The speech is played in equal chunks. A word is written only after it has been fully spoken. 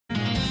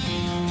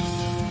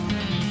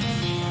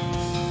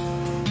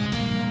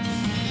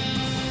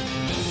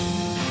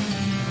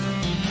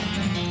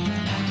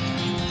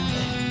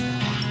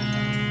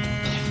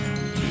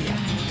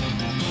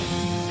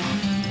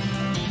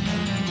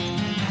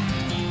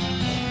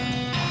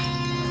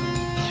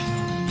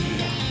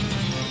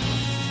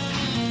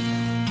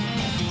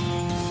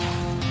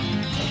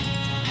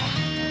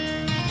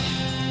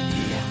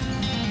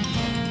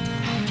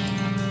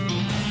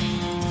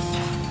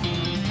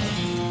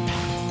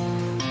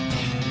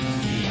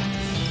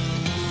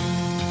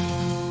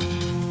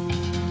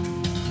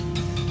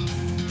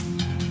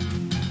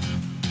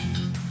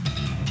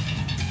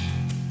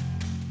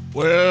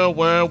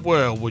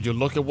Well, would you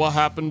look at what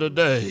happened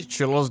today?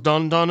 Chilla's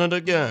done it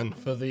again.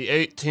 For the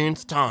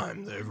 18th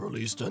time, they've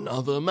released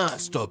another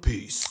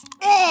masterpiece.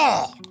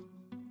 Oh!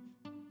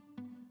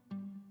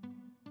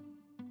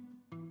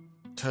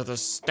 To the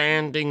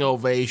standing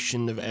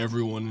ovation of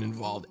everyone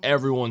involved.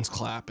 Everyone's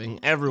clapping.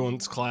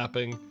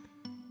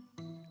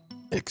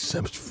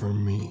 Except for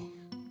me.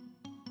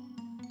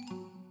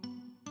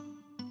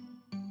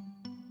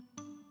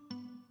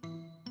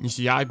 You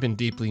see, I've been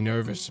deeply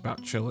nervous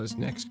about Chilla's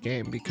next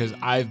game because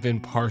I've been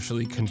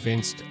partially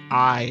convinced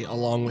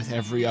along with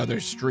every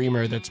other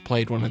streamer that's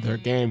played one of their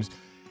games,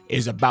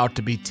 is about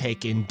to be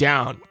taken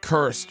down,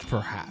 cursed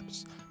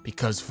perhaps,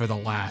 because for the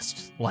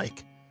last,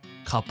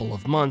 couple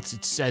of months,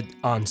 it's said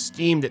on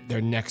Steam that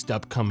their next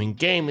upcoming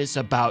game is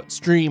about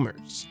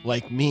streamers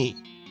like me.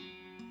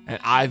 And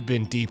I've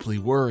been deeply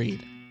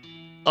worried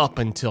up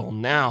until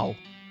now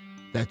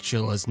that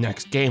Chilla's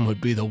next game would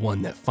be the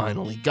one that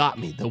finally got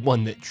me, the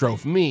one that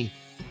drove me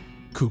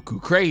cuckoo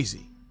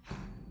crazy.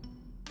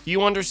 Do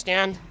you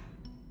understand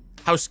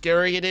how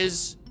scary it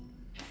is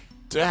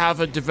to have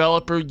a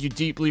developer you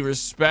deeply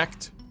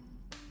respect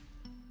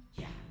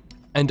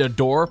and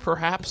adore,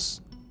 perhaps,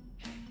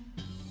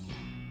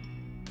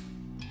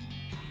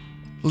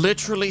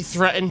 literally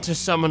threaten to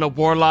summon a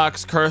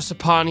warlock's curse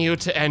upon you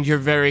to end your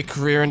very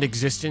career and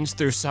existence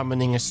through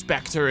summoning a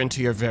specter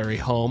into your very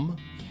home?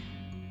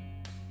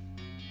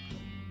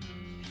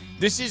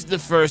 This is the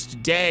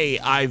first day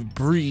I've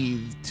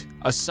breathed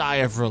a sigh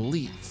of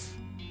relief,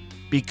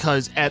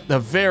 because at the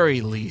very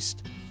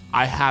least,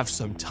 I have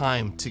some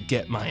time to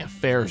get my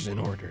affairs in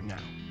order now.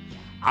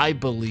 I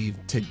believe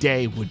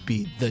today would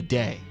be the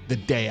day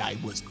I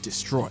was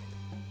destroyed.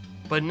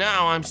 But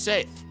now I'm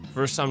safe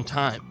for some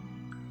time.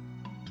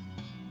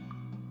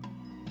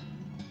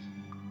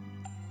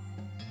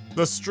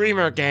 The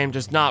streamer game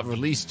does not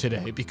release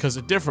today because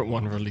a different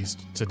one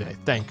released today,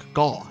 thank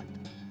God.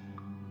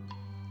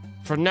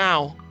 For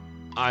now,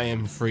 I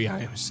am free, I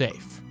am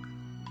safe.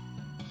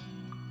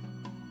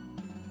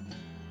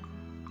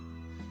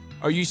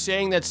 Are you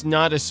saying that's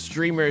not a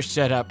streamer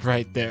setup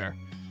right there?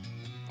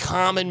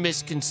 Common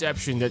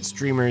misconception that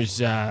streamers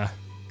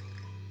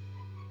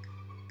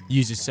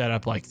use a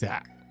setup like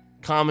that.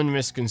 Common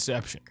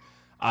misconception.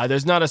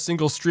 There's not a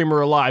single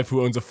streamer alive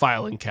who owns a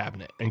filing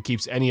cabinet and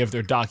keeps any of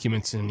their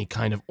documents in any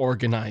kind of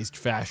organized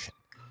fashion.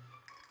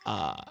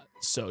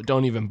 So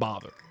don't even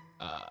bother.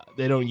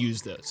 They don't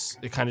use those.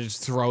 They kind of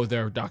just throw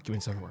their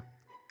documents everywhere.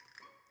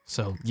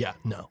 So, yeah,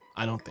 no,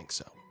 I don't think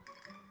so.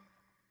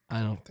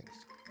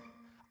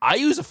 I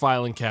use a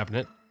filing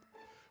cabinet,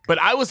 but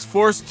I was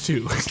forced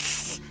to.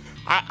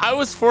 I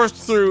was forced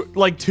through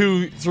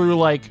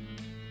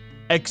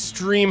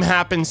extreme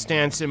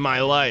happenstance in my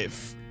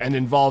life and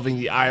involving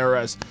the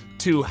IRS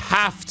to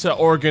have to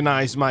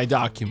organize my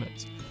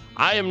documents.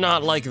 I am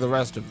not like the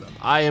rest of them.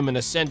 I am an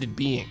ascended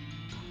being.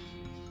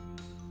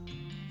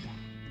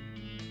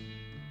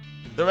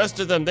 The rest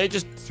of them, they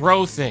just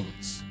throw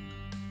things.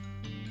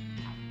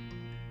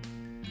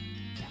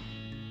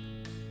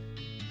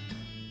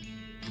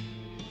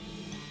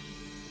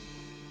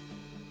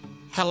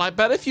 Hell, I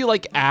bet if you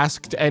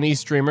asked any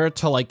streamer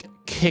to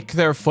kick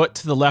their foot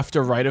to the left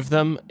or right of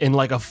them in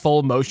a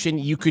full motion,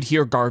 you could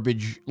hear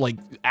garbage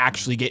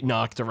actually get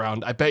knocked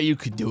around. I bet you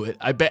could do it.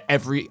 I bet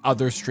every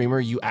other streamer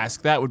you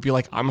ask that would be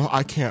like,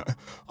 I can't,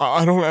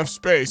 I don't have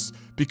space.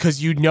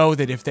 Because you know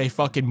that if they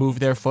fucking move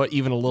their foot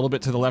even a little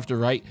bit to the left or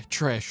right,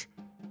 Trish.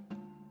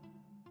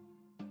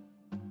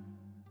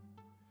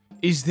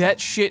 Is that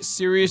shit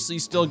seriously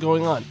still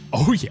going on?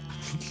 Oh yeah.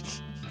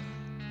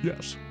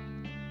 Yes.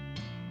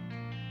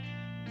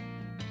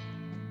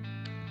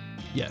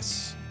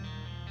 Yes.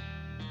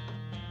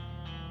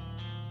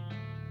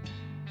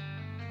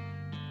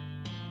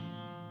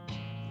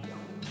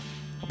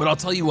 But I'll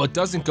tell you what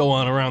doesn't go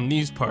on around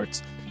these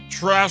parts.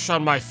 Trash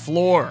on my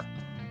floor.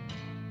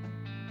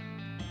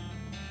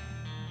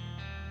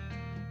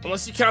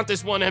 Unless you count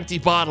this one empty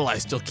bottle I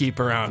still keep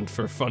around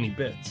for funny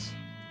bits.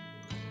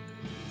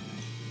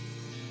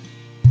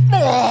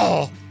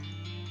 Oh!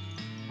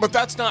 But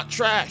that's not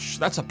trash.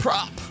 That's a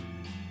prop.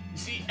 You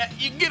see,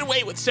 you can get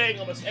away with saying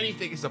almost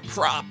anything is a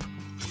prop.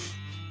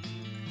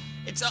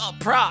 It's all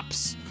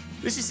props.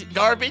 This isn't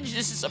garbage.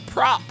 This is a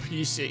prop,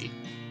 you see.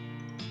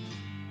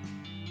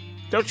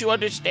 Don't you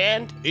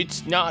understand?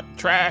 It's not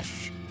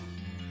trash.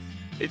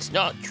 It's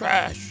not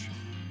trash.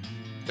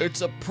 It's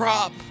a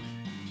prop.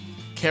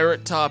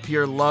 Carrot Top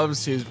here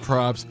loves his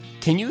props.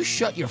 Can you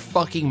shut your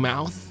fucking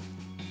mouth?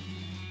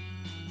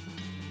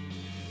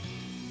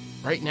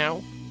 Right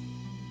now?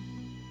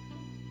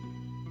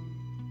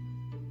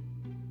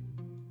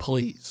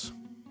 Please.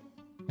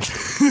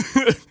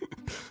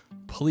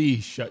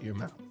 Please shut your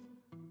mouth.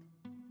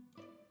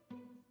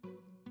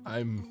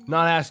 I'm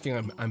not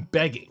asking, I'm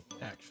begging,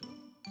 actually.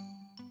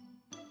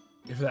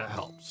 If that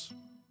helps.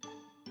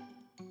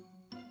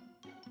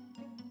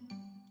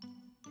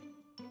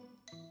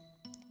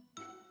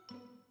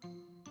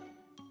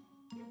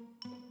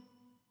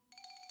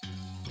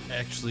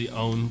 Actually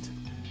owned.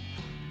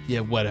 Yeah,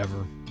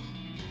 whatever.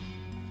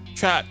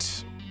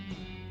 Chat.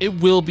 it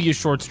will be a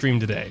short stream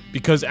today,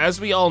 because as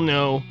we all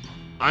know,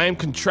 I am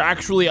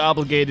contractually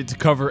obligated to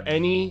cover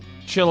any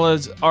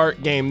Chilla's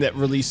art game that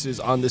releases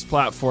on this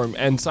platform,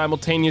 and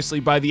simultaneously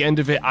by the end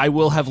of it, I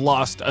will have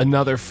lost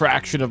another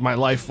fraction of my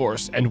life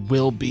force and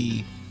will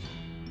be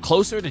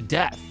closer to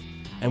death,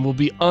 and will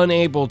be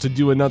unable to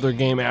do another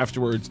game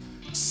afterwards,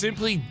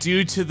 simply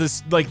due to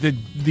this, like,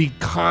 the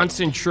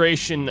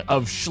concentration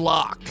of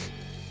schlock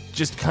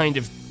just kind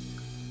of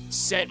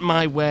sent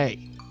my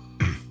way.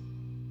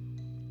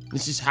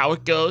 This is how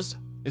it goes.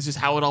 This is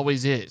how it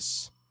always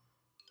is.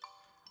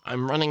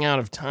 I'm running out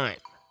of time.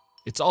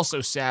 It's also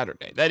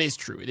Saturday. That is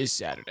true. It is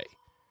Saturday.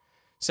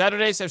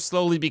 Saturdays have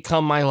slowly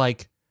become my,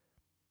 like,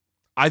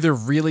 either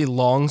really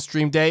long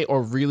stream day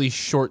or really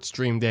short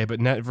stream day,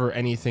 but never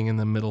anything in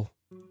the middle.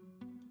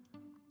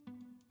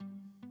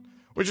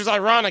 Which is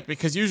ironic,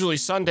 because usually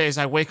Sundays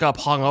I wake up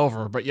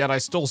hungover, but yet I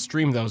still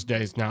stream those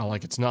days now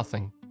like it's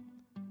nothing.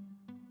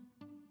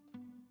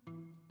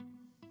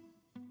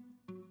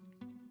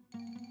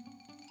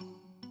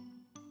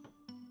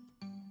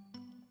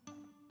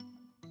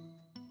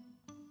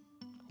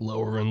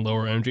 Lower and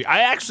lower energy. I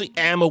actually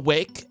am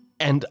awake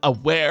and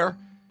aware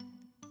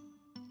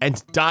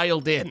and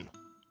dialed in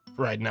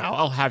right now.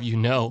 I'll have you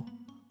know.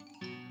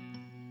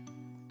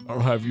 I'll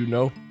have you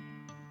know.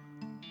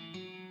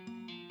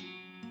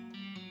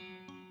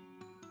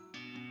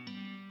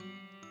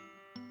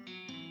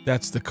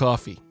 That's the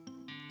coffee.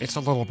 It's a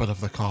little bit of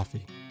the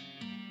coffee.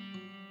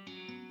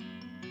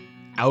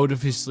 Out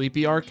of his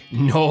sleepy arc?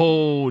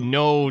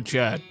 No,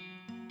 Chad.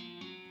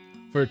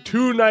 For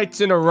 2 nights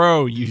in a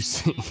row, you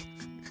see.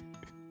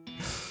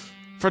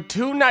 For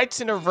 2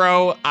 nights in a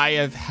row, I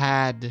have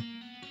had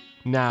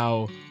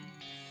now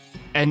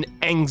an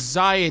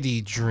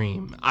anxiety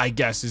dream, I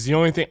guess, is the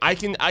only thing. I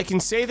can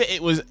say that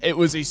it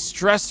was a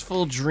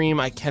stressful dream.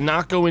 I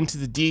cannot go into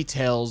the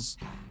details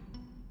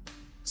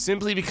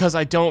simply because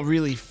I don't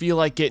really feel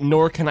like it,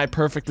 nor can I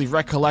perfectly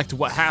recollect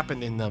what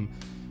happened in them.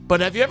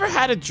 But have you ever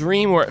had a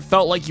dream where it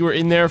felt like you were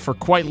in there for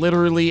quite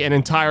literally an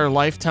entire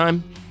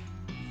lifetime?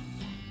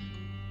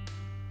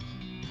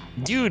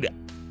 Dude,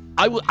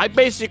 I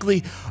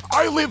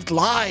lived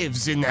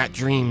lives in that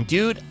dream,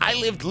 dude. I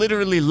lived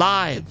literally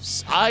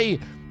lives.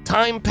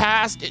 Time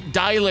passed, it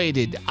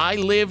dilated. I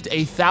lived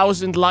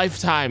 1,000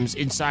 lifetimes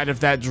inside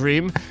of that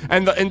dream,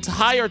 and the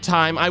entire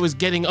time I was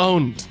getting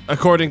owned,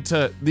 according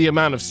to the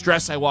amount of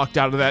stress I walked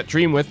out of that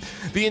dream with.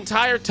 The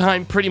entire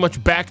time, pretty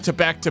much back to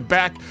back to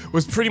back,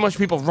 was pretty much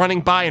people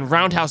running by and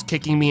roundhouse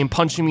kicking me and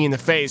punching me in the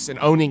face and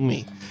owning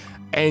me.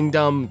 And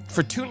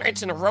for 2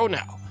 nights in a row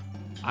now,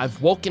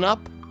 I've woken up,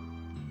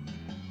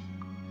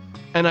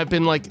 and I've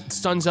been like,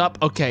 sun's up,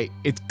 okay,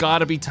 it's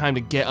gotta be time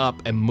to get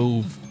up and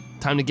move.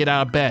 Time to get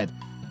out of bed.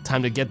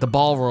 Time to get the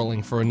ball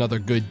rolling for another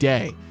good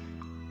day.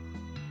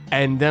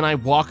 And then I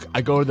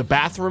go to the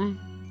bathroom,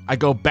 I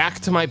go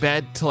back to my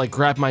bed to, like,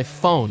 grab my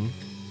phone,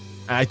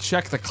 and I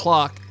check the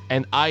clock,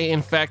 and I,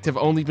 in fact, have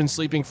only been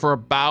sleeping for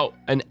about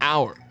an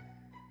hour.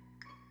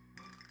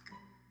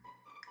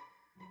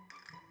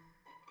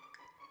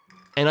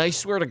 And I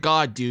swear to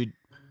God, dude,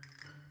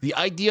 the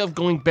idea of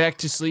going back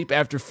to sleep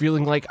after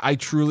feeling like I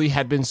truly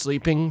had been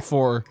sleeping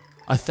for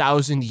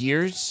 1,000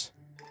 years,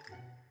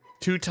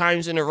 2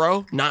 times in a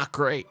row, not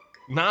great.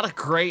 Not a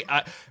great,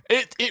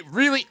 it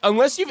really,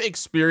 unless you've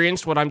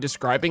experienced what I'm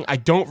describing, I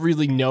don't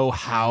really know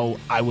how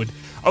I would.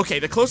 Okay,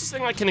 the closest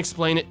thing I can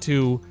explain it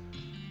to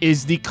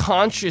is the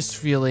conscious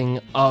feeling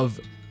of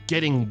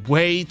getting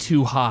way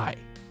too high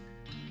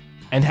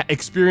and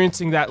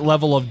experiencing that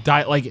level of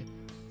like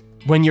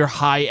when you're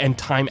high and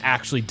time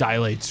actually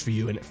dilates for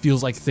you and it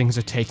feels like things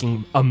are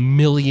taking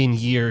 1,000,000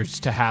 years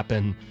to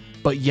happen,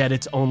 but yet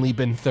it's only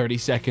been 30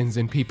 seconds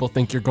and people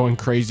think you're going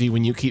crazy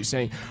when you keep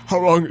saying, "How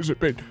long has it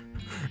been?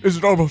 Is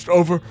it almost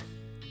over?"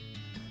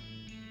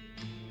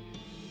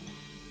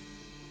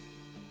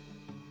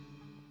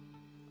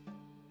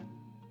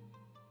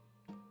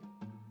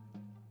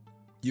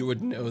 You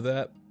would know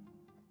that.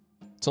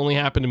 It's only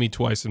happened to me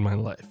twice in my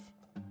life.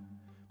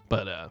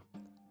 But,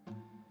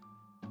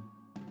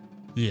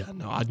 yeah,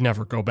 no, I'd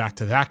never go back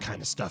to that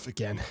kind of stuff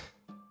again.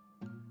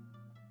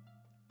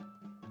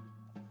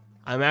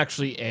 I'm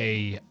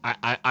actually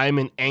I'm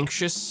an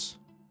anxious,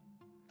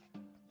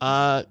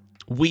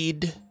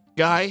 weed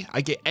guy.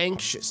 I get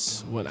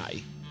anxious when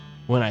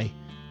I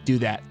do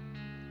that.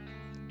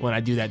 When I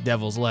do that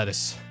devil's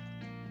lettuce.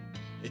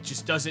 It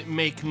just doesn't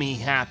make me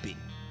happy.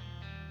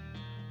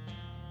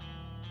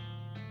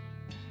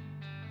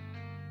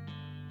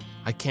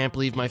 I can't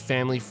believe my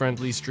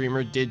family-friendly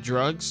streamer did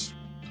drugs.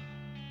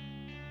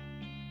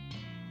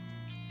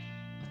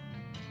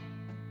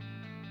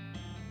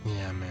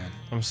 Yeah, man.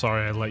 I'm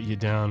sorry I let you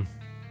down.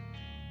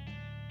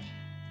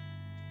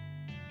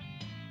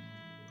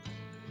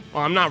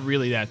 Well, I'm not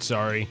really that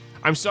sorry.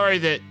 I'm sorry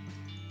that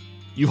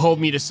you hold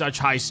me to such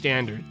high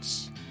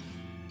standards.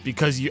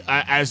 Because you,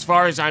 as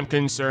far as I'm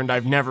concerned,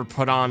 I've never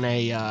put on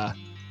a,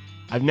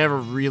 I've never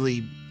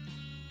really,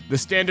 the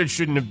standard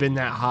shouldn't have been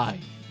that high.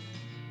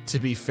 To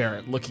be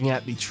fair, looking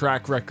at the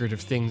track record of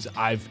things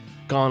I've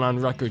gone on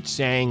record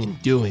saying and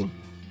doing.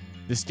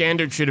 The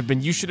standard should have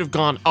been, you should have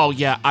gone, oh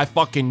yeah, I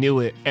fucking knew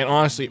it. And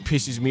honestly, it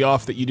pisses me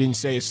off that you didn't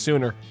say it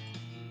sooner.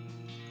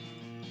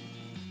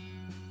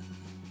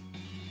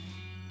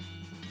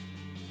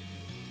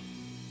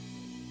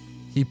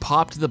 He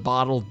popped the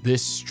bottle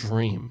this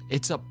stream.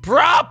 It's a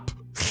prop!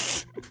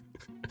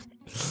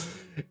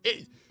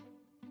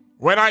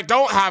 When I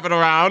don't have it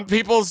around,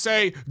 people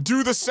say,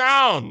 do the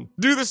sound.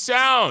 Do the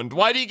sound.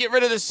 Why do you get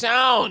rid of the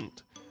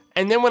sound?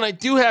 And then when I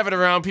do have it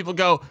around, people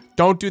go,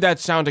 don't do that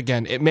sound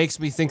again. It makes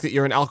me think that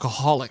you're an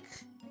alcoholic.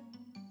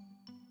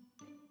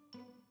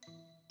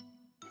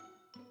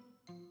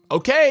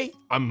 Okay,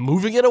 I'm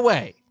moving it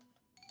away.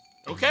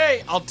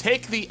 Okay, I'll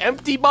take the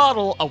empty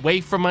bottle away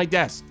from my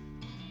desk.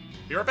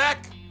 Be right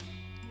back.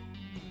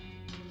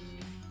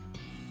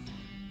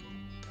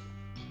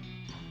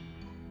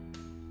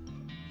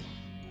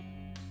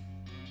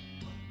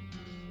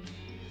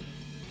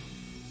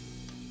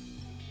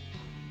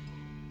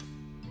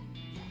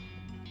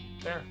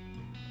 There.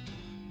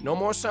 No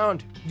more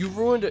sound. You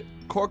ruined it.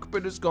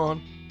 Corkbit is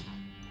gone.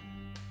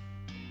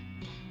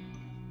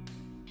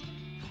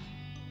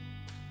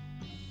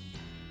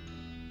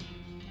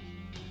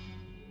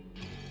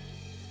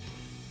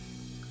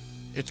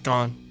 It's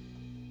gone.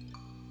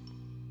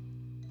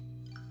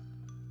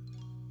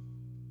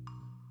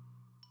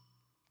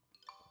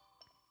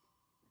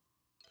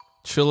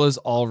 Chilla's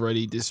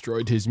already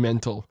destroyed his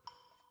mental.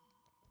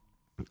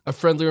 A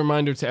friendly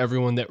reminder to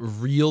everyone that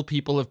real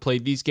people have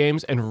played these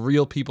games and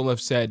real people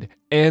have said,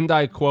 and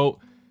I quote,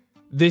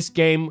 this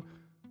game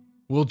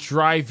will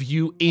drive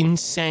you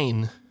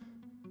insane.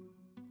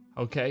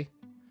 Okay?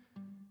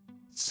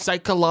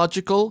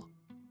 Psychological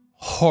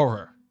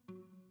horror.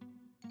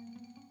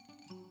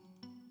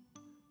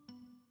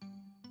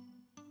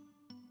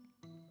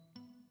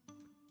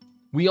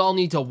 We all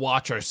need to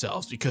watch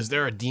ourselves because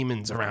there are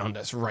demons around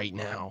us right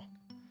now.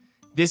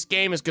 This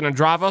game is gonna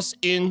drive us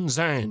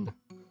insane.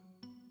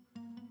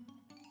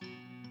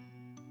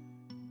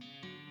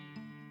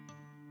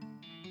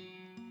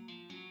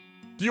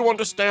 Do you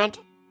understand?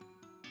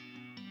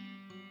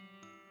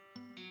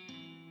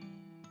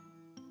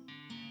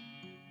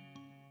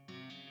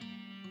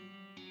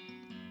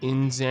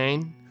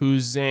 Insane?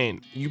 Who's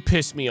Zane? You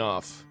piss me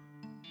off.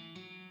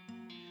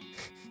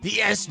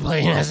 The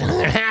S-Plane has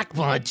another hack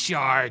blood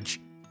charge.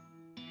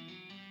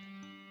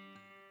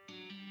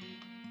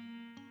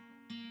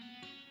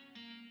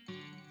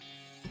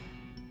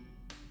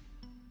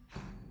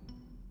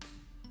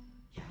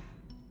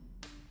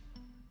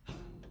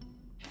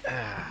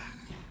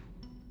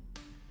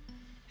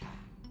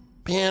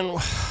 Man,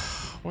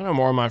 when are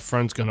more of my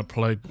friends gonna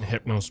play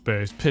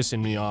Hypnospace?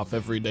 Pissing me off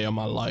every day of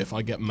my life.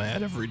 I get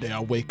mad every day. I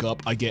wake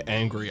up, I get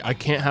angry. I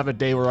can't have a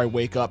day where I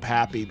wake up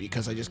happy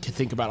because I just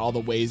think about all the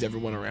ways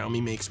everyone around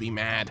me makes me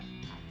mad.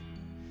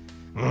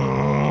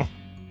 What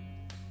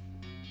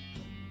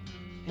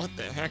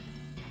the heck?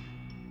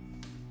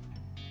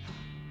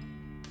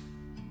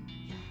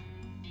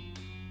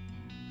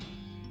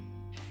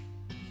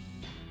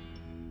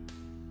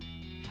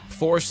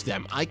 Force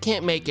them. I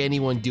can't make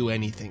anyone do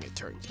anything, it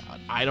turns out.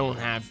 I don't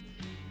have...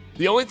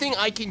 The only thing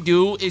I can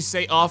do is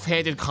say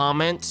offhanded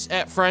comments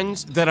at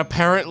friends that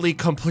apparently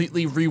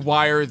completely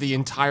rewire the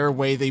entire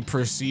way they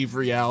perceive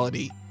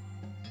reality.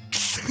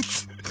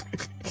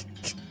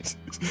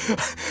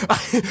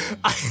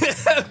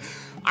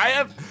 I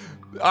have...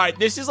 Alright,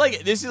 this is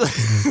like...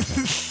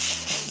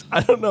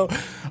 I don't know.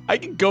 I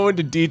can go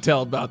into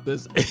detail about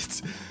this.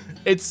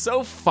 It's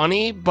so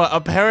funny, but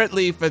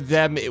apparently for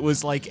them, it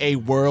was like a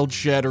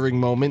world-shattering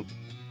moment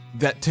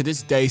that to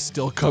this day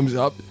still comes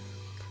up.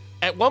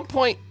 At one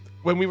point,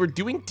 when we were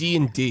doing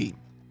D&D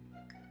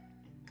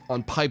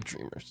on Pipe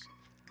Dreamers,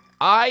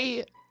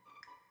 I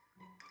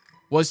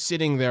was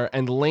sitting there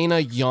and Lena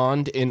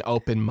yawned in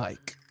open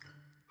mic.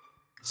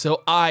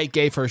 So I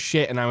gave her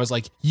shit and I was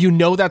like, you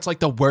know that's like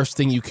the worst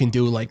thing you can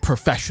do like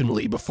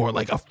professionally before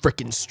like a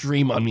freaking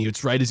stream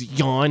unmutes, right? Is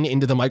yawn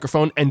into the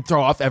microphone and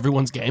throw off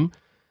everyone's game.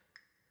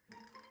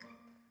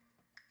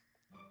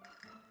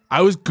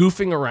 I was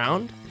goofing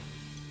around,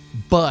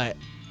 but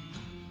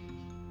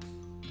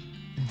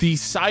the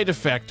side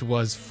effect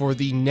was for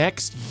the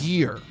next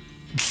year.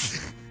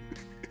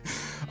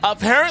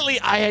 Apparently,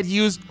 I had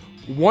used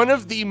one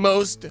of the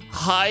most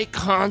high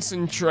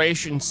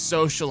concentration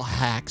social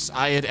hacks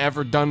I had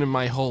ever done in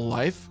my whole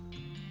life.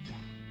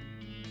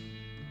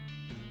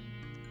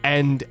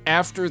 And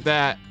after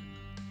that,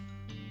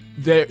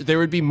 there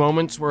would be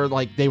moments where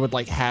like they would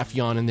like half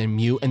yawn and then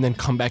mute and then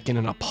come back in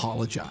and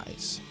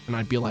apologize. And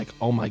I'd be like,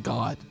 oh my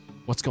God,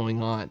 what's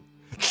going on?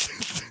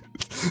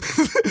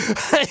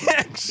 I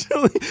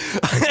actually...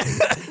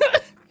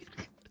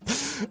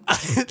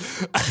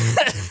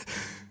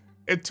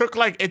 It took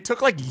like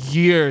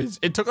years.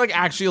 It took like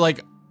actually like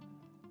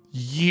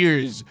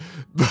years.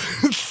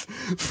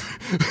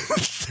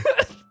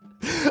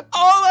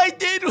 All I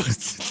did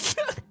was...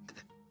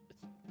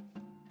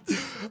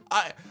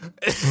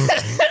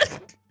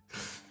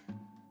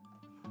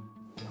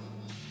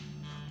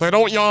 They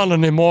don't yawn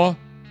anymore.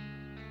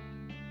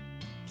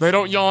 They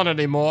don't yawn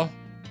anymore.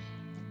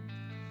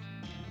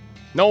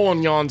 No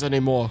one yawns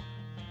anymore.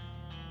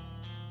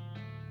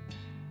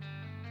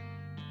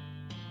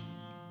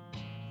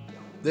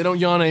 They don't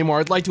yawn anymore.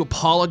 I'd like to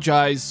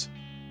apologize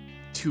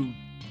to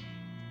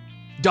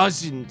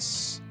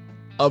dozens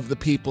of the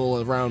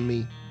people around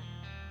me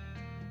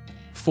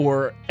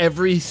for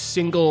every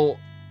single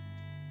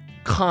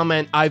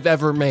comment I've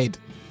ever made.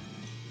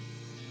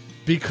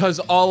 Because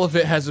all of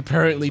it has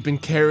apparently been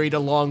carried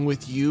along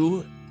with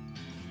you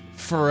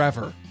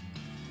forever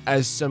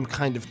as some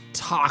kind of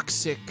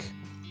toxic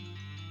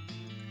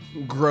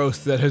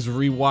growth that has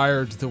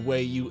rewired the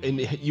way you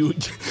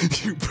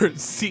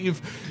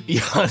perceive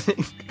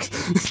yawning.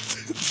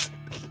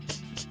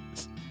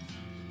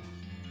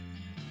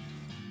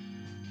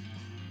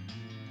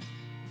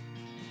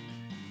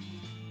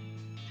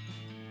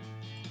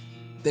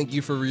 Thank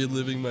you for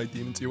reliving my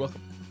demons. You're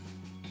welcome.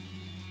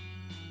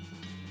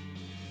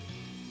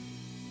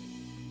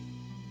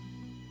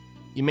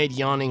 You made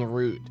yawning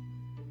rude.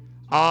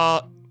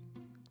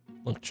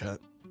 Look, chat.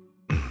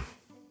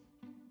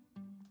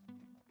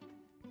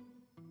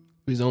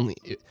 It was only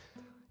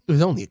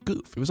a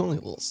goof. It was only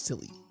a little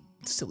silly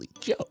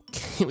joke.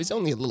 It was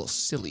only a little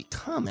silly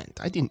comment.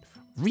 I didn't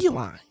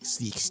realize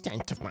the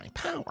extent of my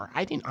power.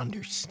 I didn't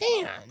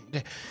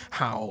understand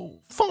how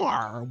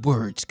far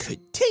words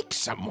could take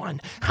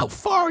someone, how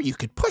far you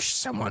could push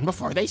someone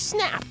before they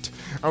snapped.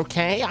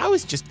 Okay? I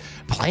was just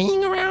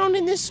playing around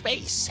in this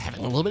space,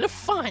 having a little bit of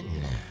fun.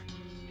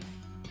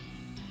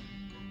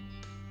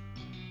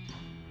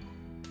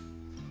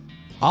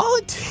 All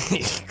it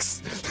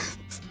takes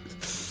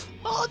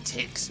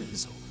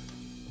is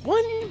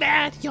one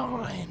bad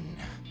yawn.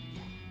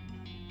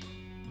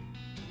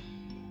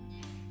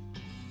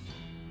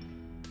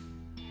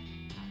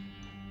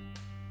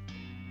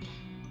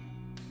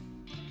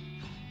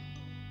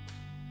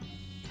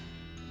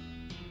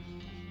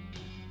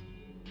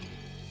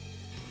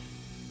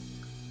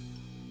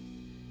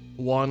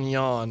 One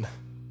yawn.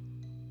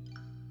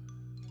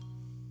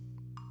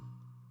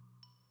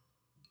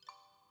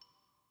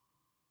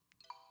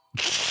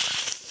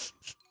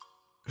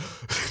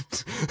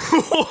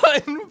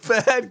 One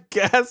bad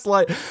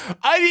gaslight.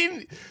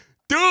 I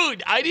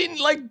didn't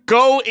like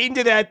go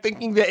into that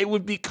thinking that it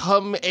would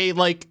become a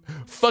like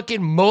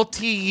fucking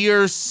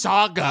multi-year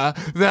saga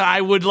that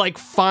I would like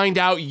find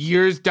out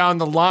years down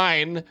the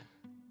line.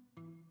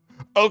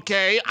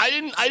 Okay, I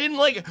didn't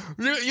like,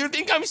 you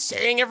think I'm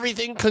saying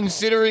everything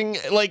considering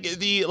like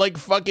the like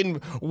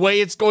fucking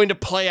way it's going to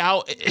play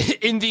out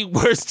in the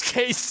worst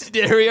case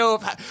scenario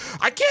of,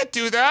 I can't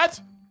do that.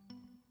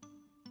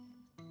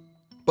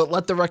 But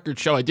let the record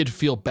show I did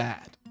feel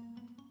bad.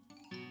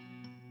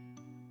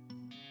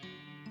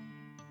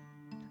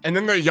 And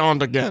then they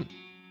yawned again.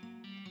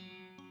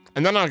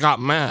 And then I got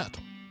mad.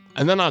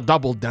 And then I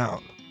doubled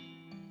down.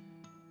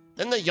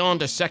 Then they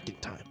yawned a second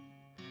time.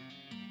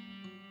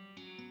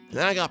 And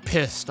then I got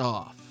pissed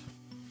off.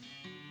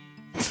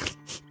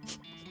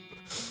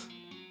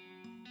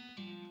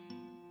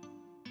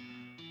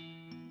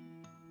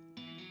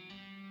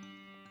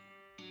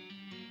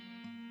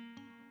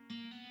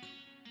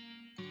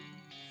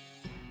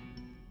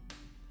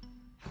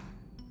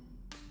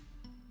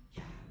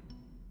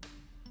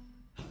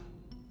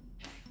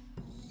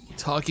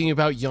 Talking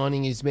about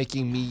yawning is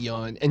making me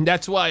yawn, and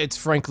that's why it's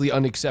frankly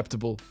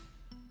unacceptable.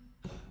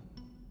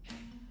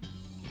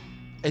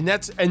 And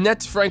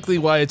that's frankly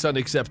why it's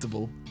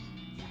unacceptable.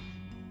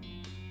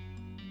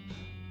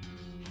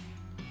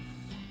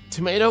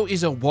 Tomato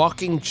is a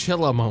walking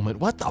Chilla moment.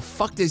 What the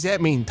fuck does that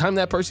mean? Time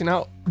that person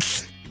out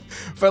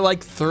for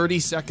like 30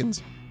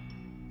 seconds.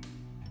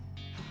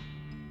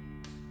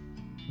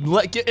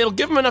 It'll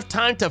give them enough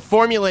time to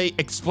formulate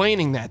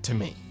explaining that to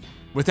me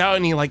without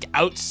any like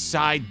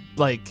outside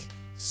like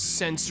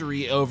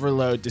sensory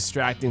overload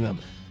distracting them.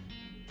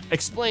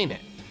 Explain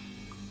it.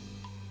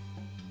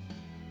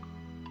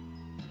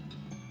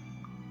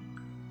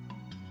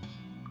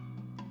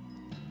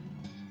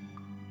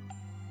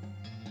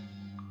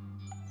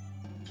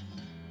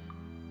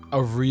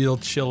 A real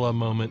Chilla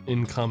moment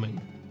incoming.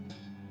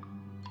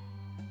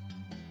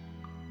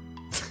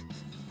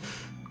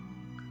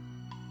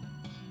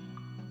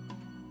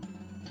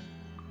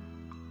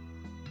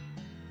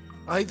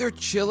 Either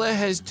Chilla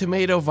has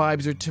Tomato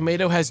vibes or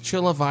Tomato has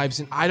Chilla vibes,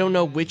 and I don't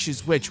know which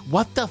is which.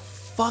 What the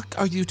fuck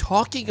are you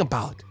talking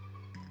about?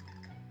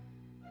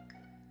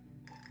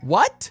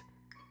 What?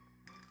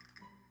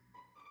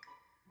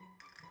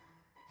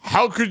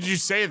 How could you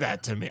say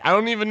that to me? I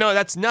don't even know.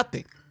 That's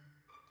nothing.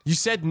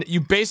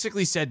 You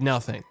basically said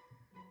nothing.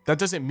 That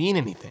doesn't mean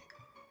anything.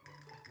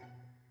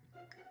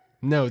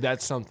 No,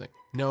 that's something.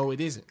 No,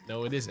 it isn't.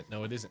 No, it isn't.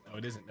 No, it isn't. No,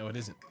 it isn't. No, it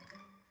isn't.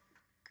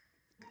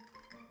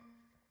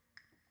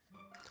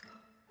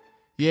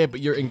 Yeah,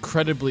 but you're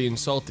incredibly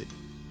insulted.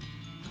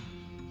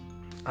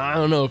 I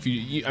don't know if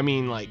I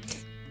mean, like,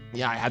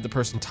 yeah, I had the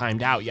person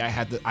timed out. Yeah,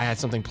 I had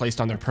something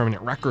placed on their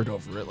permanent record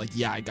over it. Like,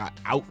 yeah, I got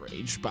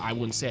outraged, but I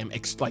wouldn't say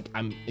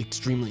I'm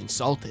extremely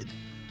insulted.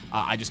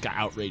 I just got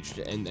outraged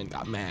and then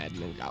got mad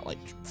and then got like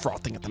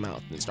frothing at the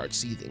mouth and then started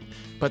seething.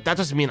 But that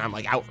doesn't mean I'm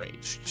like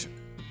outraged.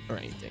 or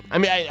anything. I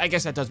mean, I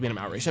guess that does mean I'm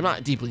outraged. I'm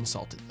not deeply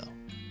insulted, though.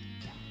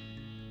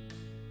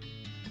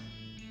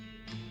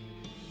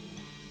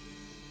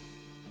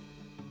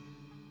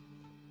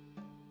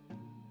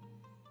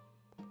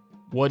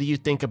 What do you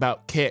think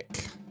about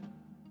Kick?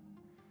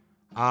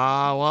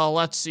 Well,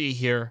 let's see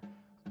here.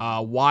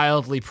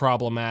 Wildly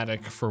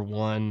problematic for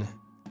one.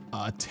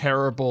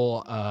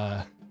 Terrible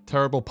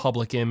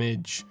public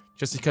image.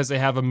 Just because they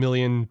have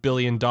 $1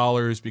 billion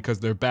because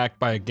they're backed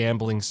by a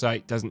gambling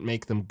site doesn't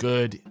make them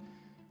good.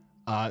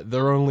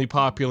 They're only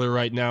popular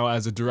right now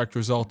as a direct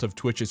result of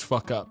Twitch's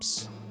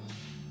fuck-ups.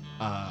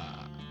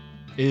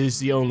 It is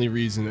the only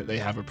reason that they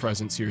have a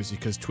presence here is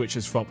because Twitch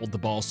has fumbled the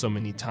ball so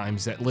many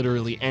times that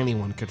literally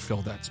anyone could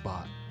fill that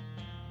spot.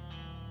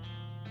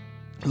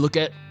 Look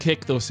at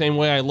Kick the same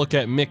way I look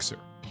at Mixer.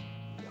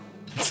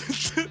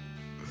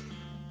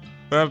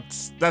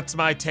 That's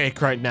my take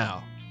right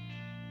now.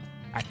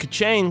 That could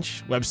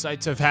change.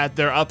 Websites have had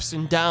their ups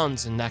and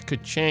downs, and that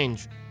could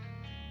change.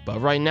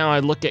 But right now I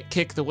look at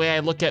Kick the way I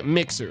look at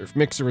Mixer, if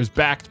Mixer is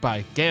backed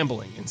by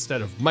gambling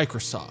instead of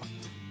Microsoft.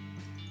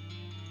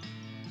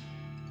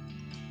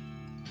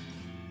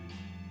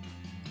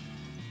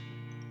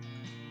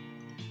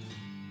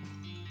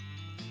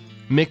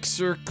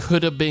 Mixer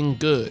could have been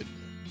good.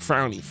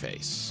 Frowny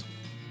face.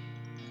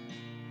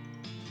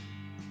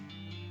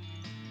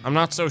 I'm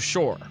not so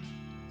sure.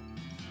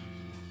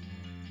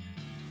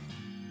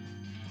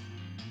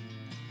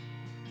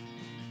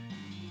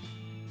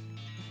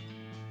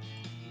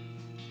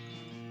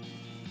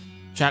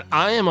 Chat,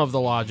 I am of the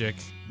logic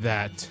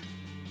that...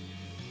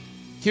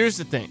 Here's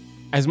the thing.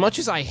 As much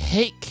as I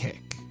hate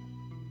Kick...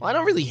 Well, I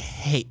don't really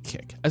hate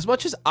Kick. As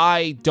much as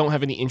I don't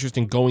have any interest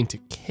in going to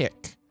Kick...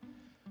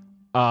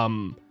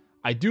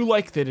 I do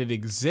like that it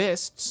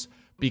exists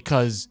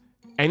because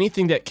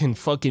anything that can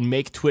fucking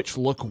make Twitch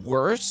look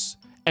worse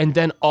and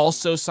then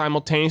also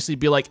simultaneously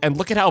be like, and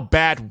look at how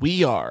bad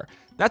we are.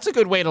 That's a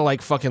good way to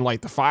like fucking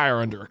light the fire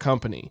under a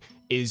company,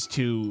 is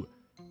to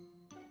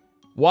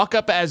walk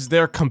up as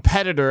their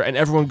competitor and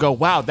everyone go,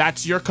 wow,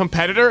 that's your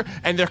competitor?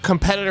 And their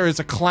competitor is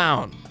a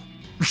clown.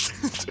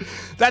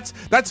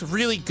 That's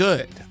really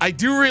good. I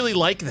do really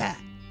like that.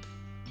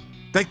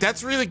 Like,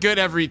 that's really good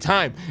every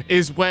time,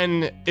 is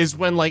when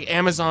like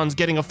Amazon's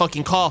getting a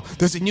fucking call,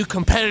 there's a new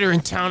competitor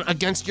in town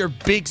against your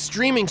big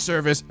streaming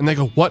service, and they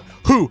go, what?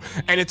 Who?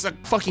 And it's a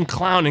fucking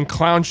clown in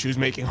clown shoes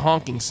making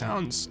honking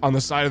sounds on the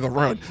side of the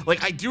road.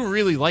 Like, I do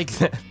really like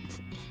that.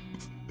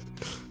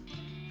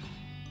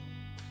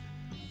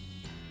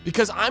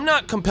 Because I'm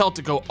not compelled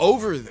to go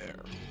over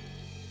there.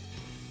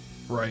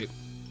 Right?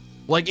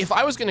 Like, if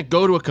I was gonna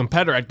go to a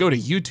competitor, I'd go to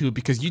YouTube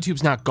because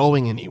YouTube's not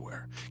going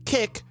anywhere.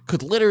 Kick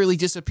could literally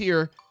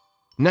disappear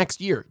next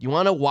year. You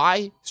wanna know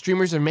why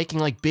streamers are making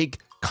like big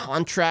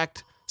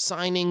contract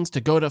signings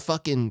to go to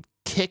fucking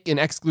Kick in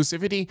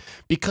exclusivity?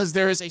 Because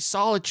there is a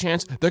solid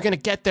chance they're gonna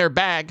get their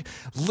bag,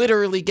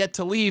 literally get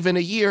to leave in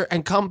a year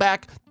and come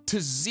back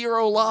to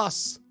 0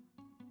 loss.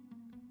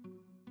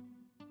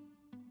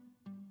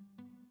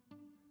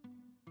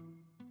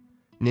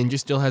 Ninja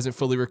still hasn't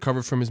fully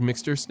recovered from his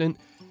Mixer stint.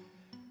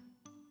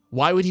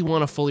 Why would he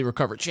want to fully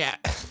recover? Chat,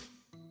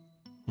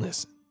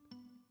 listen.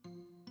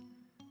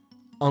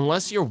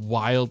 Unless you're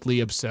wildly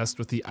obsessed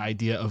with the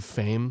idea of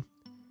fame,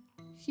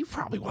 he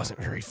probably wasn't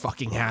very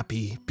fucking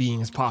happy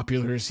being as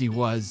popular as he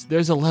was.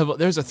 There's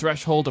a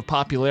threshold of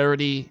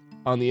popularity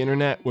on the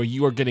internet where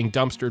you are getting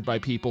dumpstered by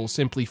people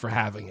simply for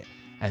having it.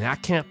 And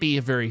that can't be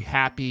a very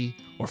happy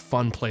or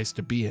fun place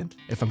to be in,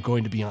 if I'm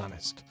going to be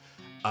honest.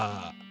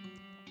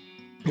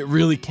 It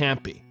really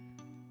can't be.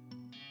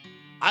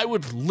 I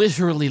would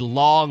literally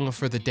long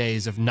for the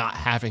days of not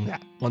having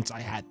that once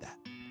I had that.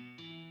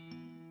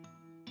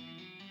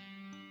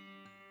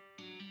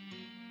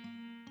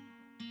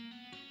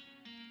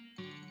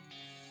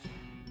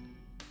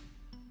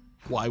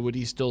 Why would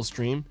he still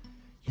stream?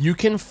 You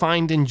can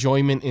find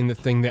enjoyment in the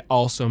thing that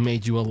also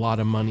made you a lot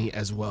of money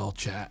as well,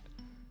 chat.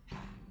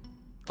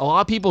 A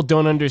lot of people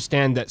don't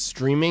understand that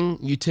streaming,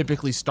 you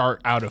typically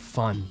start out of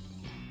fun.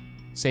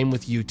 Same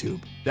with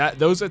YouTube.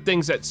 Those are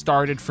things that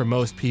started for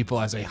most people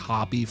as a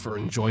hobby for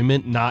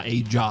enjoyment, not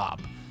a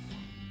job.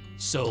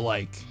 So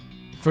like,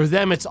 for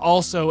them it's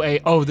also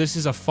oh, this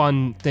is a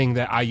fun thing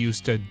that I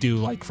used to do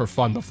like for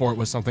fun before it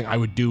was something I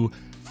would do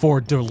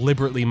for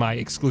deliberately my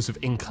exclusive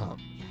income,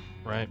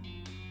 right?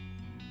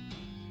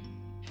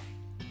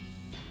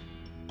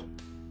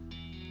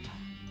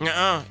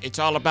 It's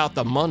all about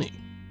the money.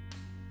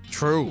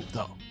 True,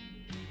 though.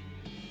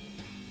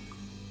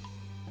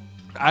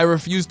 I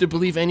refuse to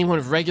believe anyone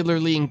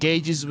regularly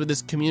engages with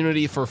this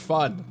community for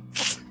fun.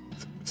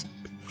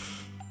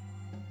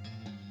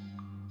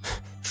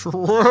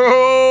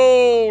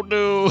 True,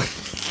 dude.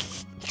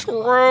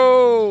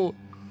 True.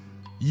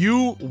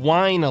 You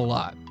whine a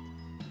lot.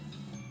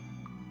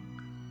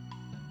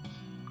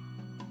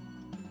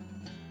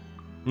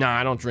 Nah,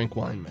 I don't drink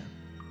wine, man.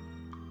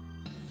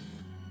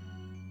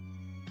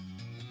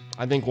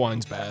 I think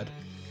wine's bad.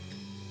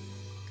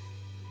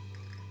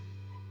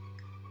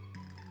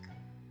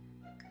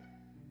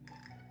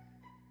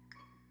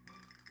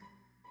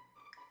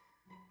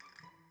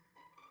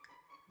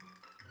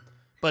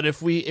 But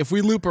if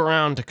we loop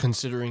around to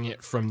considering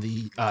it from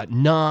the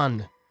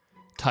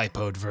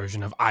non-typoed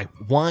version of I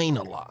whine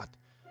a lot,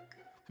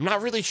 I'm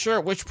not really sure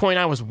at which point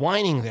I was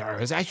whining there. I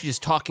was actually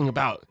just talking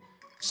about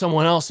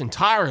someone else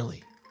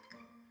entirely.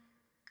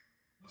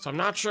 So I'm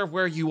not sure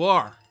where you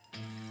are,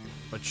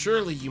 but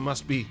surely you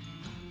must be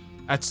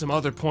at some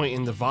other point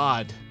in the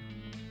VOD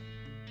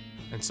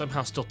and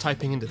somehow still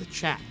typing into the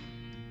chat.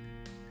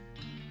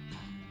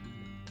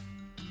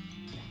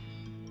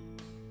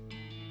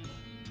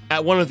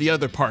 At one of the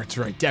other parts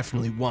where I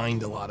definitely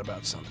whined a lot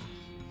about something.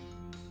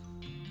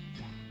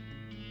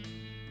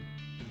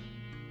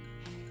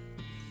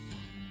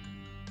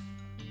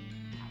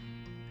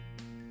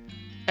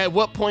 At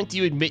what point do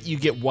you admit you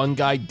get one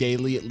guy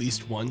daily at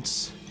least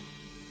once?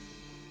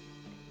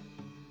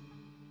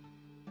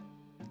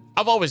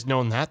 I've always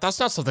known that. That's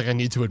not something I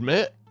need to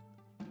admit.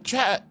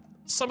 Chat,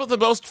 some of the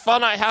most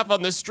fun I have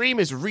on this stream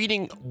is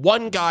reading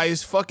one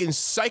guy's fucking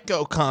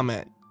psycho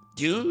comment.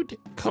 Dude,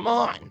 come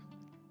on.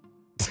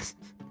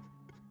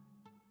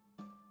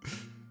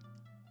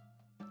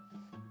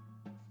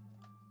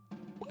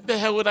 What the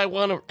hell would I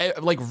want to,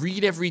 like,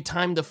 read every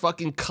time the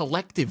fucking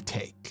collective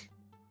take?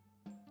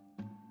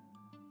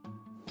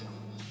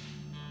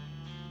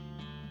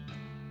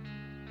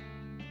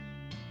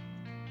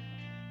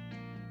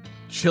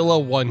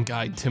 Chilla one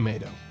guide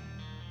tomato.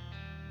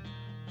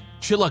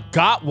 Chilla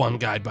got one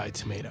guide by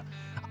tomato.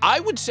 I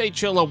would say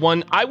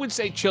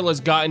Chilla's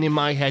gotten in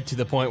my head to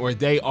the point where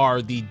they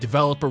are the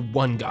developer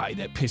one guy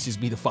that pisses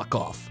me the fuck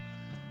off.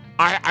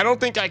 I don't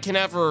think I can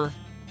ever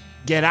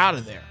get out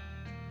of there,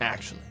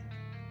 actually.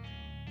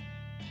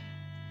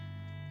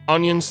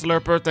 Onion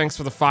Slurper, thanks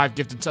for the 5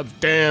 gifted subs.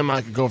 Damn,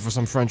 I could go for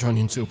some French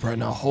onion soup right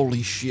now.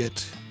 Holy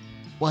shit.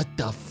 What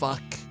the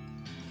fuck?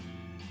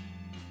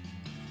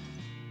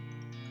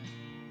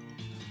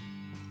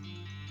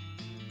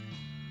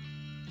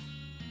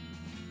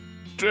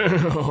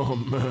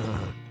 Damn,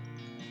 man.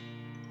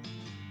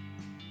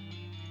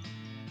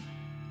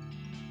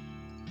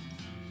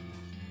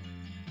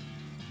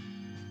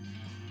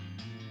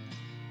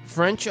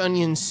 French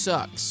onion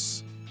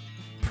sucks.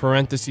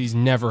 Parentheses,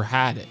 never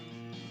had it.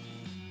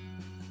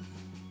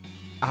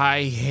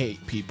 I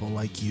hate people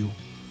like you.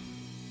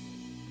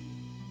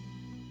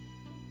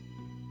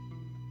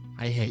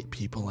 I hate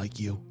people like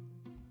you.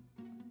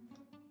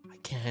 I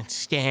can't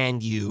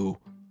stand you.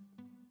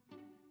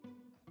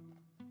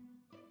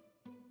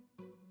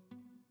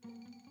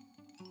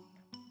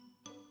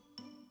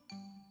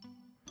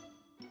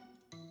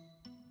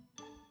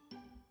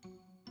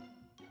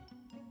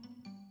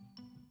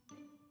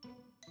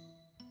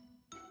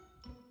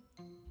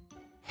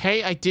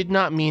 Hey, I did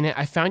not mean it.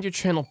 I found your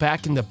channel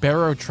back in the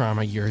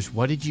barotrauma years.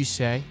 What did you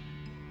say?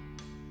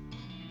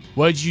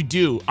 What'd you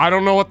do? I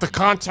don't know what the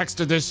context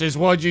of this is.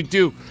 What'd you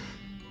do?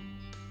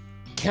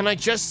 Can I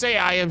just say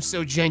I am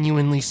so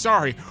genuinely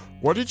sorry?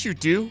 What did you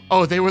do?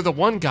 Oh, they were the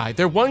one guy.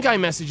 Their one guy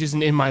message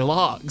isn't in my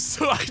logs.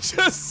 So I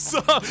just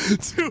saw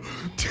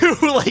two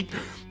like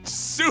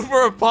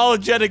super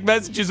apologetic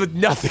messages with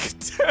nothing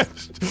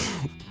attached.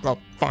 What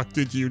the fuck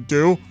did you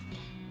do?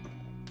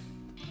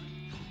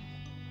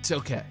 It's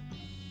okay.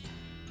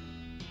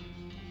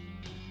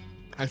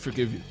 I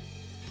forgive you.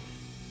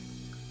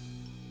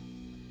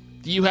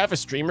 Do you have a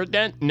streamer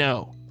dent?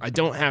 No, I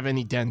don't have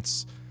any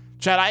dents.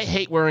 Chad, I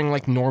hate wearing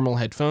like normal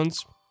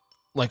headphones,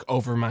 like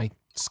over my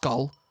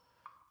skull.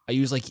 I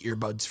use like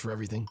earbuds for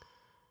everything.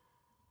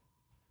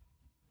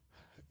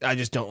 I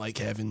just don't like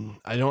having,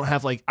 I don't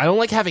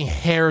like having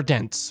hair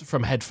dents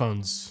from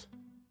headphones.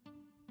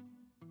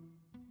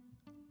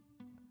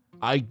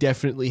 I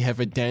definitely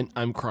have a dent.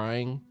 I'm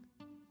crying.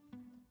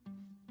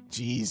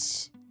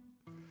 Jeez.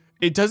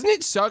 Doesn't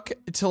it suck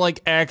to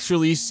like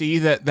actually see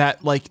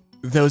that like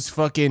those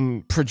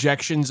fucking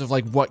projections of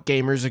like what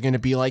gamers are going to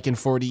be like in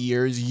 40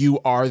 years, you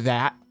are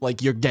that,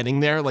 like you're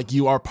getting there, like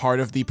you are part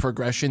of the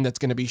progression that's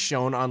going to be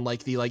shown on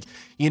like the like,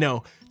 you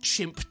know,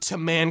 chimp to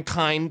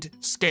mankind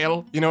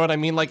scale. You know what I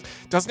mean? Like,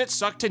 doesn't it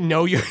suck to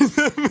know you're in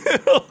the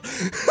middle?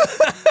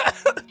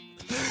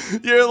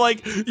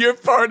 you're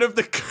part of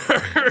the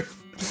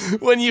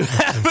curve when you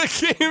have a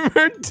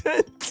gamer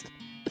dent.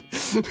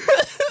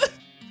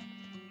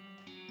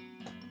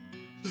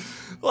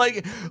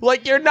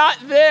 Like you're not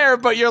there,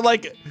 but you're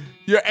like,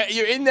 you're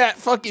in that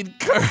fucking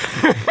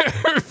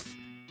curve.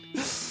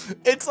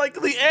 It's like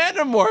the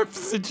Animorph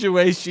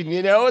situation,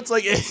 you know? It's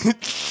like,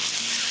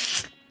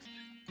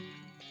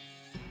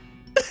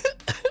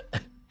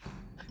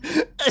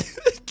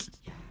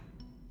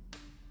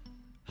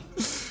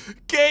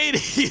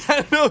 Katie,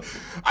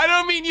 I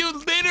don't mean you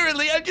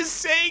literally. I'm just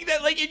saying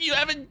that like if you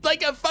haven't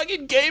like a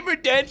fucking gamer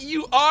dent,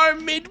 you are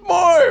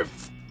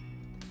mid-morph.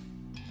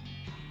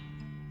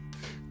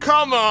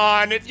 Come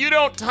on, if you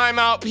don't time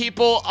out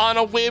people on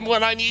a whim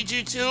when I need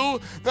you to,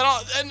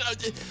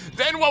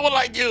 then what will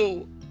I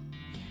do?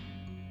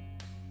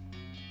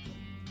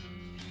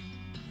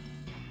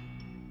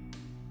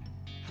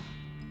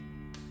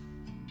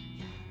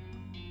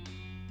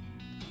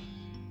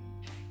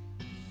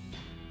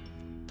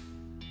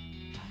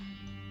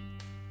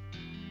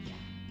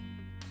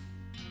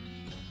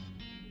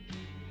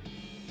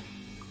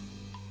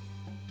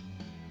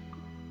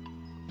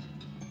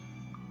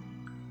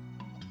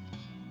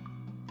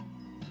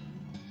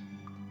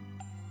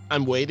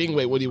 I'm waiting.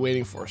 Wait, what are you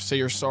waiting for? Say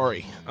you're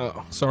sorry.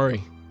 Oh,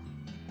 sorry.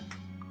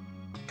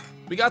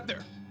 We got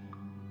there.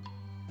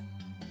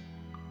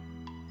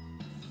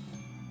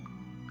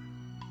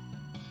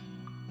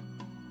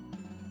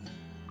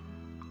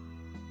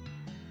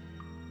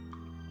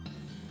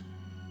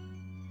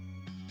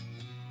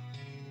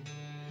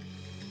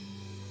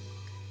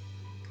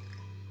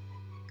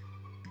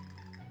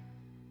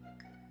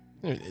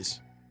 There it is.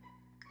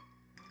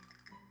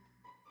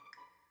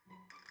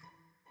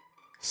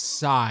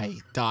 Sigh, ...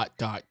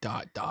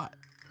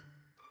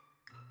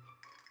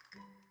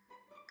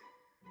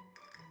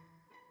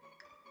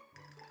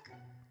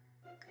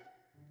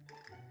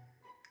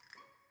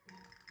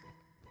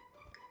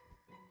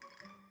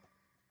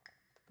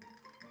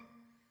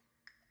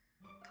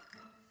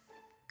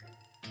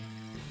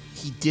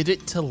 He did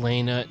it to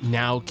Lena,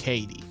 now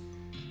Katie.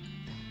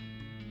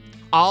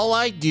 All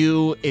I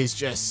do is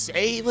just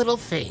say little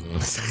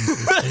things.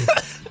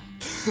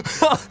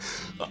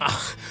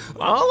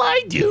 All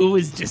I do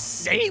is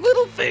just say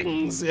little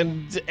things,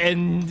 and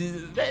then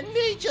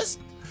they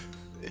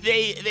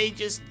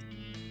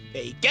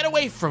get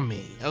away from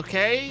me,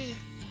 okay?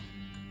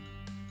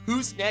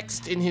 Who's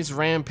next in his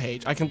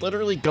rampage? I can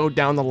literally go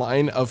down the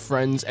line of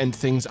friends and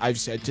things I've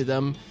said to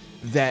them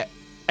that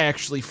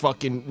actually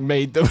fucking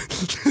made them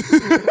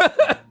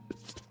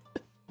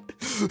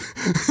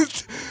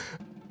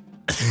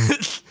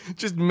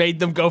just made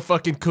them go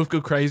fucking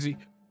cuckoo crazy.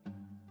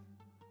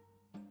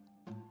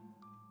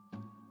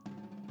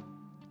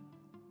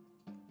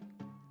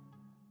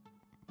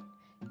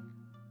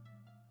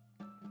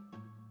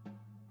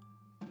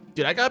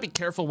 Dude, I gotta be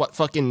careful what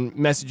fucking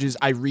messages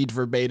I read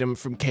verbatim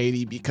from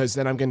Katie, because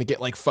then I'm gonna get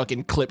like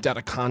fucking clipped out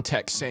of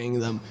context saying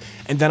them,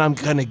 and then I'm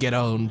gonna get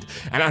owned.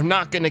 And I'm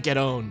not gonna get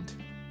owned.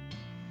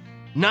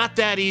 Not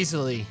that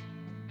easily.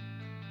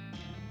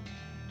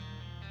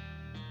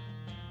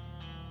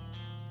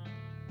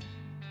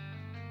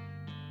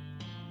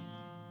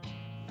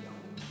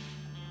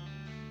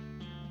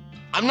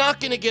 I'm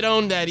not gonna get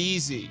owned that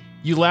easy.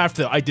 You laughed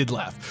though, I did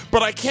laugh.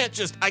 But I can't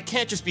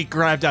just be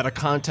grabbed out of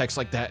context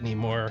like that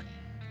anymore.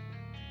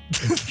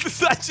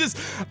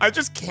 I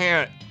just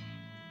can't.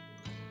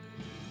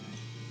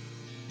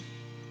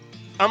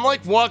 I'm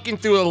like walking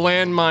through a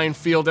landmine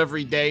field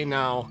every day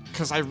now,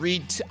 because I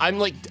read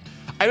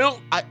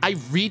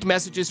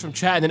messages from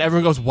chat and then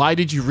everyone goes, why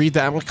did you read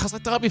that? I'm like, because I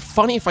thought it'd be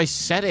funny if I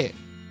said it.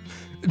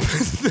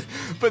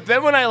 But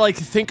then when I like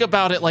think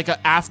about it like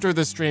after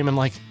the stream, I'm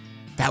like,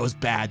 that was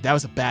bad. That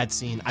was a bad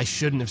scene. I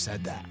shouldn't have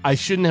said that. I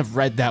shouldn't have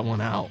read that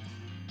one out.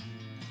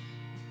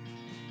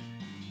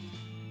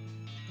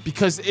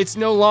 Because it's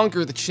no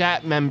longer the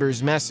chat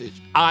member's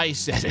message. I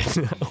said it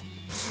now.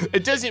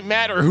 It doesn't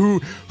matter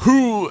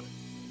who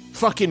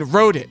fucking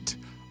wrote it.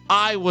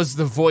 I was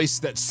the voice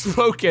that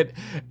spoke it,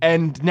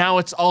 and now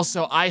it's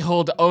also I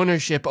hold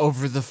ownership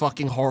over the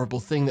fucking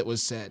horrible thing that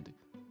was said.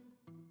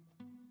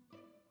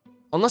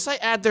 Unless I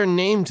add their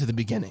name to the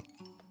beginning.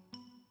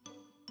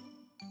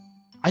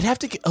 I'd have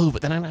to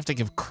but then I'd have to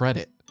give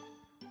credit.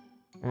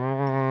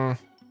 No.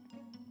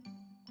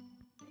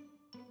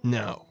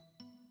 No.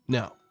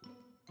 No.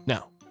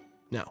 No.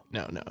 No. No.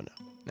 No. No.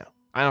 No.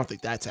 I don't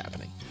think that's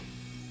happening.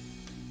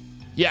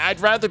 Yeah, I'd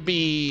rather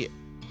be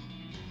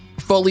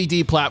fully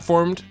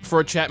deplatformed for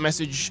a chat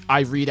message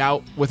I read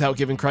out without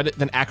giving credit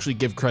than actually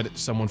give credit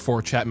to someone for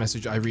a chat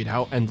message I read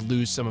out and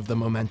lose some of the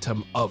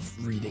momentum of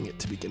reading it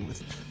to begin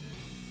with.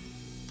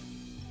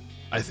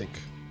 I think.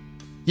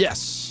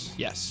 Yes.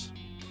 Yes.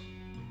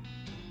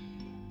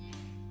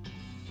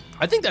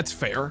 I think that's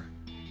fair.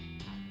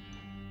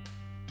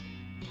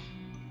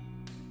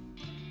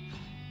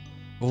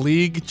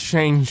 League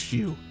changed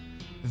you.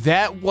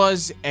 That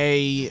was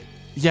a...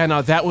 Yeah,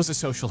 no, that was a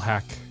social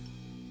hack.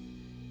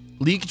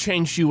 League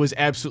changed you was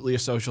absolutely a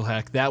social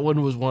hack. That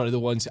one was one of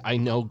the ones I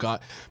know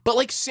got... But,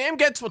 like, Sam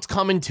gets what's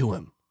coming to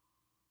him.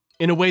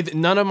 In a way that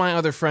none of my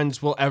other friends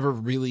will ever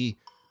really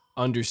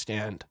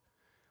understand.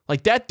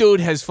 Like, that dude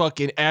has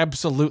fucking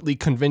absolutely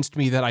convinced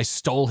me that I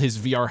stole his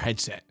VR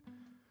headset.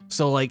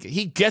 So, like,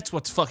 he gets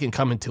what's fucking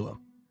coming to him.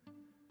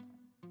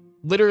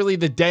 Literally,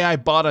 the day I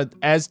bought an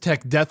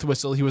Aztec death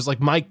whistle, he was like,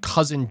 my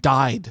cousin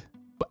died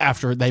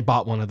after they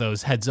bought one of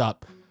those, heads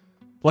up.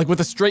 Like,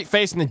 with a straight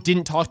face, and then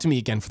didn't talk to me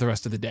again for the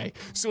rest of the day.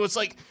 So it's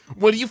like,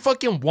 what do you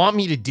fucking want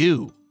me to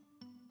do?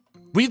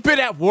 We've been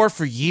at war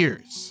for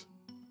years.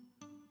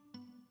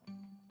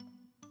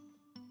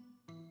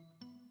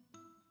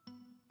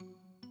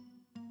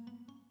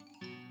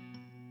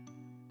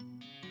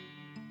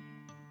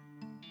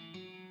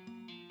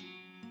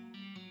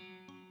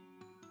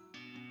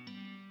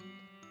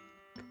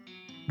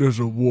 There's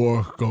a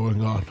war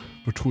going on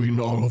between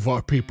all of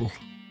our people.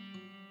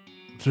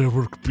 There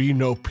will be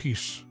no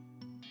peace.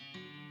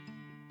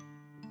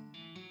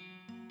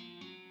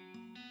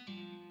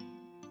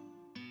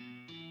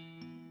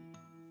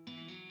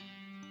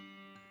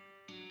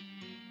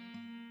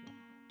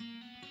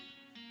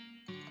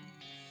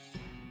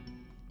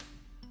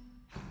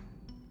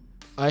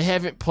 I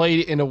haven't played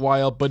it in a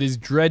while, but is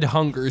Dread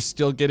Hunger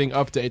still getting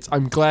updates?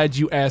 I'm glad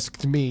you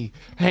asked me.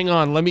 Hang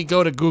on, let me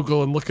go to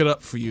Google and look it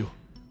up for you.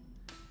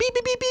 Beep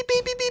beep beep beep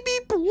beep beep beep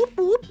beep whoop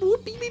whoop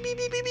whoop beep beep beep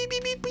beep beep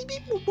beep beep beep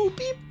beep boop boop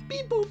beep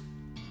beep boop.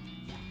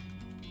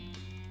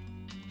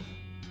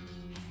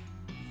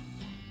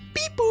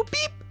 Beep boop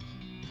beep.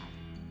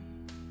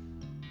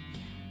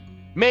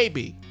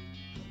 Maybe.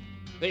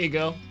 There you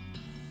go.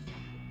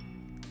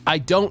 I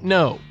don't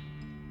know.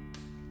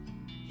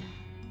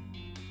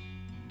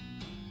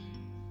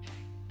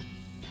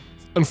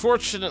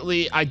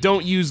 Unfortunately, I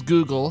don't use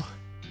Google.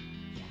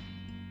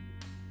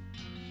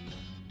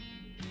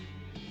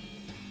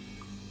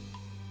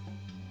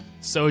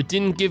 So it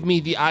didn't give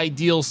me the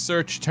ideal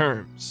search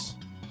terms.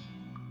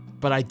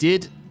 But I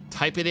did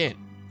type it in.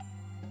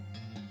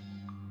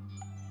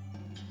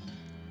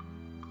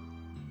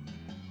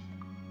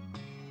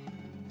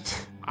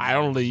 I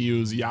only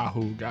use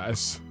Yahoo,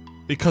 guys,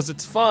 because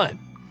it's fun.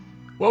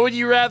 What would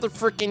you rather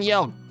freaking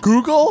yell?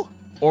 Google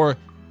or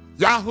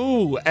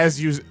Yahoo as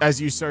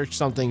you search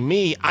something?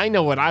 Me, I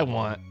know what I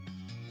want.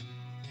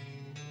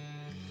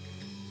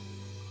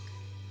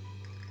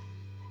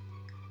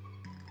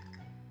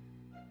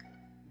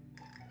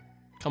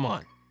 Come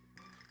on.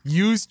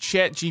 Use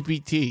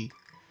ChatGPT.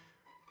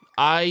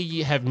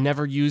 I have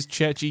never used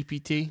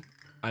ChatGPT.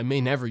 I may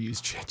never use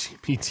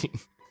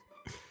ChatGPT.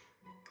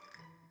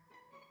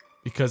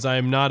 Because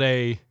I'm not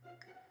a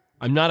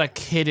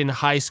kid in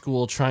high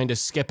school trying to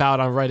skip out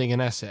on writing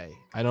an essay.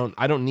 I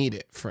don't need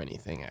it for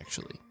anything,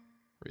 actually.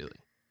 Really.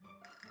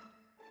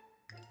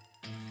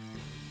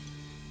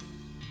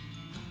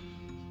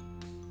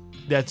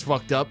 That's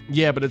fucked up.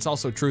 Yeah, but it's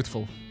also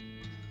truthful.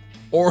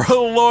 Or a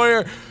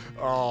lawyer.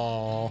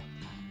 Oh.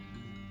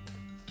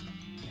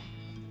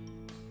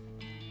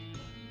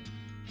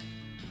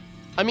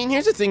 I mean,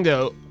 here's the thing,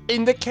 though.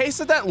 In the case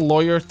of that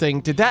lawyer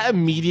thing, did that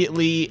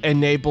immediately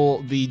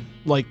enable the,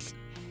 like,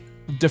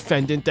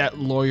 defendant that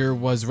lawyer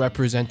was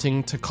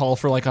representing to call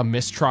for, like, a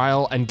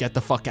mistrial and get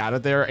the fuck out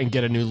of there and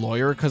get a new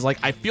lawyer? Because, like,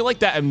 I feel like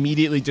that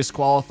immediately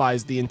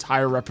disqualifies the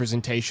entire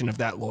representation of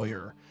that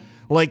lawyer.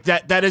 Like,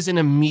 that is an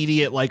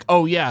immediate, like,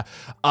 oh, yeah,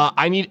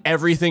 I need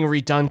everything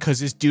redone because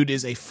this dude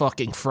is a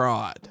fucking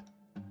fraud.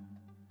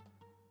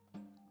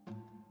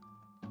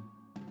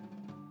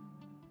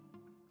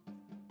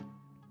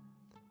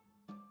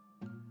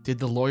 Did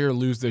the lawyer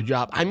lose their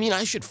job? I mean,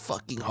 I should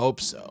fucking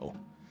hope so.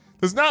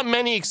 There's not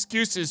many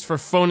excuses for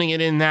phoning it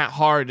in that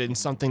hard in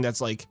something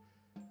that's like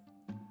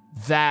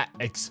that.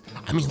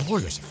 I mean,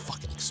 lawyers are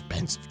fucking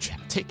expensive, chat.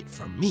 Take it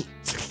from me.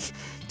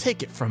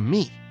 Take it from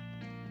me.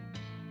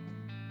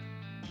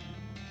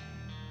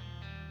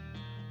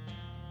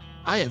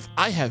 I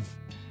have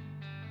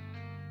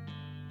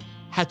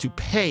had to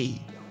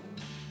pay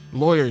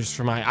lawyers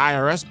for my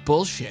IRS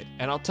bullshit,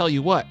 and I'll tell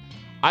you what,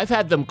 I've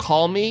had them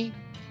call me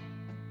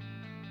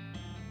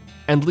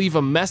and leave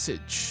a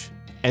message,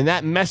 and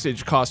that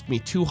message cost me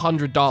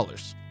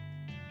 $200.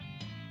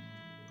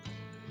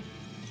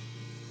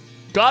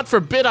 God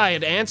forbid I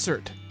had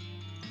answered.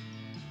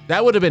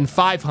 That would have been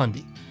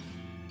 $500.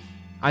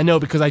 I know,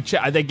 because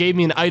they gave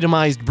me an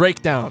itemized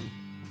breakdown.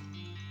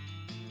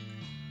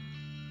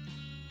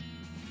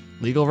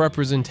 Legal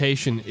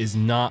representation is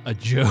not a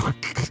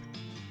joke.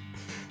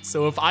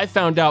 So if I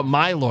found out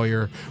my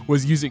lawyer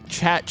was using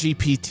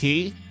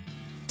ChatGPT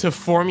to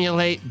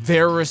formulate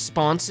their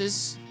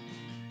responses,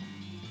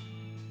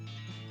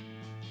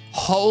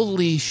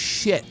 holy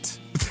shit.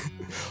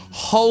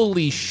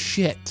 Holy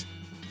shit.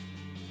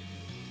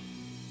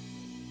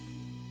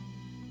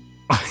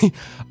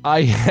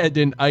 I had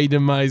an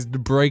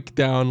itemized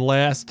breakdown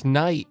last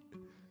night.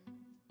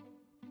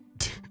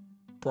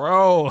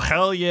 Bro,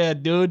 hell yeah,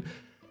 dude.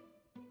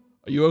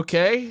 Are you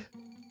okay?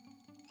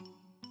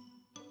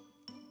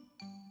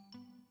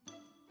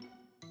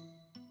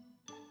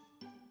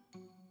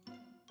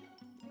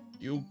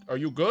 Are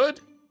you good?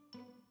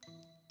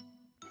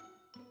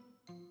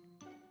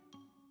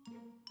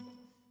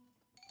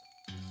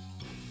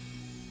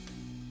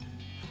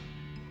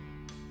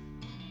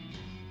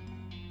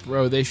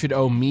 Bro, they should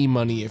owe me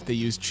money if they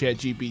use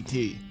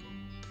ChatGPT.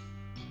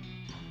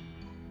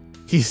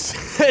 He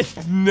said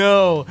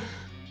no.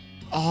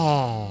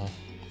 Oh.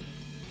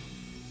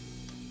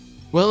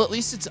 Well, at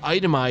least it's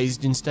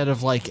itemized instead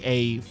of like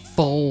a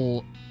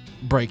full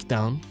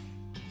breakdown.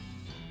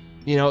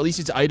 You know, at least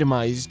it's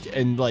itemized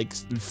and like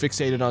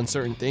fixated on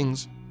certain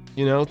things.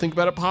 You know, think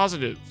about it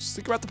positives.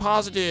 Think about the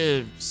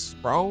positives,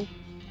 bro.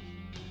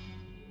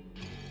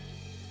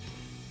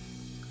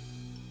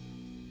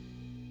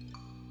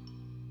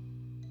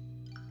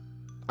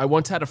 I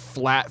once had a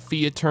flat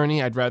fee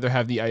attorney. I'd rather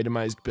have the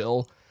itemized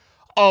bill.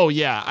 Oh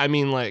yeah, I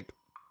mean like,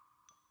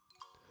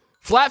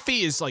 flat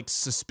fee is like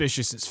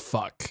suspicious as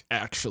fuck,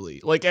 actually.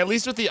 Like, at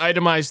least with the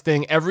itemized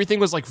thing, everything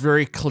was like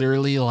very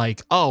clearly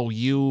like, oh,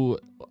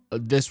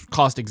 this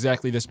cost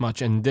exactly this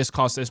much and this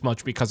cost this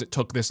much because it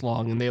took this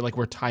long, and they like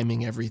were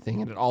timing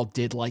everything and it all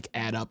did like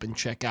add up and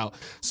check out.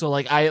 So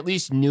like I at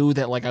least knew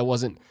that like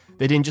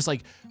they didn't just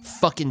like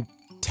fucking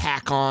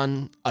tack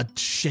on a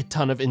shit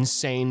ton of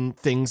insane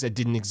things that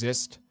didn't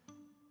exist.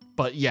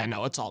 But yeah,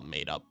 no, it's all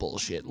made up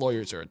bullshit.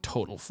 Lawyers are a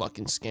total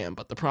fucking scam,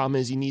 but the problem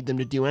is you need them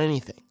to do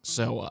anything.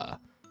 So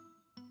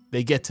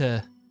they get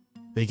to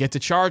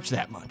charge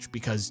that much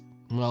because,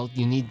 well,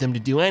 you need them to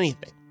do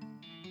anything.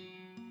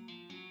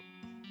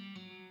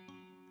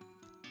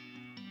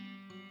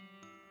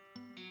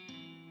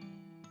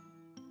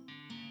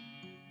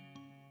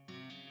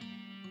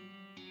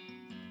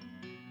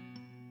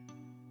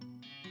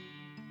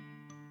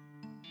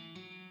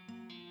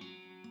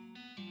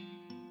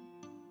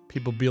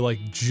 People be like,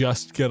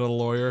 just get a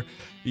lawyer.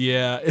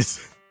 Yeah,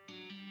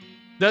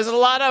 there's a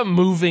lot of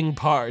moving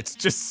parts.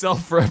 Just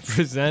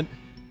self-represent.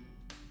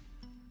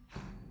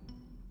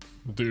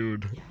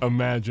 Dude,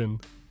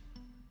 imagine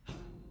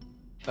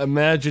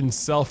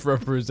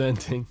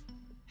self-representing.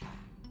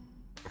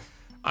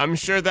 I'm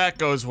sure that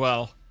goes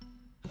well.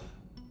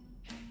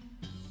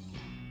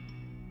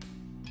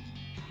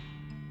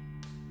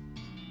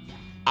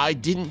 I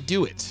didn't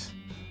do it.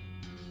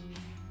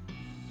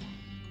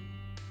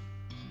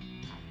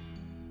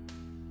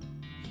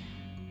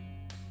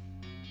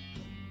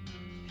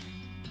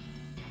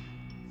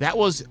 That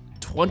was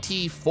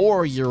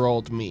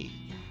 24-year-old me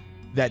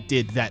that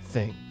did that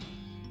thing.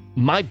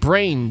 My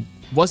brain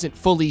wasn't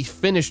fully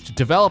finished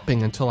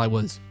developing until I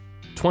was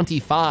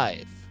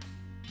 25.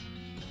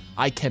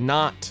 I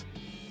cannot.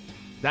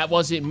 That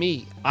wasn't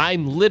me.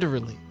 I'm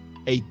literally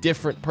a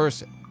different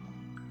person.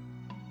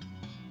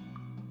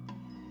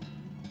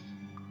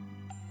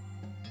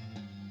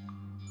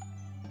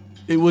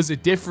 It was a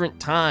different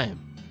time.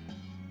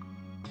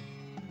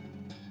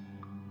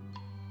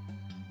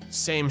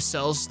 Same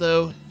cells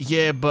though?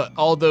 Yeah, but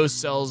all those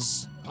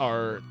cells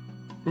are...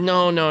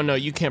 No,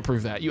 you can't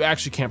prove that. You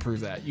actually can't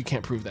prove that. You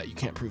can't prove that. You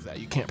can't prove that.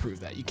 You can't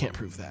prove that. You can't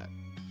prove that.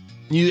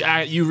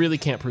 You really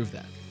can't prove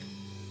that.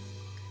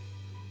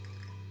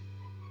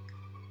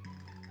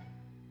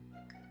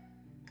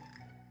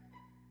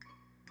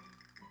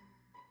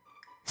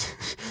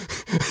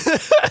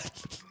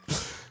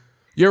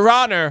 Your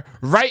Honor,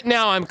 right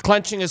now I'm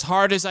clenching as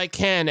hard as I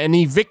can and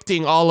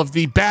evicting all of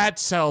the bad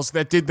cells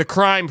that did the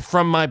crime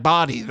from my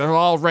body. They're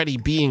already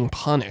being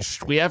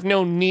punished. We have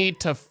no need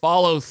to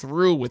follow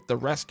through with the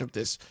rest of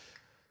this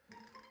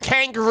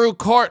kangaroo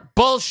court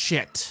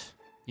bullshit,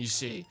 you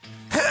see.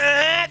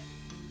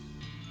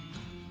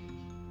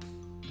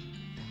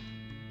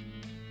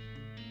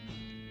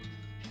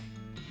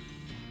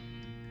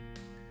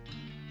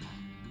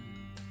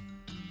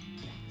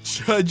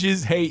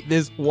 Judges hate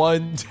this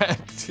one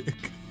tactic.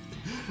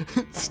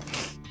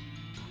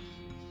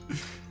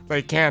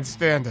 They can't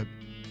stand it.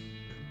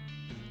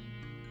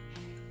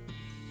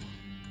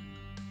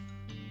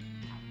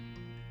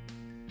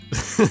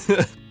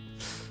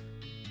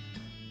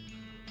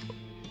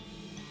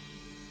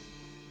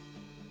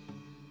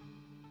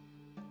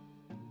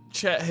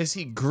 Chat, has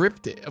he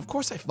gripped it? Of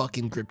course I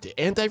fucking gripped it,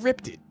 and I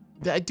ripped it.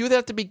 I do that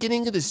at the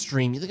beginning of the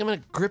stream. You think I'm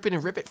gonna grip it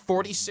and rip it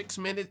 46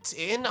 minutes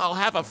in? I'll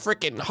have a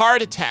freaking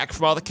heart attack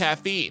from all the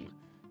caffeine.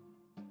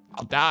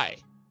 I'll die.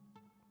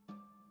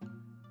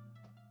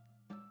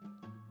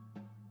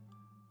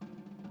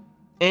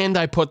 And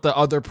I put the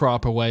other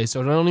prop away,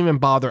 so don't even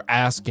bother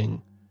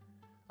asking.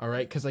 All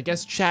right, because I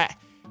guess chat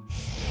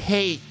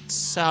hates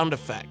sound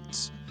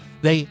effects.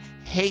 They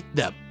hate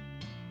them.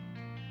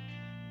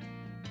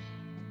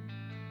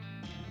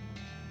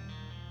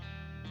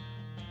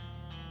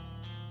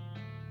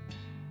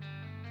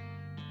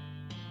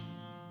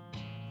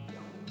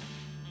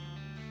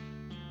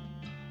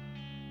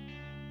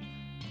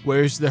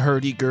 Where's the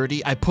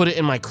hurdy-gurdy? I put it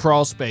in my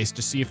crawl space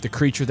to see if the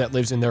creature that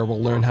lives in there will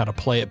learn how to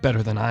play it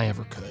better than I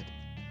ever could.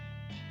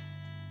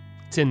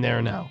 It's in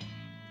there now.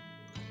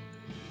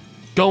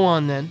 Go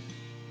on then,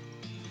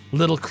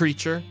 little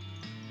creature.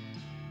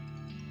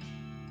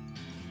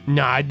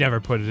 Nah, I'd never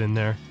put it in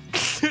there.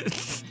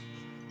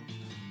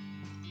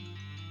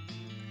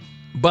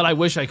 But I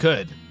wish I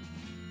could.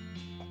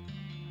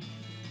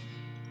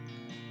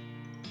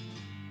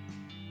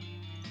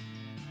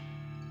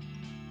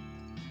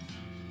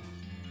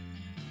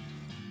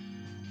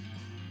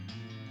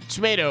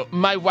 Tomato,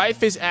 my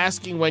wife is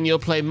asking when you'll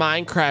play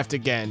Minecraft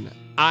again.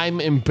 I'm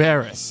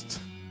embarrassed.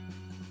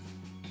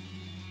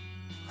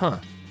 Huh.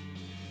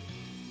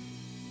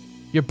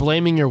 You're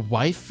blaming your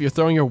wife? You're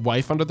throwing your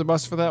wife under the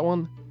bus for that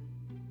one?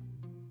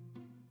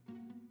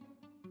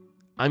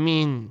 I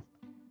mean,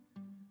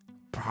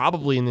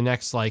 probably in the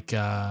next, like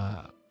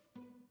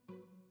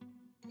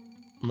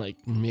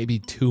maybe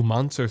 2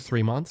 months or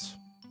 3 months.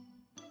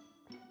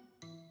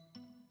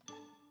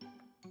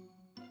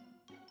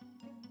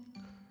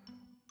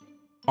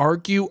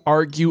 Argue,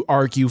 argue,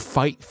 argue,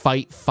 fight,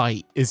 fight,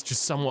 fight is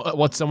just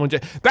what someone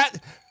did.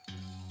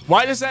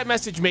 Why does that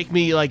message make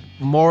me like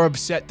more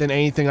upset than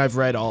anything I've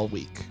read all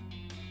week?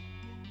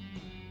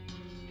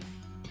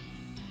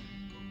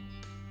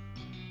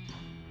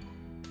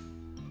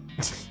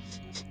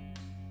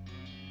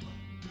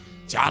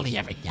 Jolly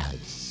ever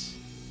does.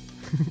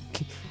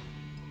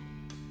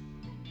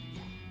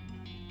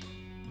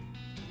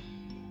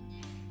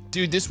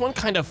 Dude, this one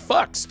kind of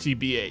fucks,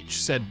 TBH,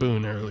 said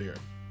Boone earlier.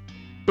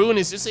 Boone,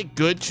 is this a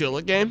good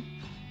Chilla game?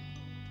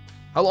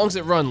 How long's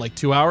it run? Like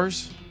 2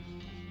 hours?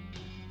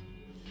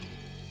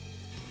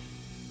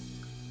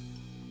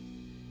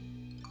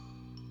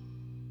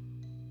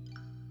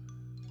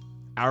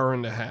 Hour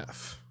and a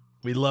half.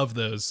 We love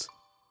those.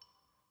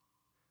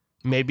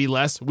 Maybe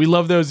less. We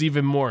love those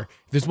even more.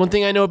 There's one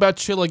thing I know about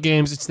Chilla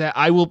games, it's that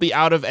I will be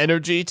out of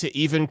energy to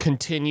even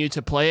continue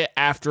to play it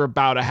after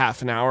about a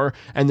half an hour,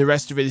 and the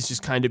rest of it is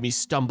just kind of me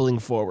stumbling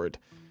forward.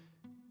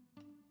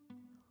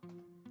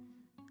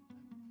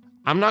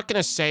 I'm not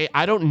gonna say,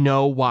 I don't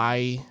know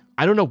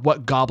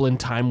what Goblin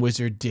Time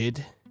Wizard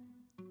did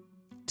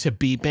to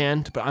be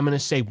banned, but I'm gonna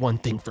say one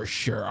thing for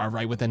sure,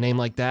 alright, with a name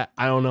like that.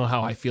 I don't know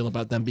how I feel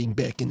about them being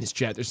back in this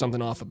chat. There's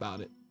something off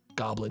about it.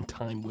 Goblin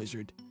Time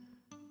Wizard.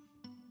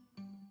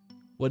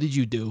 What did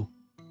you do?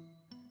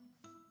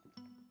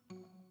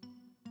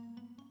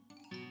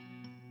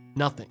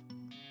 Nothing.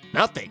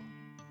 Nothing.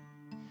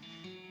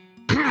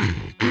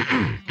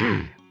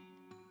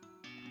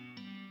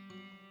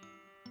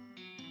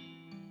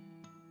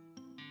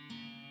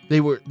 They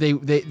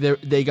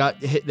got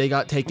hit, they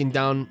got taken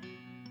down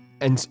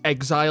and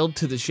exiled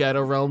to the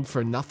Shadow Realm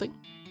for nothing?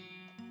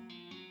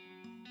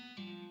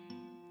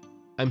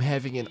 I'm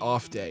having an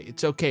off day.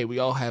 It's okay, we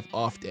all have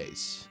off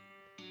days.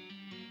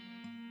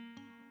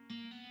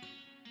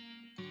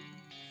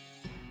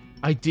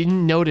 I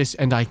didn't notice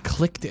and I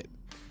clicked it.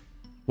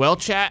 Well,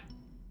 chat.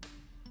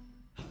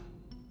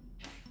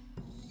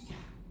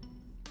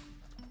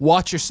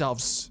 Watch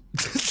yourselves.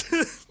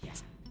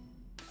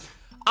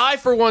 I,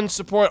 for one,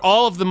 support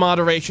all of the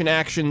moderation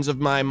actions of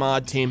my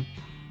mod team.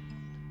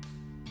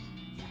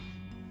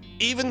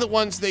 Even the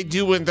ones they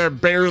do when they're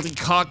barely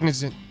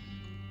cognizant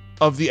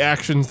of the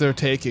actions they're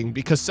taking,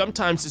 because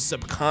sometimes the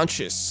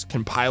subconscious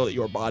can pilot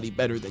your body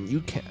better than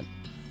you can.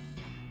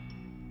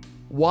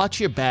 Watch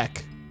your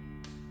back.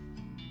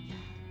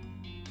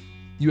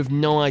 You have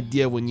no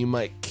idea when you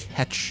might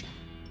catch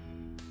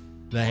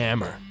the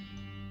hammer.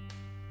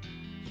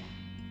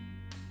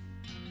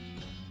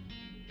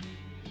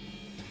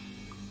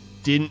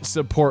 Didn't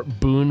support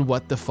Boone,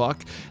 what the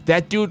fuck?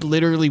 That dude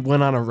literally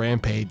went on a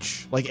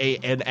rampage. Like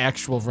an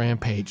actual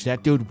rampage.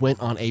 That dude went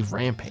on a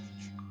rampage.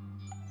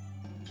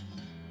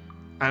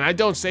 And I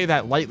don't say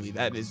that lightly.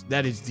 That is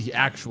the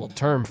actual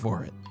term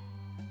for it.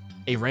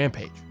 A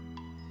rampage.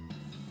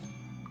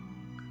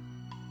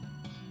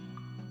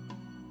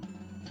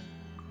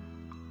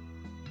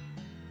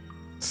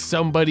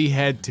 Somebody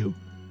had to.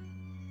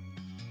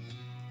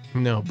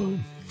 No,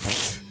 Boone.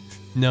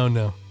 No,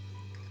 no.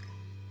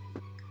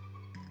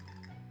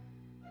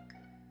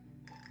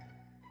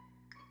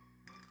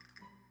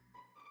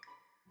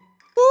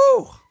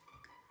 Woo!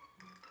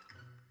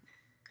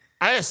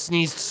 I have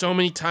sneezed so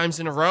many times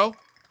in a row.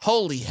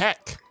 Holy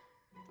heck.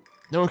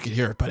 No one could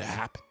hear it, but it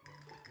happened.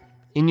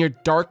 In your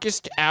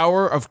darkest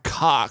hour of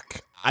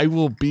cock, I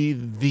will be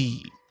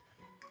thee.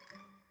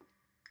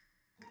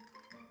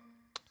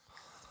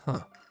 Huh.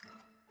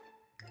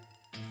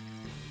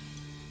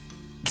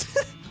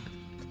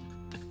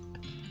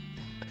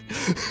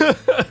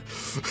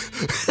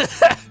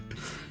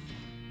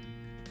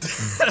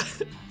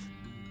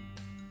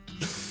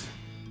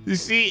 You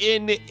see,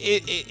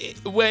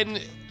 when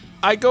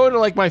I go into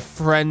like my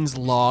friends'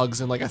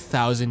 logs in like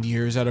 1,000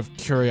 years out of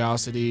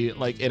curiosity,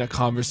 like in a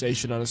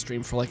conversation on a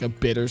stream for like a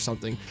bit or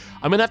something,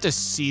 I'm gonna have to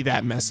see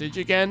that message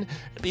again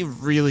and be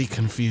really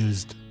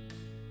confused.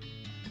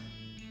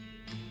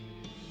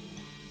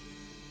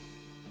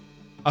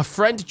 A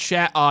friend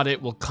chat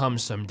audit will come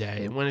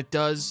someday, and when it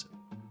does,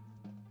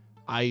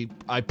 I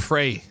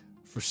pray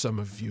for some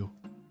of you.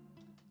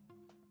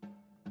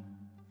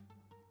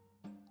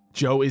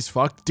 Joe is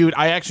fucked. Dude,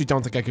 I actually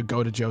don't think I could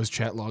go to Joe's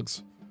chat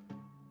logs.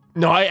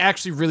 No, I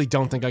actually really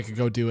don't think I could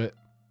go do it.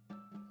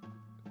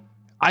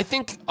 I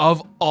think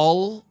of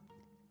all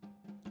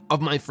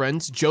of my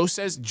friends, Joe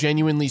says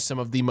genuinely some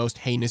of the most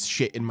heinous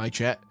shit in my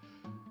chat.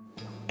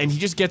 And he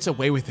just gets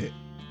away with it.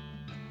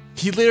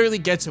 He literally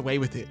gets away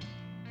with it.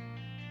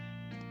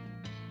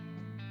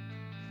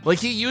 Like,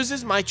 he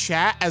uses my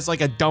chat as like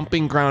a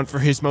dumping ground for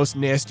his most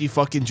nasty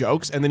fucking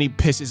jokes, and then he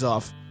pisses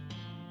off.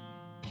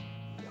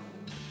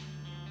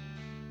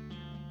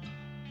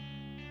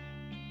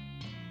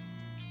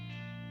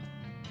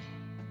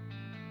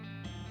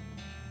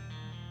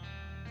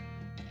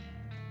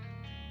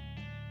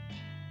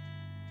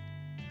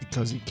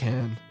 Because he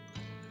can.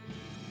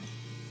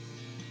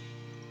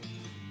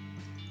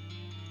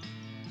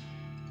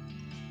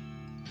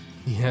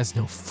 He has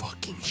no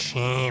fucking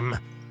shame.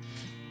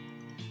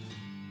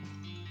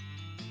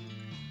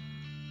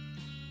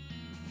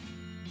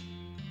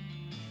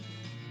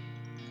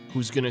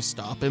 Who's gonna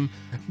stop him?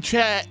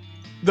 Chat,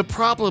 the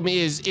problem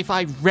is, if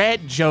I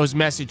read Joe's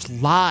message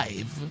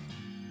live,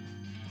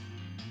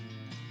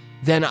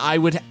 then I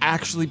would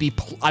actually be,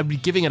 I'd be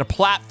giving it a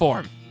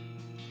platform.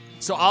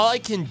 So all I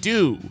can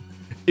do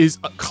is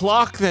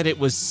clock that it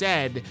was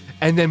said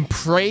and then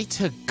pray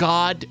to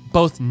God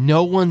both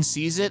no one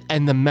sees it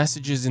and the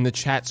messages in the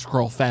chat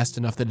scroll fast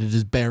enough that it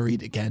is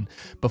buried again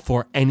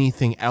before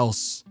anything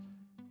else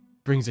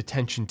brings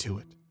attention to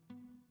it.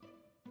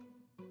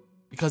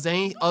 Because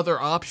any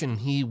other option,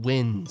 he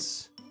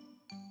wins.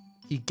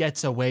 He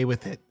gets away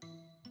with it.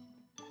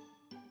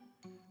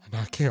 And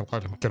I can't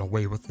let him get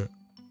away with it.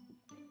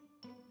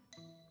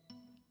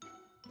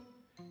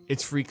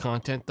 It's free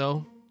content,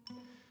 though.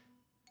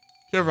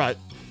 You're right.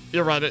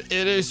 You're right. It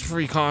is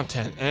free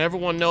content. And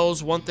everyone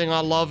knows one thing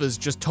I love is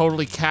just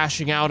totally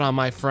cashing out on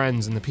my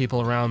friends and the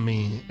people around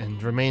me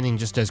and remaining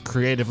just as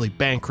creatively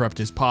bankrupt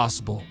as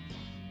possible.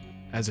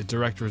 As a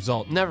direct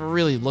result, never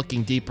really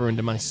looking deeper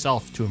into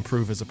myself to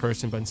improve as a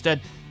person, but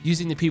instead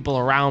using the people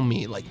around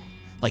me like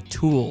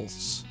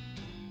tools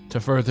to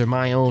further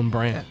my own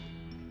brand.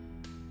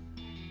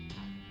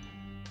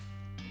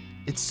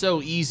 It's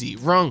so easy,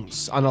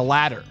 rungs on a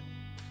ladder,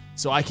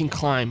 so I can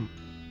climb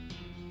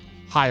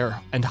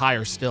higher and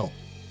higher still.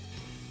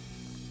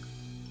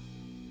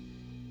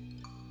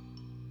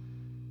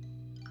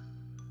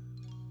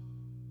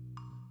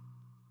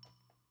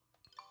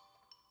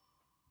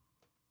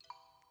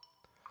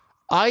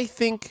 I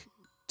think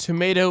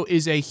Tomato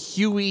is a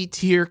Huey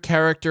tier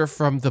character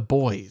from The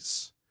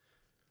Boys.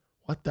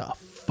 What the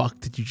fuck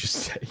did you just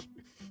say? Did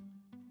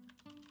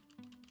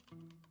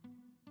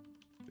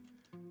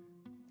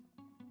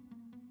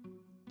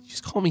you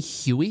just call me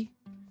Huey?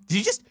 Did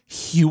you just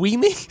Huey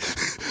me?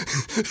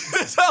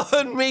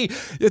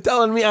 You're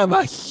telling me I'm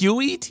a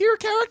Huey tier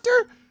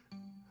character?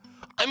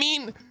 I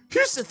mean,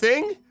 here's the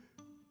thing.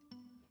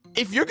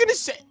 If you're gonna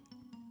say...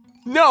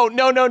 No. I'm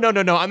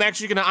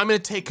gonna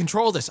take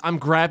control of this. I'm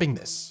grabbing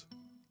this.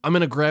 I'm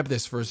gonna grab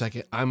this for a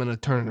second. I'm gonna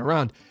turn it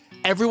around.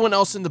 Everyone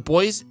else in The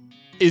Boys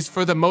is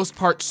for the most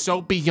part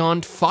so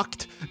beyond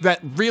fucked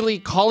that really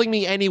calling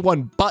me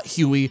anyone but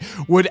Huey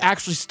would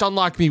actually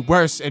stunlock me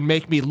worse and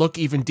make me look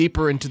even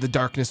deeper into the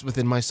darkness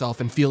within myself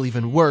and feel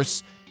even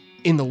worse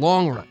in the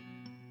long run.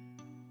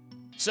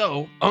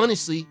 So,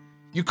 honestly,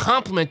 you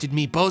complimented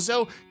me,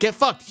 bozo. Get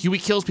fucked. Huey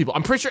kills people.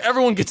 I'm pretty sure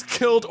everyone gets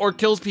killed or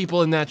kills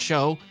people in that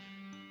show.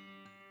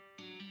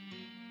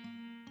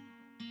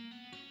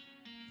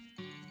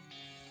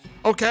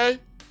 Okay?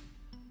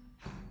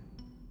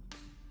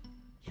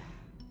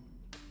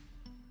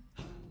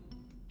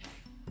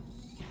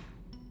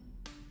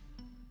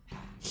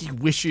 He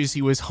wishes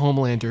he was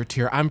Homelander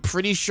tier. I'm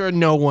pretty sure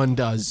no one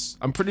does.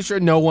 I'm pretty sure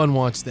no one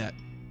wants that.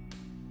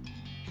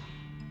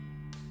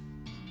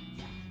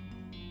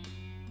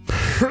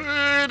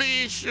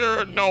 Pretty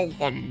sure no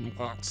one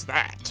wants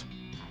that.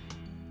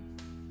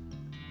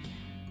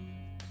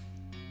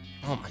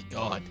 Oh my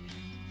god.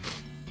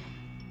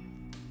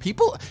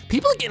 People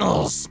are getting a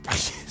little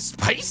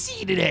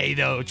spicy today,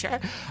 though,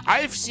 chat.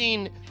 I've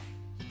seen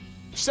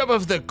some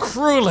of the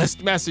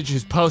cruelest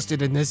messages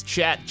posted in this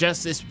chat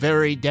just this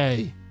very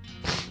day.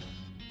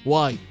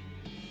 Why?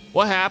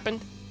 What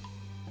happened?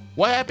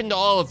 What happened to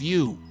all of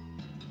you?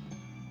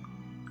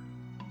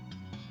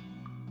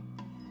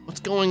 What's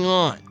going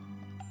on?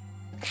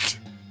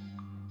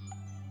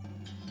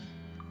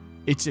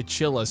 It's a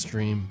Chilla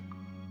stream.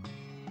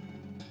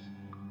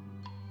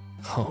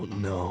 Oh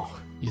no.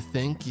 You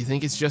think? You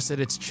think it's just that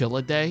it's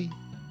Chilla Day?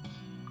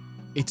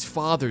 It's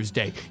Father's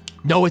Day.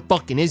 No, it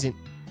fucking isn't.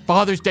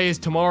 Father's Day is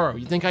tomorrow.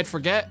 You think I'd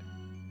forget?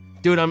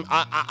 Dude,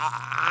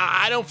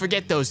 I don't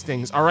forget those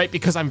things, all right?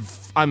 Because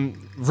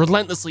I'm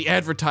relentlessly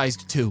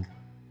advertised to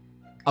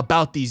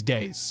about these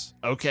days,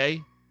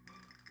 okay?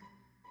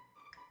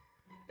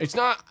 It's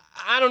not,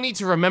 I don't need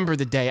to remember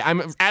the day.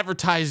 I'm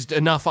advertised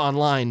enough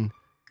online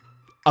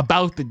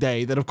about the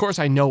day that of course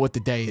I know what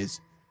the day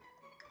is.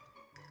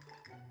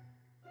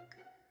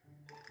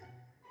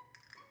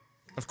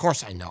 Of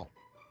course I know.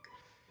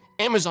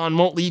 Amazon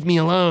won't leave me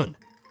alone.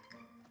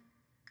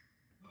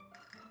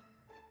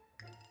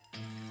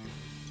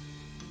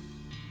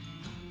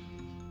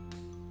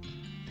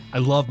 I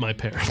love my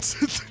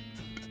parents.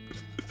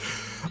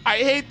 I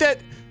hate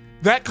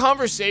that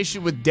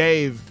conversation with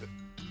Dave.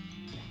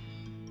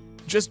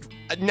 Just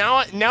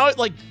now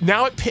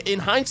in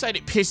hindsight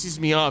it pisses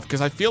me off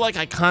because I feel like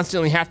I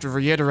constantly have to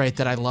reiterate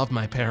that I love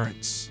my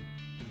parents.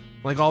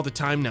 Like all the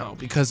time now,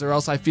 because or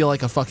else I feel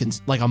like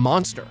a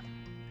monster.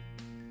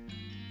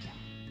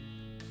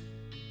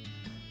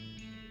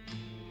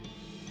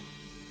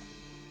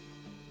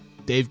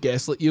 Dave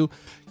gaslit you?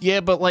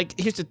 Yeah, but like,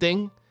 here's the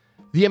thing.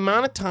 The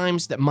amount of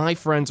times that my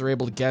friends are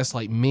able to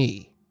gaslight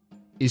me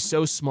is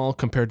so small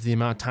compared to the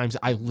amount of times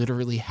I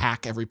literally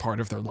hack every part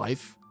of their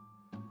life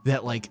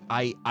that like,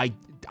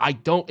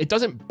 it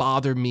doesn't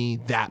bother me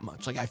that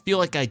much. Like, I feel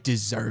like I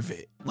deserve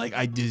it. Like,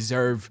 I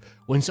deserve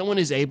when someone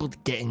is able to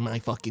get in my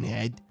fucking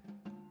head.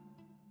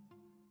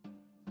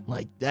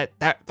 Like that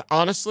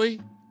honestly,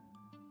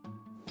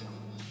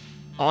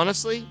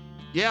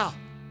 yeah.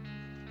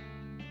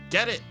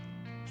 Get it.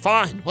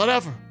 Fine,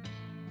 whatever.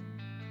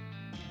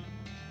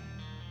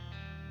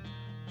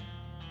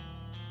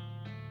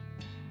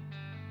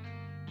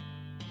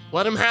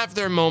 Let them have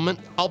their moment.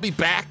 I'll be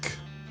back,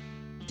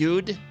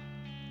 dude.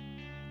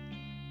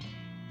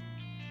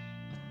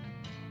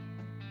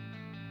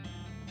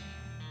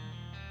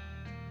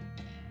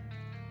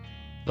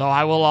 Though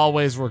I will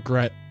always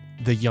regret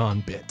the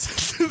yawn bit.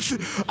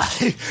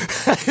 I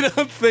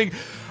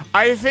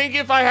think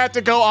if I had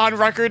to go on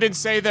record and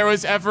say there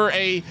was ever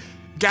a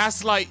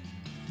gaslight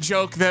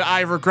joke that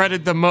I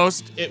regretted the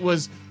most, it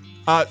was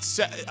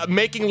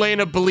making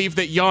Lena believe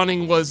that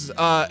yawning was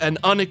an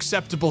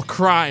unacceptable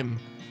crime.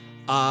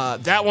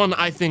 That one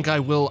I think I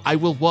will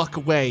walk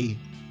away.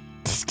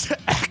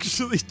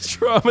 Actually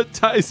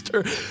traumatized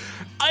her.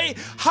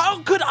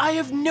 How could I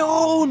have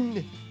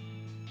known?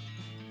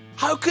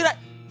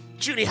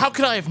 Judy, how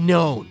could I have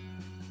known?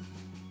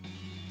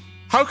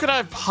 How could I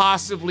have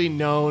possibly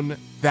known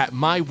that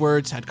my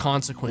words had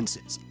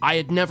consequences? It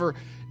had never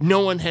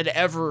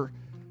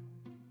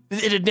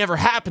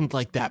happened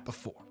like that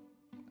before.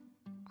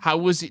 How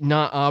was it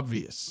not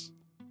obvious?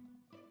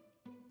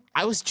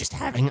 I was just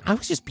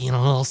being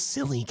a little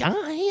silly guy.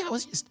 I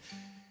was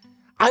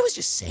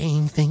just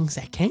saying things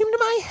that came to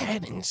my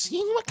head and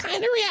seeing what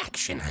kind of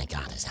reaction I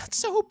got. Is that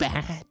so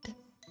bad?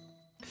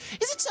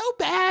 Is it so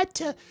bad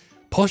to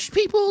push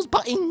people's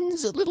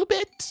buttons a little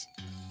bit?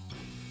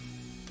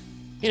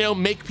 You know,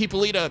 make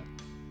people eat a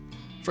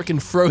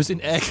freaking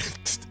frozen egg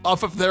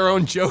off of their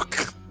own joke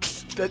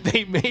that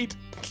they made.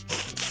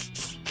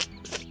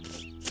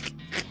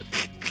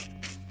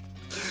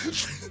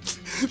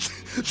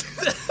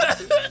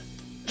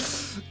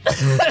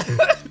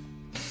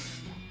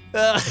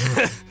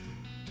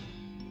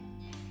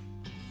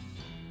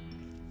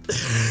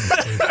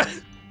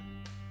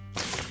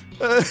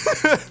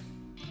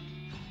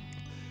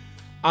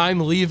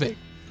 I'm leaving.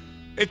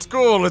 It's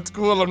cool,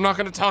 I'm not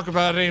gonna talk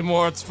about it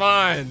anymore, it's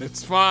fine.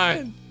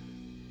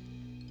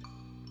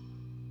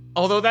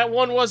 Although that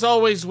one was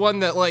always one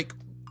that, like,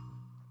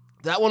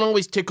 that one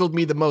always tickled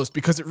me the most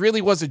because it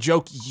really was a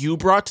joke you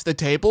brought to the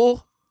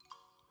table.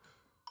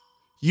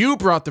 You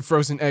brought the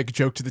frozen egg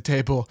joke to the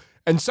table,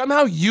 and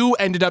somehow you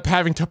ended up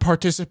having to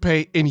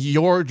participate in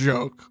your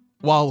joke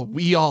while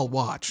we all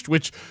watched,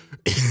 which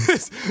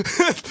is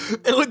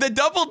the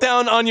double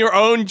down on your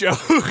own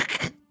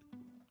joke.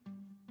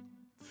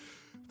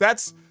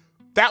 That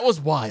was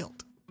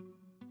wild.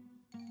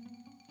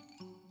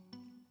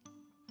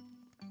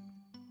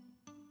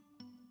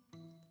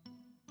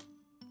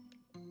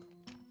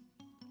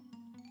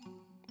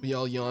 We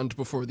all yawned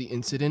before the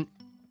incident.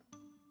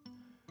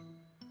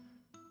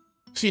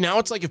 See, now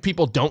it's like if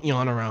people don't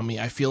yawn around me,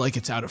 I feel like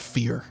it's out of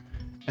fear.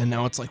 And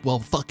now it's like, well,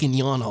 fucking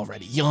yawn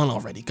already,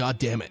 god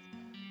damn it.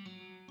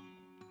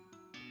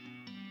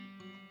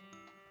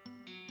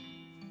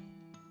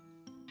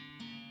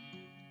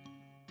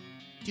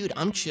 Dude,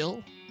 I'm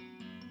chill.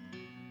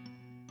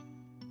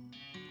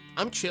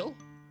 I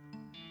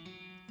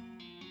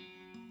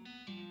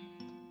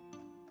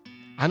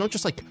don't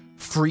just like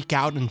freak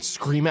out and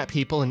scream at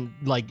people and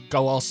like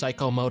go all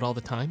psycho mode all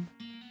the time.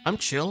 I'm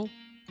chill.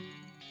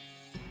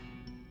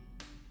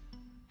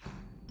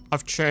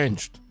 I've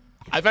changed.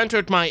 I've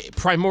entered my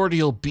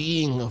primordial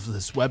being of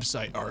this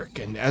website arc,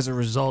 and as a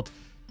result,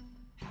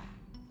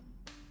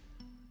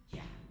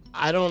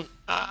 I don't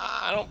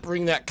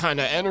bring that kind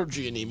of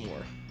energy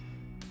anymore.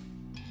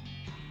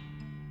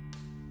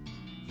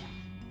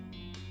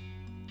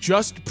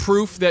 Just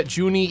proof that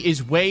Junie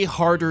is way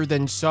harder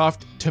than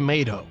soft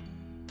tomato.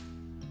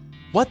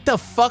 What the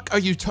fuck are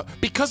you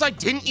because I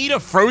didn't eat a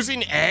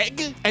frozen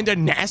egg and a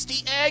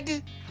nasty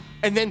egg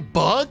and then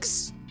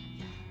bugs?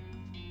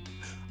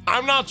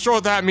 I'm not sure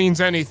that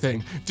means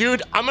anything.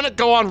 Dude, I'm gonna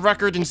go on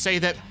record and say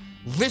that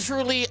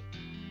literally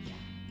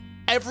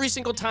every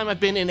single time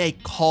I've been in a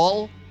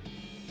call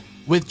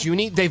with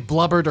Junie, they've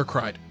blubbered or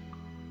cried.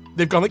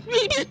 They've gone like,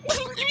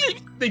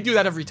 they do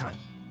that every time,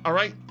 all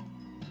right?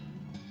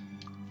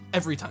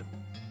 Every time.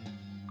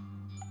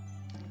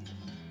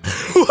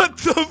 What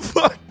the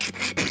fuck?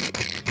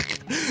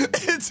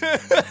 It's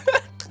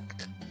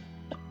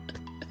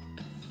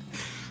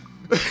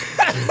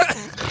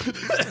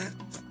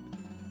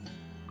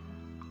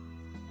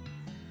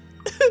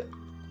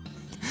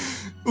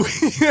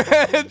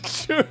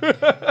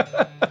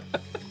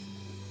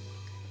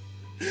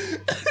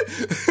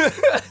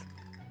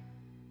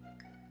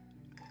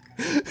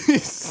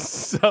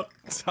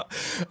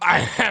I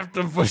have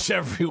to push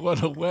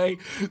everyone away.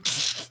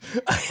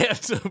 I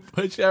have to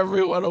push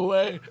everyone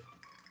away.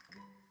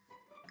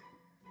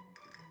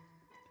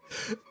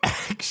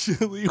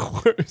 Actually,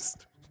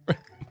 worst friends.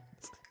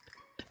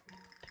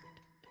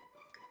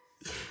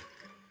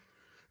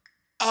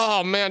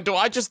 Oh man, do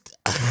I just?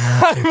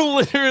 I'm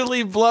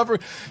literally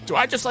blubbering. Do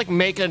I just like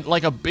make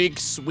a big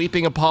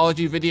sweeping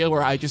apology video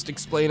where I just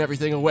explain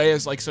everything away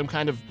as like some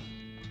kind of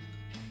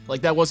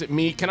like that wasn't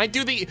me? Can I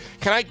do the?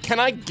 Can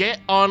I get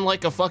on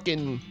like a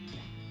fucking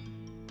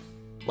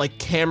like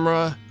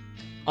camera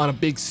on a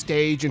big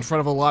stage in front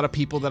of a lot of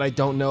people that I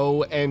don't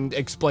know and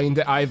explain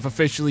that I've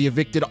officially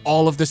evicted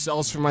all of the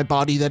cells from my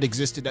body that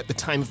existed at the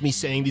time of me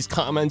saying these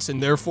comments,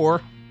 and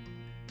therefore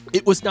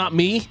it was not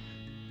me?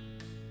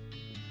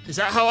 Is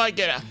that how I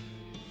get it?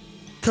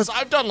 Because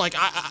I've done like,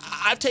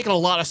 I've taken a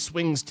lot of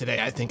swings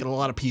today, I think, and a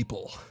lot of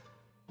people.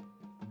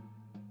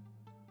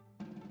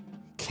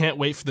 Can't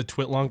wait for the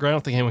twit longer. I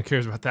don't think anyone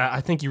cares about that.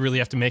 I think you really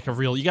have to make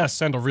you gotta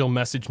send a real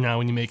message now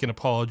when you make an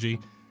apology.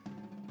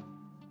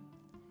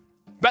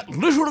 That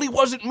literally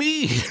wasn't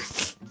me.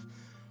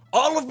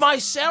 All of my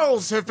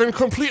cells have been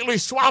completely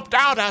swapped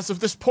out as of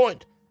this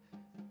point.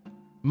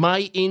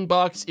 My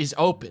inbox is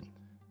open.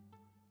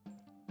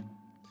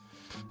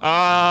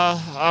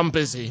 I'm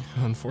busy,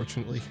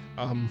 unfortunately.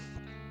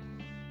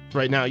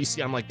 Right now, you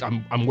see,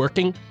 I'm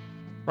working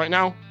right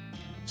now.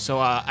 So,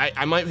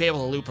 I might be able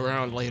to loop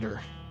around later.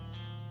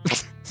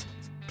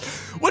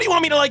 What do you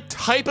want me to, like,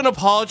 type an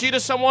apology to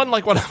someone?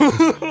 Like, what?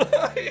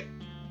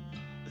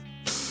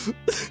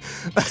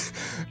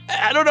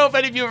 I don't know if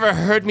any of you ever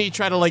heard me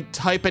try to, like,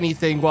 type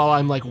anything while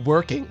I'm, like,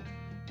 working.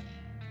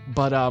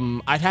 But,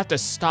 I'd have to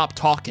stop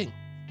talking.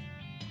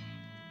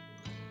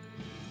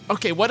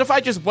 Okay, what if I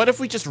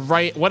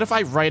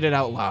write it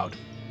out loud?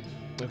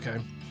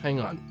 Okay, hang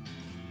on.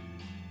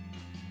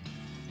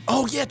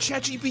 Oh, yeah,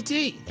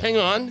 ChatGPT. Hang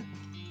on.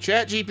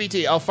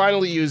 ChatGPT, I'll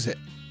finally use it.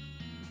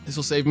 This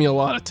will save me a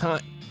lot of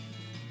time.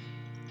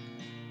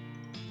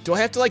 Do I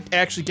have to, like,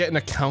 actually get an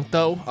account,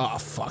 though? Oh,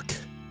 fuck.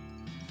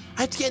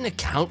 I have to get an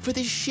account for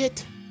this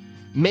shit?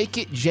 Make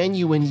it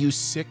genuine, you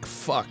sick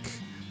fuck.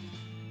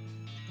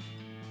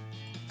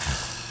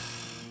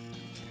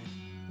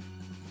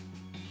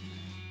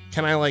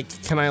 Can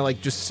I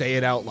just say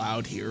it out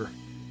loud here?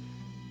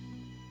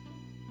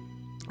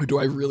 Or do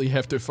I really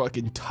have to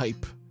fucking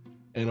type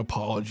an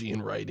apology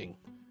in writing?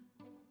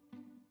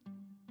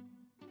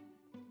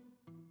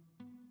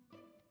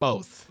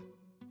 Both.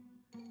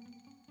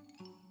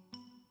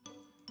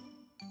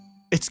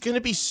 It's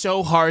gonna be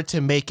so hard to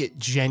make it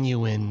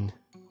genuine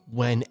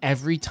when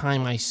every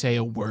time I say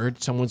a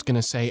word, someone's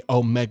gonna say,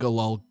 oh,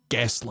 megalol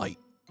gaslight.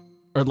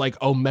 Or like,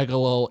 oh,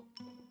 megalol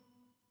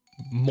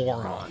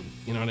moron.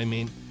 You know what I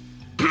mean?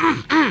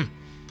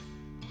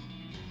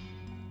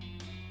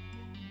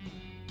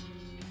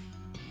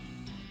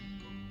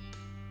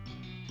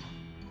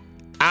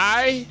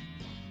 I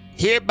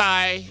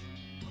hereby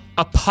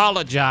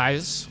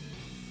apologize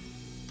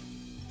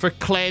for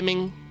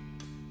claiming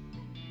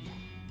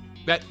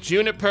that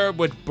Juniper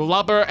would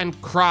blubber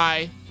and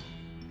cry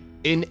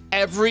in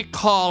every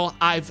call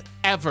I've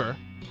ever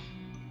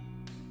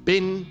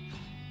been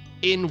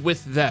in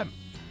with them.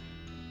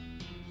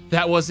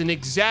 That was an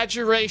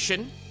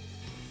exaggeration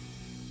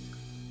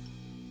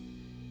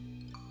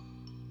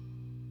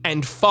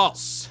and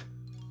false.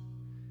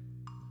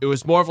 It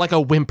was more of like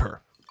a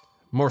whimper,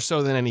 more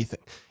so than anything.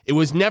 It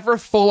was never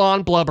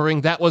full-on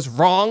blubbering. That was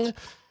wrong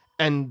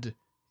and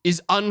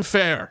is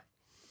unfair.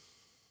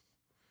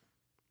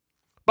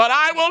 But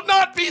I will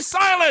not be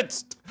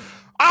silenced!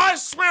 I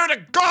swear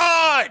to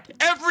God,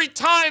 every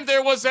time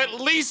there was at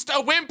least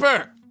a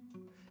whimper.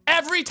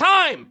 Every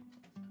time.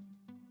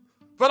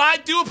 But I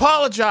do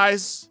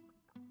apologize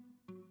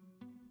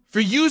for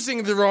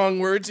using the wrong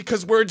words,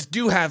 because words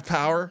do have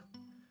power.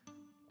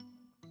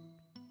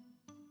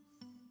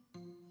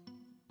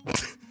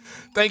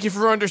 Thank you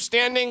for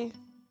understanding.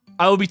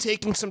 I will be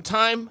taking some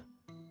time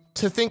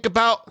to think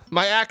about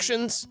my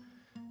actions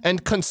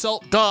and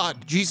consult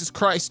God. Jesus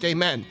Christ,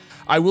 amen.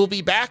 I will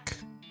be back,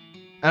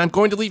 and I'm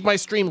going to leave my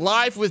stream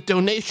live with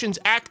donations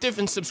active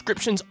and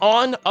subscriptions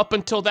on up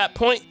until that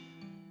point.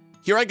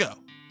 Here I go.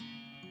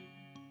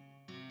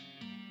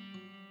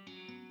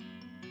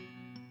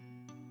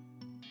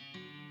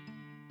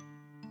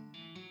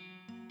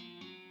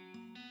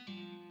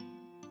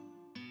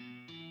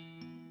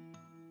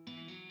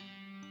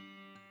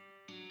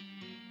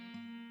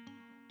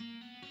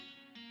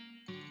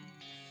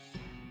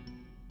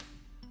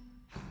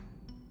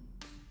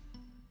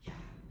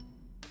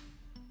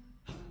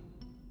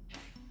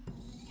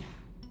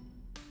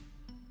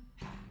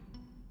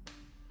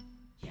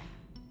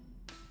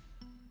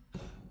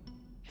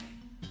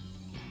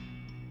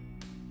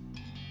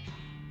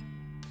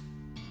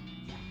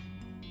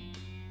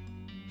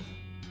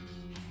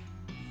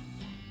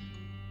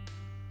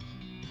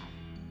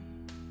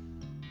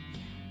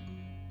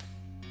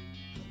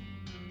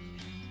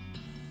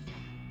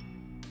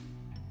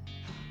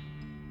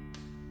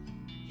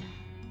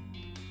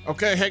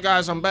 Okay, hey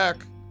guys, I'm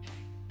back.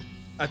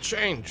 I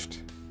changed.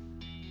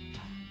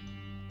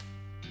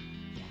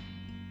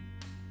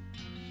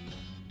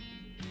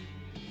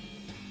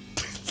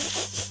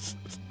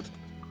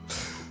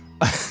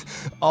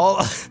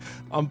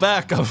 I'm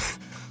back.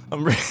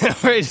 I'm ready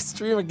to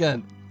stream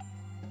again.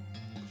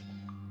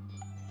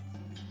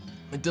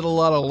 I did a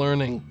lot of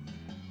learning.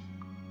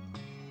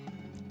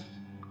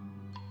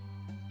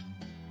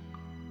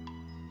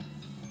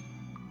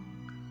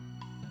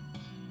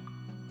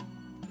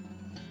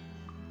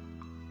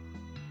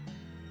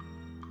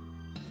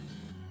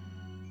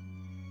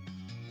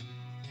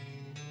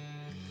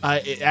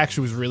 It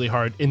actually was really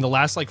hard. In the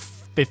last like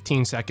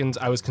 15 seconds,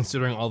 I was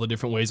considering all the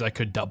different ways I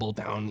could double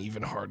down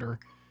even harder.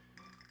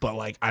 But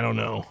like, I don't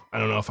know. I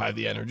don't know if I have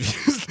the energy.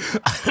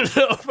 I don't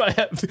know if I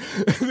have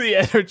the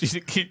energy to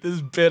keep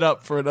this bit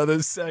up for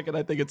another second.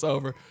 I think it's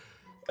over.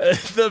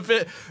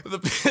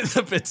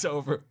 The bit's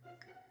over.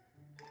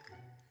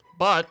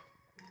 But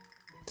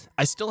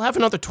I still have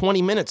another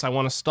 20 minutes I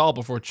want to stall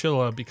before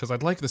Chilla, because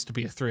I'd like this to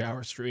be a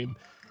 3-hour stream.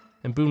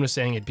 And Boone was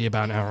saying it'd be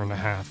about an hour and a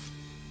half.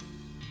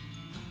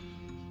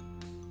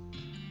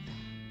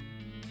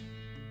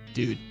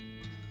 Dude,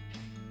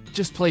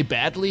 just play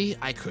badly,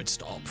 I could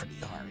stall pretty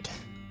hard.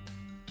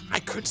 I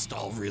could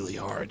stall really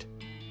hard.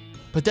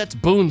 But that's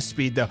Boone's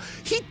speed, though.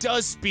 He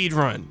does speed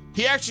run.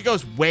 He actually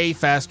goes way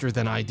faster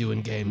than I do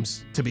in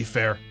games, to be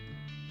fair.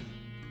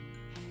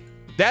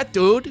 That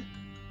dude,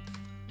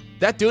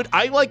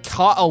 I like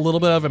caught a little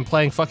bit of him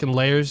playing fucking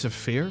Layers of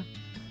Fear.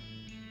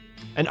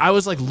 And I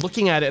was like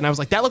looking at it and I was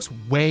like, that looks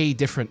way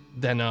different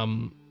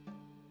than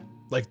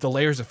like the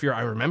Layers of Fear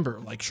I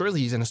remember. Like surely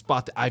he's in a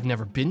spot that I've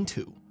never been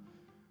to.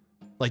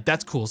 Like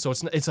that's cool. So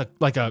it's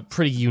like a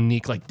pretty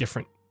unique, like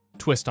different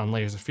twist on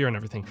Layers of Fear and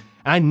everything.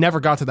 And I never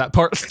got to that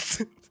part.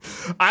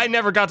 I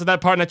never got to that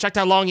part and I checked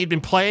how long he'd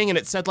been playing and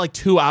it said like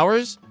 2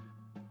 hours.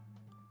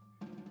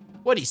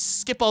 What'd he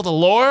skip all the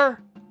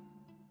lore?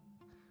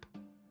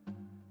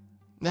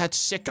 That's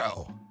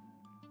sicko.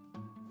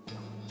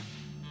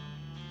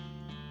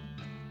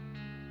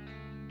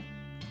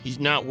 He's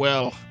not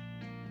well.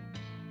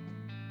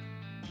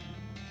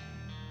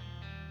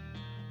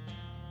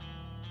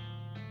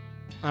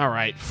 All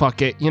right,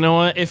 fuck it. You know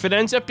what? If it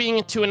ends up being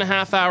a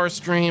 2.5 hour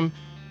stream,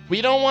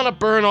 we don't want to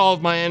burn all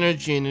of my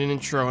energy in an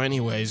intro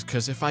anyways,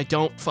 because if I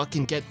don't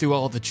fucking get through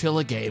all the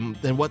Chilla game,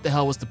 then what the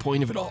hell was the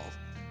point of it all?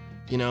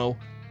 You know?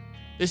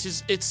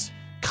 It's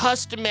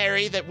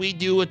customary that we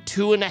do a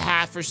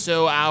 2.5 or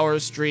so hour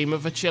stream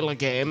of a Chilla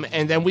game,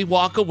 and then we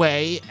walk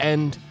away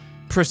and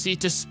proceed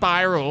to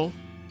spiral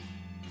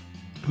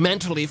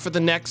mentally for the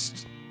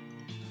next,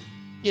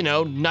 you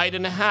know, night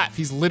and a half.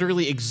 He's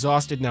literally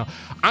exhausted now.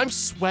 I'm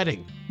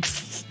sweating.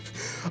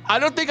 I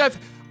don't think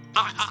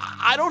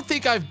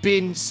I've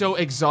been so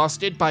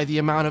exhausted by the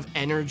amount of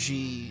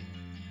energy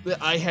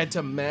that I had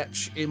to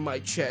match in my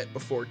chat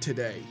before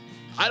today.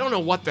 I don't know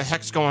what the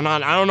heck's going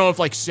on. I don't know if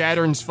like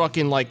Saturn's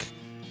fucking like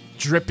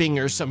dripping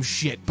or some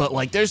shit, but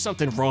like there's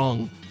something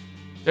wrong.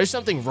 There's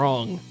something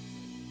wrong.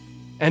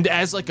 And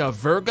as like a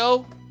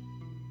Virgo,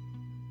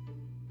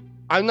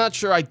 I'm not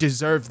sure I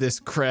deserve this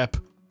crap.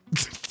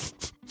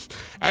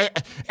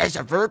 As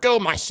a Virgo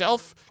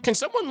myself, can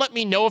someone let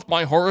me know if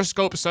my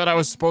horoscope said I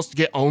was supposed to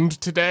get owned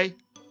today?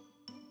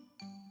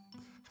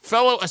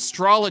 Fellow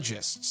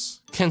astrologists,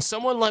 can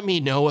someone let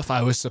me know if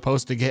I was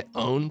supposed to get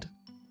owned?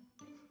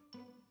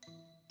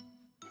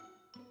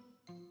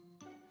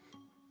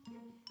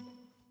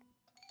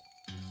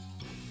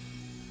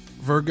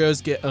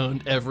 Virgos get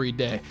owned every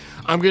day.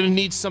 I'm gonna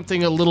need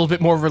something a little bit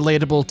more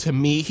relatable to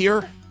me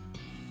here.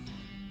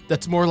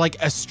 That's more like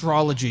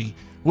astrology.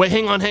 Wait,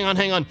 hang on.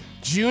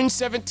 June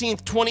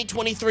 17th,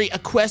 2023, a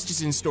quest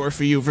is in store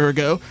for you,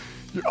 Virgo.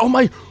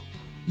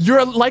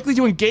 You're likely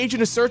to engage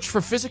in a search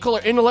for physical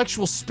or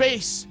intellectual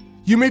space.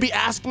 You may be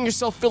asking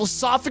yourself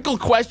philosophical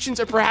questions,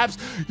 or perhaps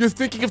you're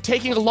thinking of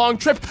taking a long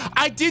trip.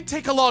 I did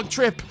take a long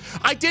trip.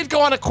 I did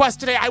go on a quest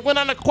today. I went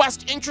on a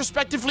quest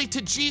introspectively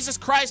to Jesus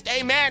Christ,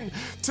 amen,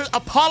 to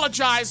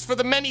apologize for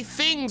the many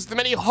things, the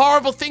many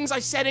horrible things I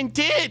said and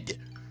did.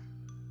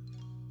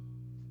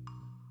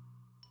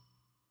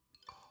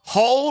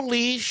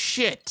 Holy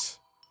shit.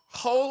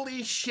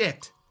 Holy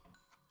shit.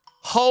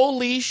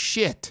 Holy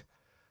shit.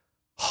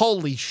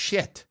 Holy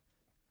shit.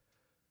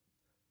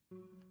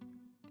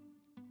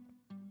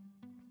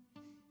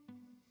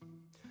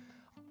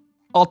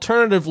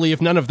 Alternatively, if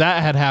none of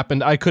that had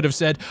happened, I could have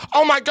said,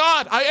 oh my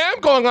god, I am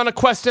going on a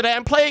quest today.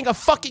 I'm playing a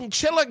fucking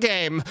Chilla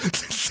game.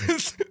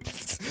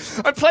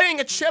 I'm playing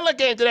a Chilla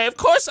game today. Of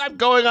course I'm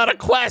going on a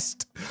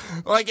quest.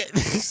 Like,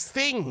 these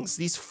things,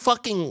 these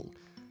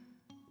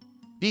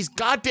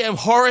goddamn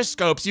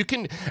horoscopes,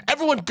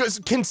 everyone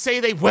can say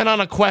they went on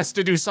a quest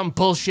to do some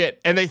bullshit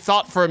and they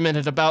thought for a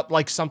minute about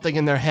like something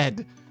in their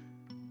head.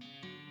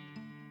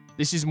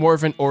 This is more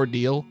of an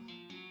ordeal.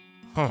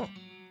 Huh.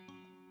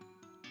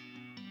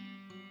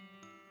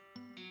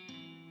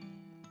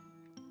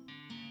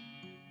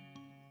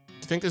 Do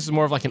you think this is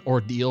more of like an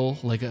ordeal,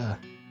 like a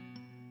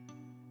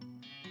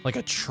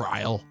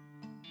trial?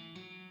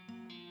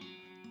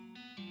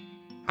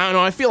 I don't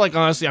know, I feel like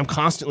honestly I'm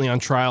constantly on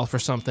trial for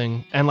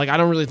something, and like I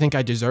don't really think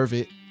I deserve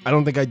it. I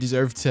don't think I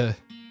deserve to,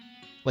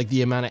 like,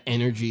 the amount of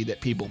energy that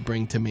people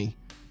bring to me.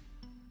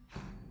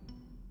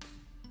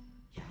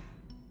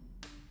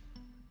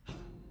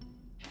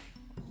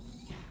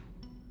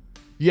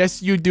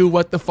 Yes, you do.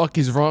 What the fuck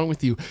is wrong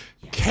with you?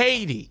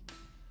 Katie,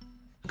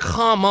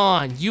 come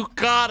on, you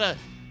gotta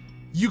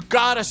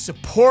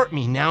support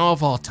me now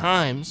of all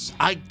times.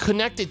 I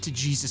connected to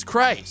Jesus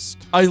Christ.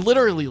 I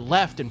literally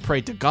left and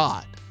prayed to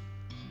God.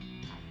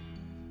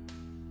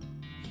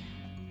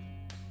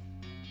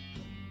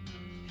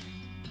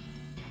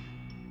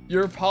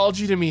 Your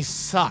apology to me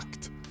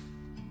sucked.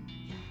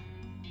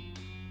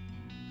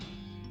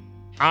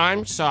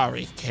 I'm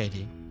sorry,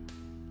 Katie.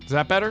 Is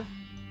that better?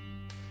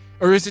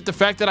 Or is it the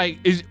fact that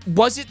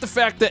was it the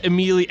fact that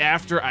immediately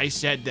after I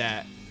said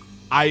that,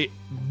 I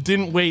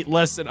didn't wait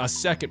less than a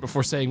second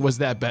before saying, was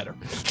that better?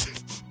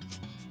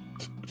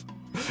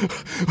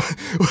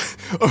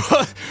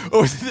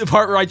 Or was it the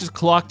part where I just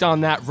clocked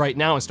on that right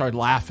now and started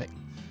laughing?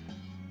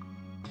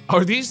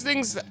 Are these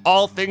things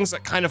all things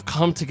that kind of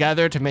come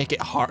together to make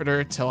it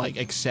harder to like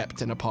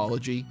accept an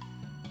apology?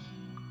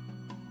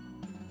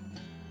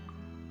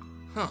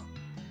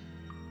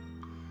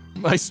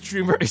 My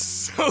streamer is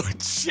so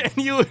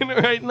genuine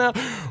right now.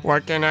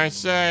 What can I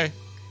say?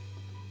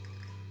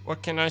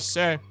 What can I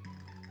say?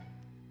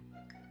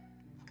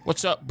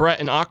 What's up,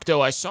 Brett and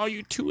Octo? I saw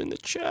you two in the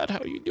chat. How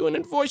are you doing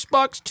in voice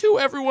box too?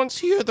 Everyone's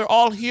here. They're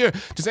all here.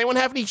 Does anyone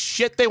have any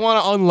shit they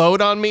want to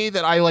unload on me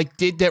that I like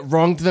did that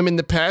wronged them in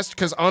the past?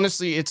 Because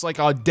honestly, it's like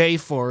a day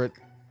for it.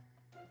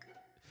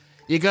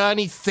 You got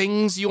any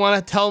things you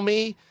want to tell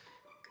me?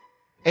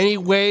 Any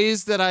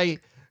ways that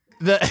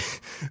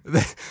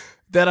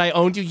that I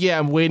owned you? Yeah,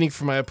 I'm waiting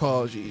for my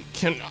apology.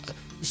 See,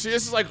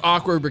 this is like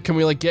awkward, but can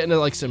we like get into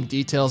like some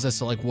details as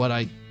to like what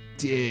I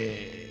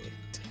did?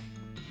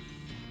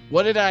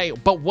 What did I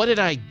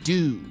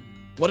do?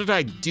 What did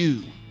I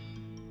do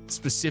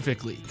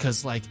specifically?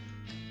 Because like,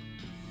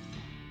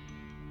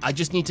 I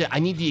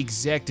need the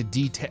exact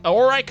detail,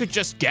 or I could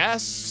just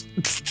guess.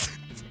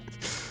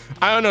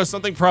 I don't know,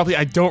 something probably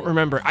I don't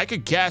remember. I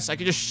could guess, I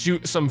could just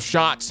shoot some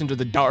shots into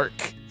the dark.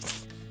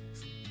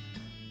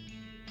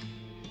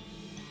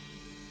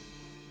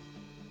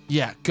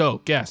 Yeah,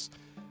 go, guess.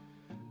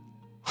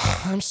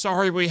 I'm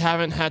sorry we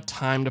haven't had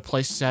time to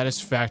play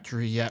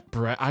Satisfactory yet,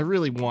 Brett. I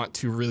really want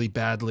to really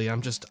badly.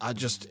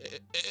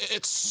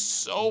 It's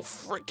so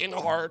freaking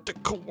hard to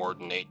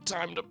coordinate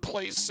time to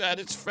play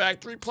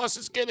Satisfactory. Plus,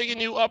 it's getting a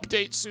new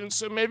update soon,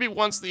 so maybe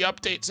once the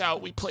update's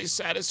out, we play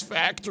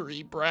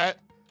Satisfactory, Brett.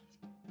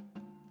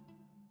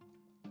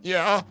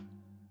 Yeah?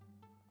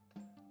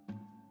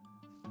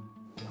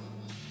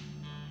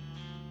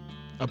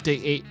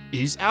 Update 8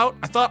 is out?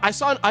 I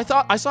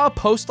saw a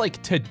post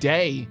like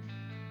today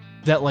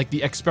that like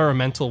the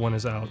experimental one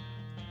is out.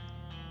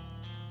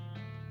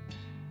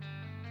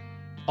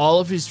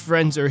 All of his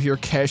friends are here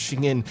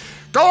cashing in.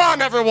 Go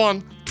on,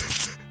 everyone!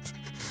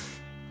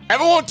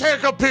 Everyone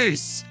take a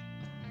piece!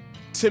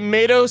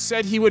 Tomato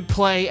said he would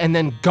play and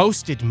then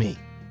ghosted me.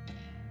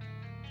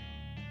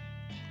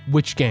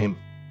 Which game?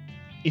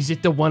 Is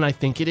it the one I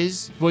think it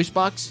is,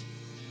 Voicebox?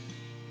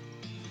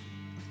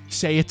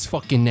 Say its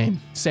fucking name.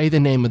 Say the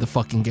name of the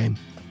fucking game.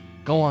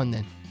 Go on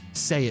then.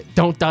 Say it.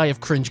 Don't die of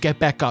cringe. Get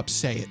back up.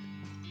 Say it.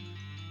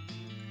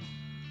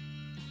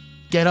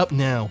 Get up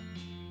now.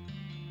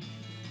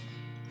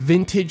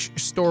 Vintage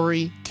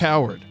Story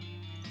Coward.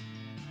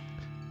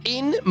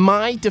 In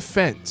my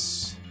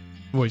defense,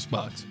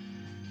 Voicebox,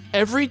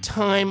 every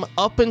time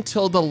up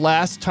until the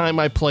last time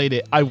I played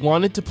it, I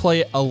wanted to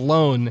play it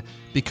alone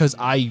because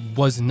I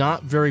was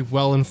not very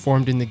well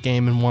informed in the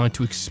game and wanted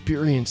to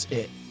experience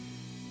it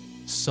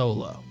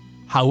solo.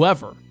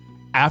 However,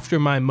 after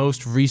my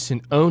most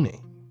recent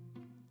owning,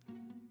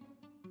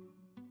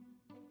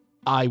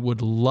 I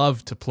would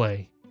love to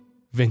play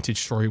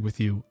Vintage Story with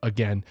you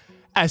again.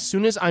 As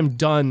soon as I'm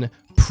done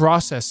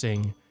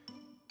processing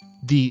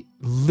the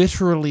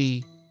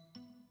literally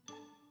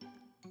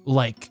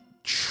like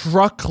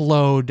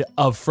truckload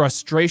of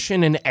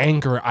frustration and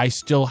anger I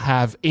still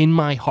have in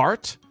my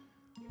heart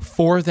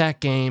for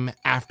that game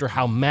after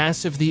how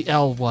massive the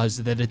L was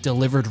that it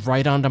delivered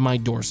right onto my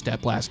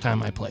doorstep last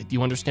time I played. Do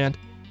you understand?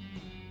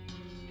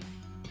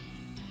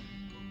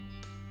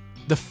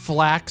 The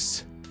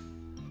Flax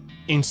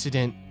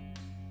incident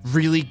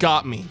really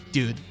got me,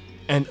 dude.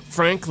 And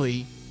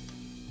frankly,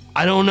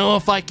 I don't know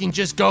if I can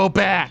just go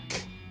back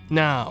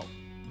now.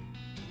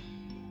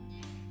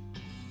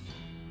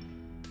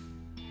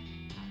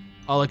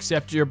 I'll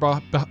accept your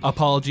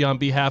apology on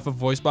behalf of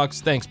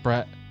Voicebox. Thanks,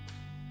 Brett.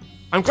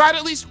 I'm glad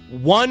at least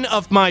one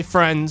of my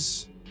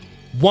friends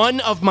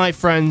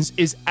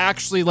is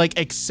actually like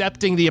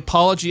accepting the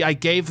apology I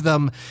gave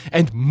them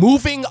and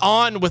moving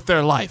on with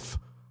their life.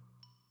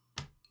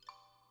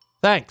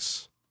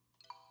 Thanks.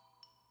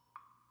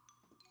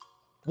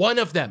 One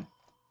of them.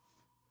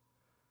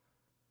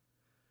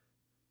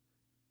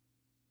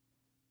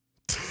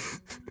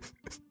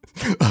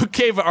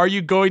 Okay, but are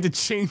you going to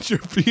change your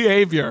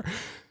behavior?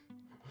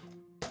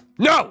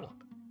 No!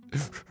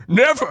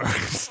 Never!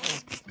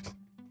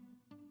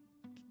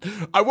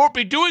 I won't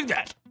be doing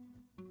that.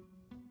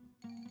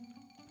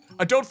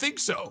 I don't think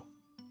so.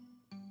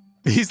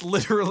 He's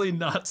literally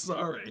not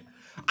sorry.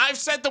 I've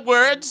said the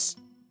words.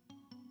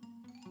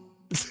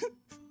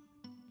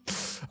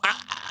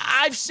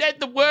 I've said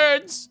the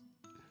words.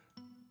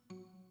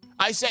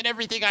 I said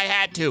everything I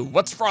had to.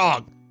 What's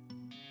wrong?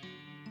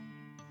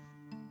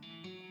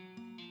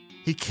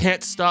 He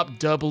can't stop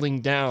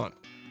doubling down.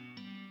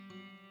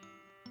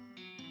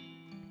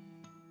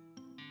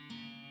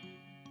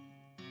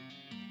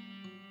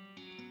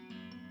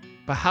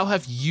 But how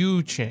have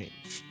you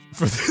changed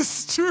for this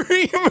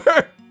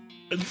streamer?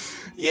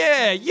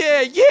 Yeah.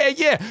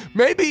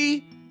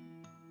 Maybe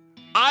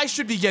I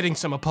should be getting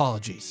some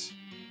apologies.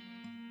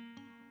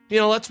 You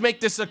know, let's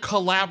make this a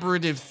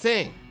collaborative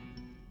thing.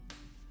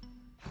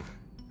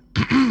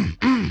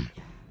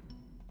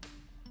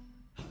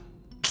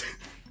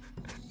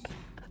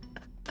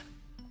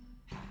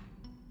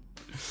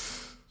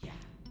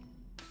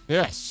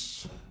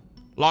 Yes.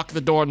 Lock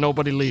the door,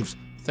 nobody leaves.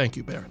 Thank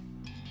you, Baron.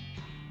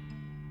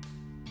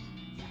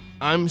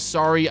 I'm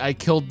sorry I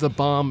killed the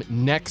bomb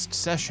next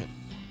session.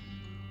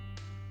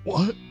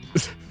 What?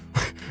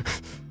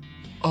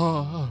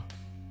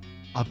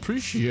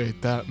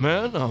 Appreciate that,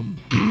 man.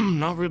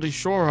 Not really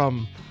sure,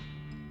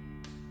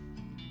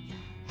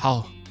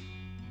 how...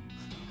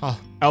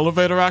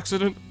 elevator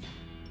accident?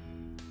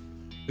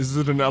 Is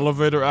it an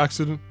elevator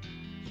accident?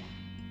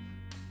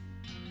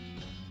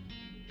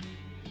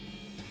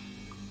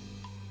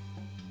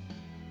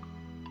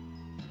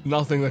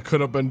 Nothing that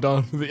could have been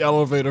done. The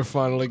elevator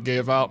finally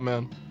gave out,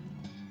 man.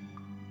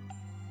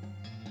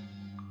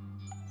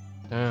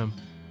 Damn.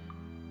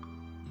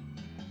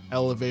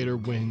 Elevator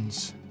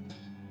wins.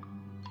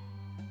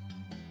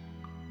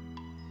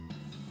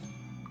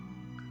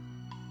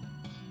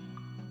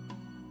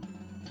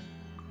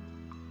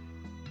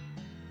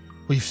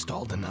 We've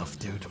stalled enough,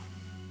 dude.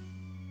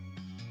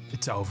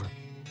 It's over.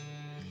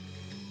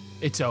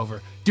 It's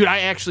over. Dude, I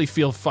actually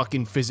feel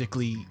fucking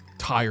physically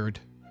tired.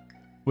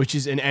 Which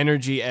is an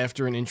energy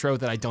after an intro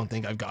that I don't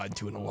think I've gotten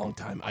to in a long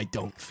time. I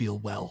don't feel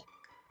well.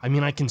 I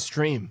mean, I can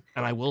stream,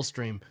 and I will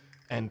stream.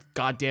 And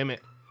god damn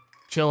it,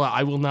 Chilla,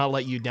 I will not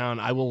let you down.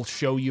 I will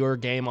show your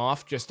game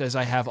off just as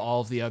I have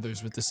all of the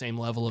others with the same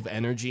level of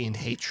energy and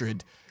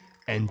hatred.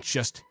 And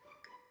just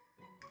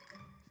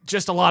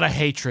a lot of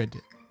hatred.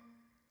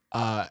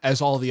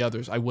 As all the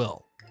others, I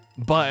will.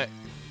 But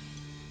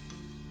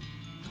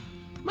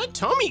my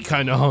tummy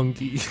kind of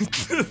hungry.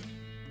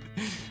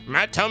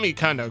 My tummy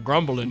kind of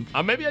grumbling.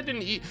 Maybe I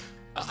didn't eat.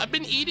 I've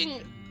been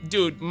eating.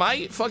 Dude,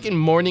 my fucking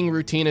morning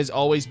routine has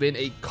always been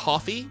a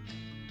coffee.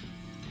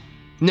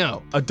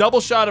 No, a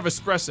double shot of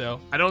espresso.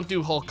 I don't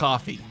do whole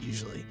coffee,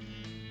 usually.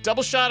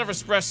 Double shot of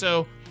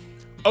espresso,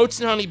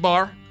 oats and honey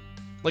bar,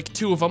 like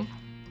 2 of them.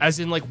 As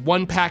in like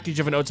 1 package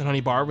of an oats and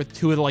honey bar with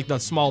 2 of the, like the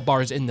small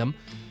bars in them.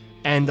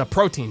 And a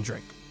protein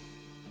drink.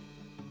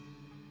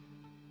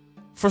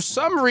 For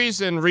some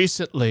reason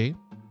recently,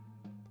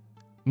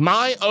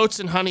 my oats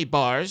and honey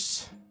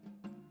bars,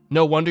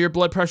 no wonder your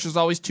blood pressure is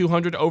always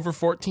 200 over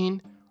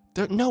 14.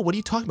 No, what are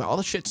you talking about? All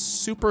the shit's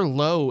super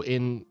low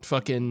in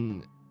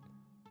fucking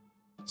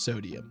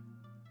sodium.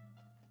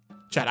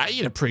 Chad, I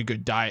eat a pretty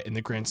good diet in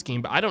the grand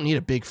scheme, but I don't need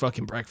a big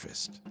fucking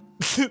breakfast.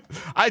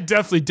 I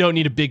definitely don't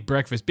need a big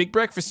breakfast. Big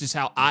breakfast is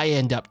how I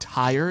end up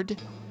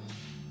tired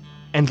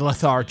and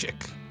lethargic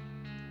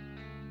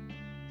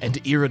and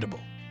irritable,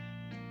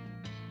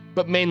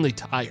 but mainly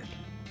tired.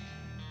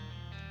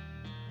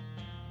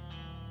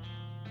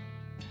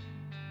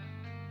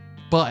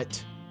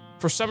 But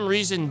for some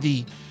reason,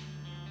 the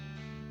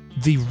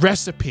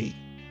recipe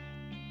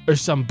or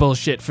some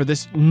bullshit for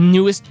this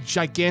newest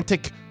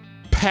gigantic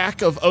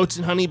pack of oats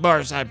and honey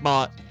bars I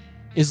bought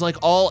is like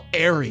all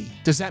airy.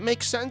 Does that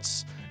make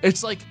sense?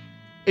 It's like,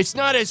 it's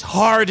not as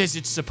hard as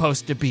it's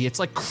supposed to be. It's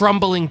like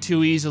crumbling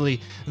too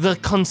easily. The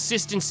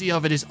consistency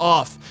of it is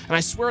off. And I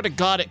swear to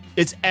God,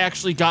 it's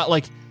actually got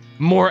like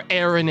more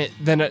air in it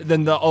than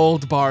the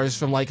old bars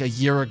from like a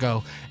year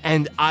ago.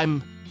 And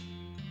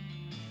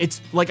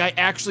it's like I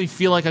actually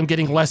feel like I'm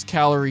getting less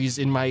calories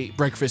in my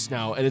breakfast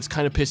now, and it's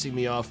kind of pissing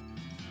me off.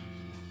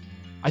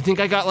 I think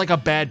I got like a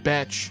bad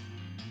batch.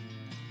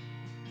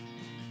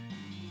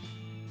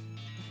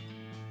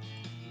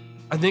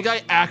 I think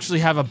I actually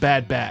have a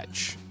bad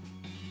batch.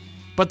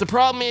 But the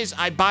problem is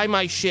I buy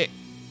my shit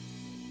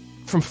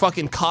from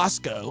fucking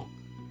Costco.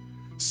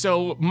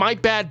 So my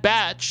bad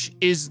batch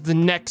is the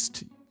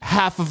next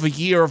half of a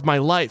year of my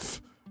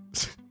life.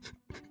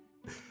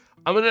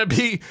 I'm gonna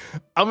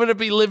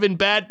be living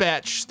bad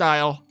batch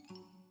style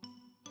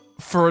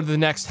for the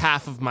next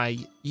half of my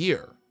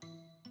year.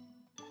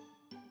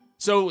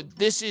 So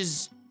this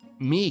is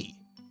me.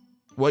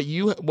 What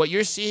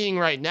you're seeing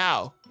right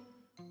now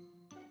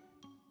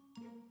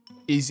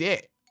is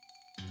it.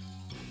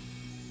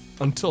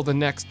 Until the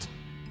next,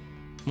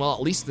 well,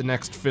 at least the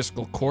next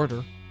fiscal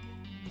quarter.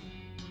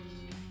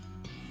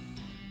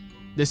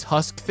 This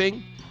husk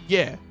thing?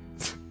 Yeah.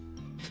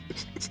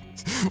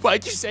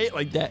 Why'd you say it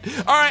like that?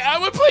 All right, I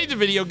would play the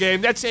video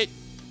game. That's it.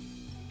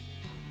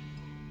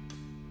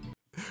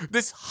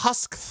 This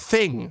husk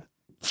thing.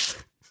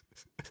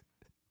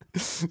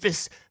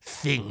 This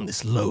thing,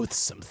 this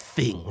loathsome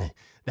thing.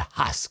 The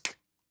husk.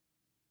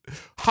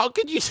 How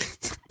could you...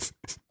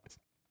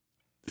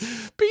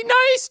 Be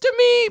nice to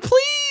me,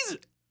 please.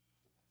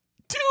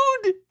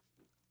 Dude.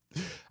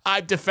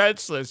 I'm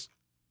defenseless.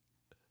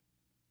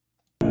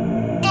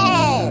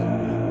 Oh!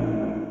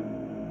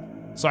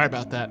 Sorry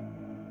about that.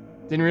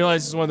 Didn't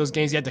realize this is one of those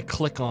games you had to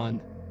click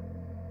on.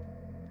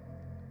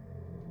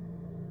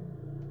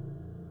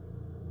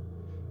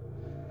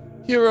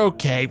 You're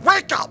okay.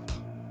 Wake up!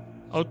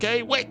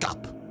 Okay, wake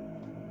up.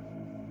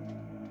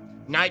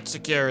 Night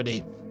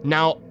security.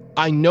 Now,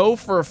 I know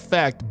for a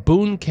fact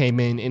Boone came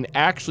in and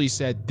actually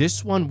said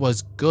this one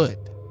was good.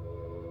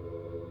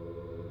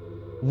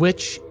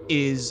 Which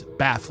is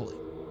baffling.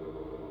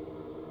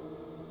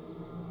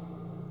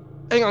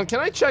 Hang on, can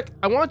I check?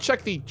 I want to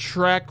check the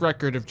track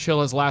record of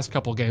Chilla's last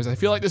couple games. I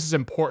feel like this is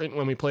important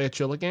when we play a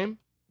Chilla game.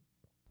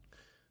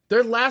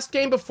 Their last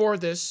game before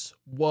this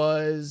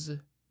was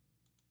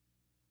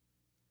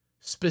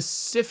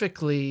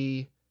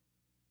specifically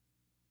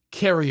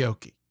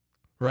karaoke,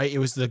 right? It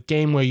was the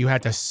game where you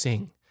had to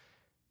sing.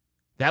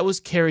 That was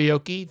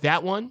karaoke.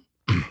 That one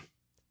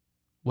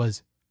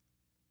was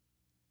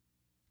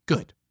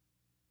good.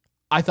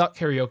 I thought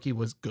karaoke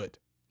was good.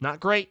 Not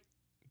great,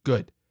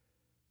 good.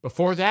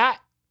 Before that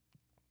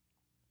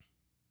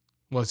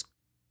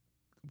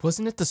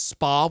wasn't it the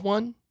spa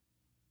one?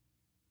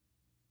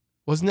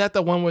 Wasn't that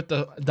the one with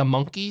the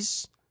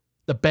monkeys?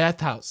 The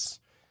bathhouse.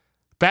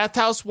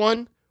 Bathhouse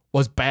one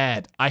was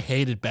bad. I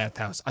hated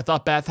bathhouse. I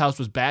thought bathhouse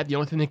was bad. The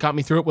only thing that got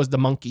me through it was the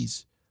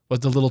monkeys. Was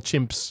the little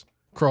chimps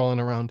crawling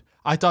around.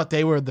 I thought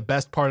they were the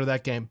best part of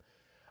that game.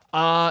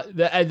 And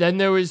then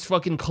there was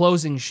fucking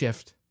Closing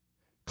Shift.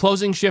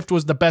 Closing Shift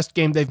was the best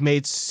game they've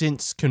made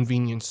since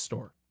Convenience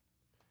Store.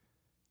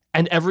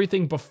 And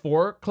everything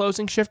before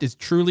Closing Shift is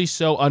truly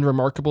so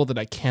unremarkable that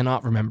I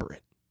cannot remember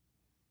it.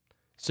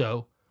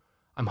 So,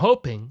 I'm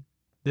hoping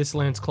this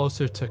lands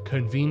closer to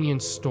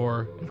Convenience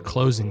Store and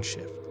Closing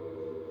Shift.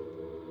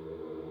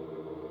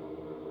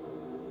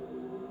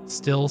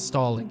 Still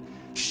stalling.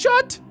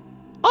 Shut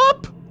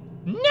up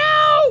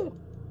now!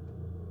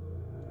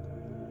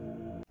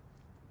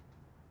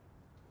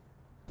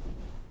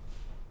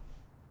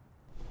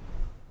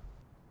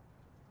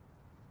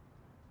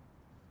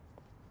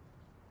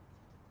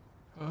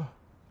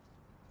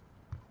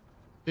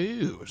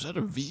 Ew, is that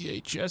a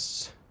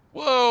VHS?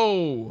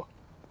 Whoa!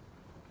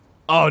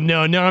 Oh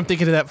no, now I'm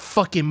thinking of that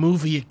fucking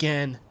movie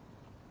again.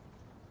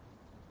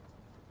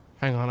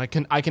 Hang on, I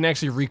can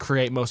actually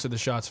recreate most of the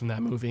shots from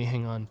that movie.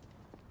 Hang on.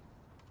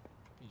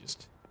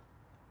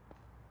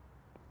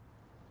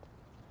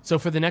 So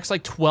for the next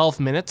like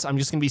 12 minutes, I'm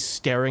just gonna be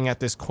staring at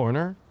this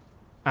corner.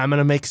 I'm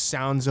gonna make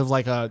sounds of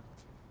like a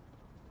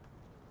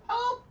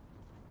help!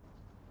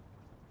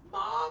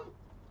 Mom!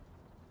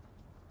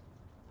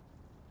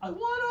 I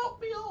want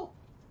oatmeal!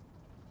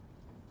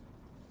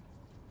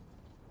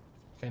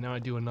 Okay, now I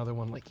do another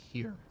one like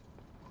here.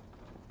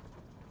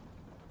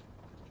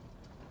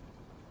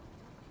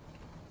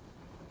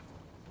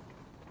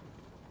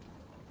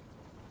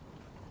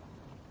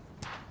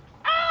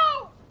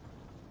 Ow!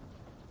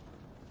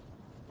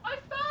 I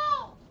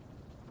fell!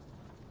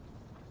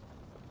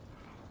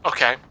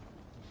 Okay.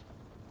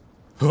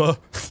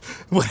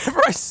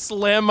 Whenever I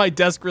slam my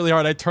desk really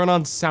hard, I turn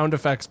on sound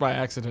effects by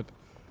accident.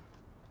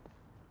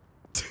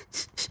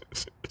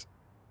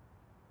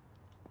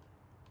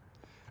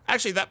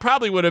 Actually, that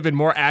probably would have been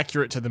more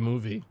accurate to the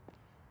movie.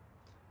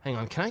 Hang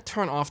on, can I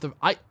turn off the...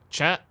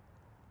 Chat,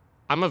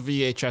 I'm a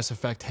VHS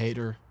effect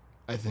hater,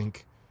 I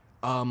think.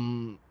 I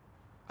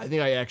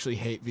think I actually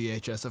hate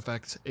VHS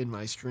effects in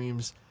my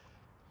streams.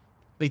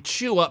 They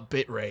chew up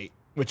bitrate,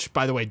 which,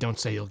 by the way, don't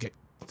say you'll get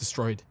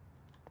destroyed.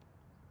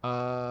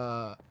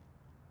 Okay.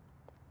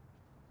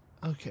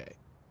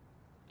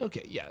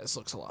 Okay, yeah, this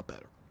looks a lot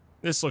better.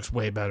 This looks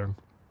way better.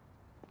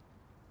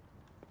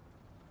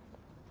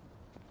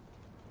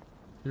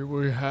 Here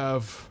we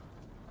have,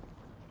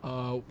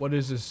 what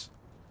is this?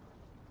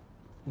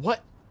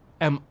 What?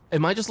 Am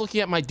I just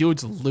looking at my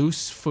dude's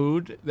loose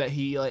food that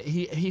he, like,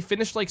 he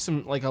finished, like,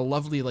 some, like, a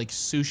lovely, like,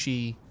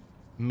 sushi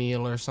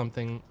meal or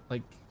something,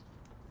 like,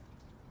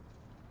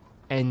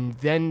 and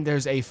then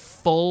there's a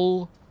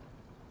full,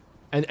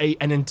 an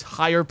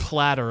entire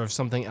platter of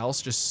something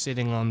else just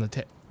sitting on the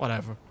table.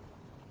 Whatever.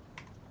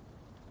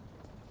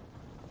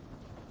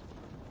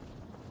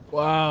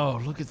 Wow,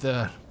 look at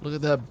that. Look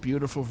at that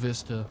beautiful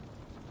vista.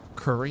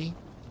 Curry?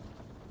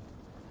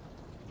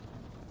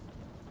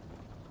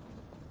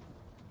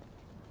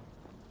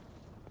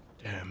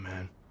 Damn,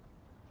 man.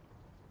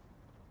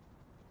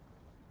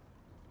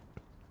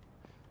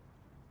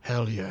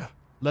 Hell yeah.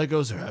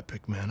 Legos are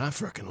epic, man. I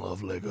freaking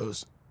love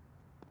Legos.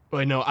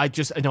 Wait, no, I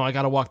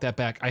gotta walk that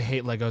back. I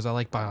hate Legos. I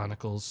like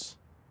Bionicles.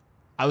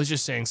 I was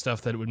just saying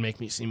stuff that would make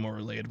me seem more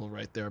relatable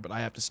right there, but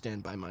I have to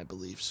stand by my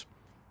beliefs.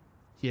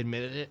 He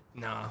admitted it?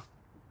 Nah.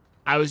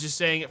 I was just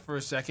saying it for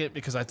a second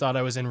because I thought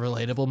I was in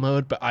relatable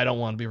mode, but I don't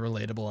want to be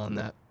relatable on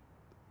that.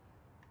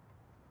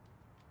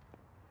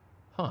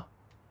 Huh.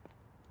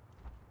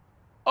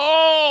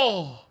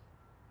 Oh!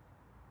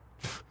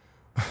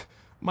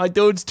 My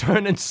dude's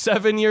turning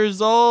 7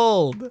 years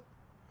old.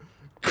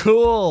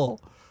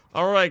 Cool.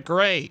 All right,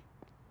 great.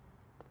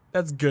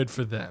 That's good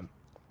for them.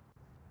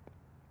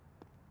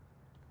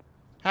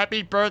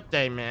 Happy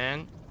birthday,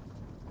 man.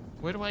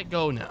 Where do I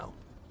go now?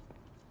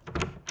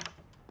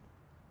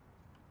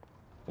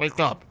 Wake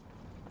up.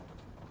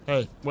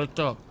 Hey, wake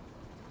up.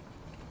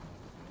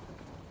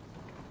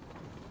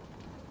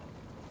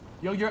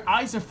 Yo, your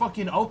eyes are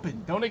fucking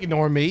open. Don't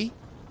ignore me.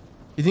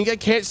 You think I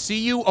can't see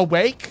you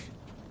awake?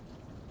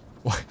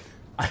 What?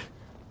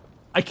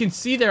 I can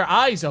see their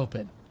eyes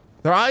open.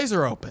 Their eyes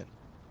are open.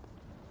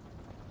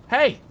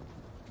 Hey.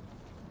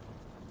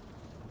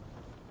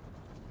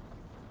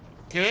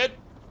 Kid?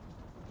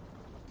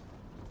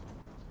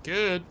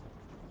 Kid?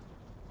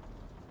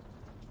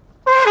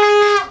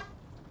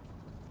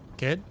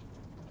 Kid?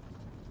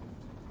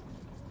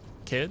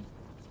 Kid?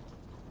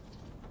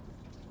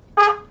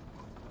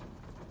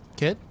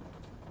 Kid?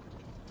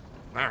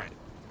 Alright.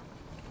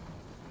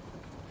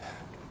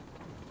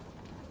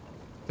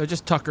 They're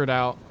just tuckered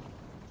out.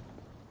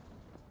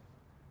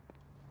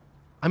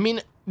 I mean,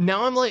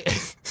 now I'm like...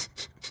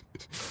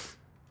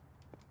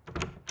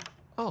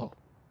 Oh.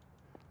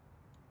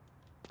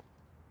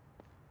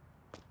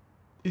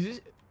 Is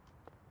this...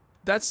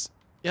 That's...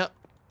 Yep.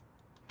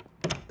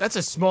 That's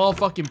a small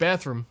fucking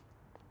bathroom.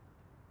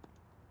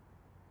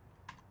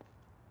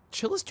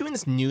 Chilla's doing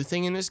this new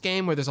thing in this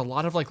game where there's a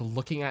lot of like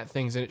looking at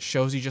things and it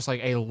shows you just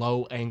like a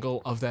low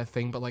angle of that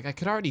thing, but like I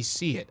could already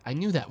see it. I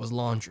knew that was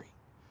laundry.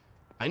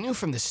 I knew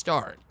from the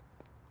start.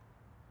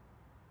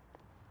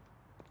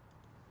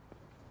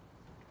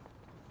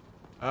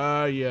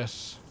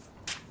 Yes.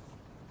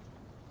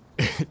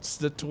 It's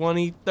the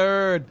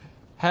 23rd.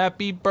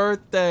 Happy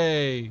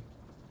birthday.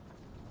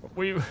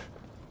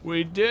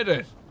 We did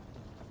it.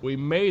 We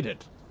made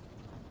it.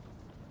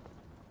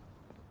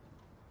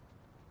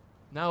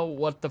 Now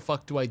what the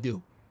fuck do I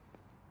do?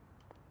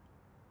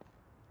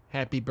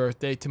 Happy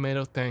birthday,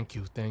 tomato. Thank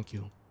you, thank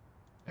you.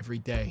 Every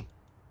day,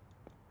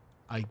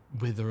 I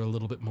wither a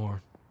little bit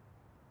more.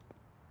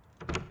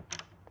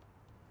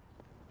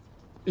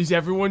 Is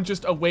everyone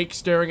just awake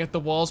staring at the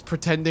walls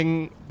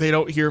pretending they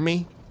don't hear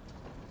me?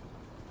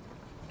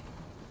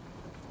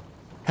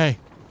 Hey.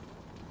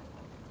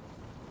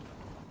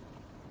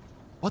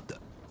 What the?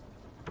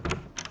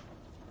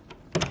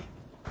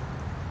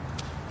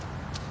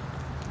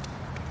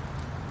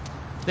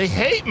 They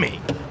hate me!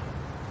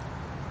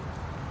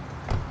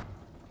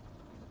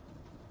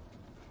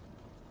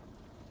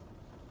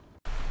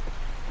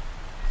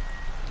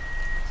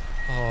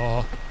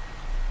 Oh.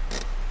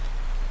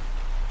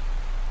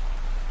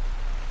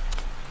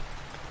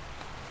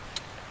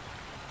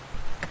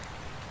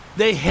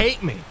 They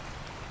hate me.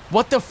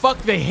 What the fuck?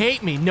 They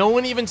hate me. No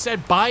one even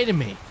said bye to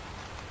me.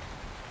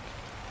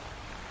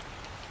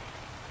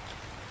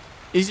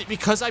 Is it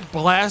because I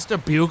blast a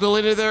bugle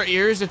into their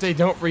ears if they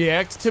don't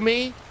react to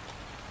me?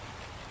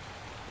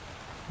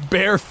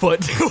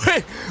 Barefoot.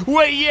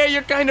 wait, yeah,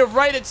 you're kind of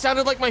right. It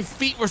sounded like my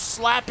feet were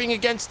slapping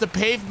against the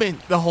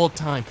pavement the whole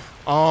time.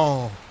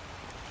 Oh.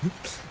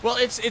 Well,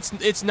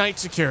 it's night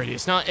security.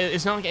 It's not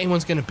like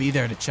anyone's gonna be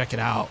there to check it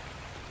out.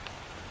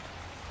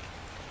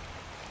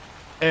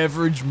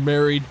 Average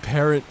married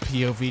parent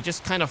POV,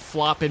 just kind of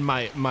flopping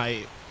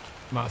my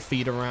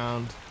feet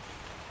around.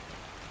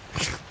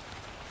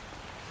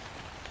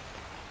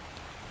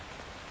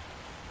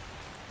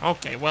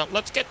 Okay, well,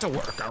 let's get to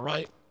work, all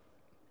right?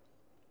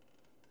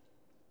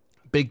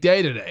 Big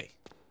day today.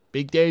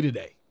 Big day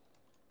today.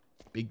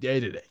 Big day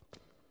today.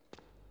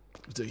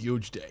 It's a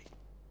huge day.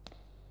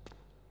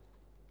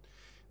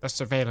 The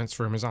surveillance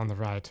room is on the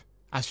right.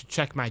 I should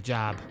check my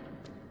job.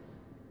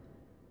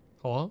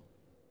 Hello?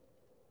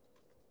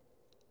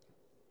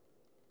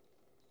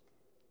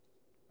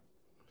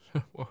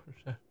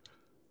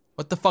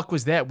 What the fuck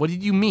was that? What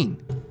did you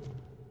mean?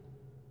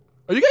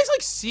 Are you guys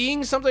like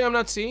seeing something I'm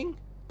not seeing?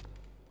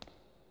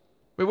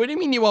 Wait, what do you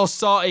mean you all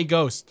saw a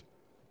ghost?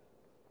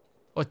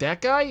 What,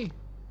 that guy?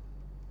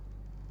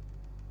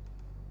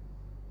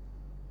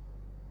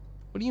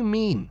 What do you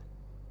mean?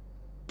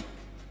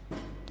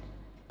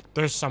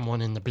 There's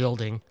someone in the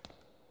building.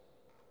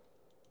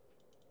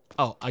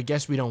 Oh, I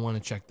guess we don't want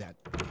to check that.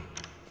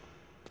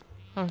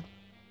 Huh.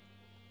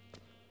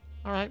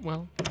 Alright,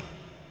 well.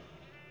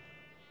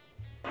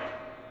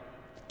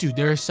 Dude,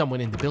 there is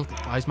someone in the building.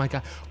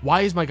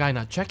 Why is my guy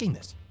not checking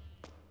this?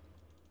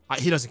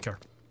 He doesn't care.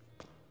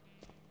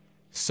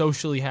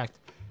 Socially hacked.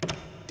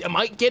 Am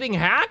I getting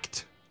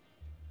hacked?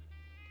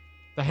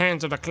 The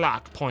hands of the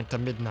clock point to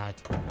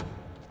midnight.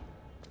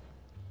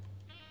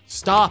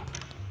 Stop.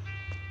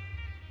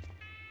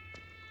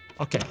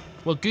 Okay.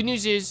 Well, good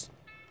news is,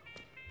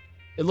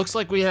 it looks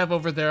like we have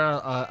over there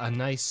a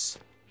nice...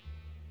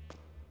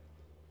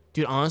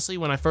 Dude, honestly,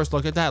 when I first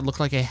looked at that, it looked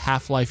like a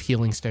Half-Life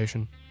healing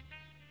station.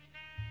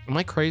 Am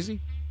I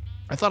crazy?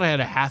 I thought I had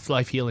a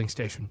Half-Life healing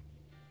station.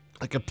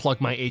 I could plug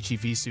my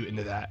HEV suit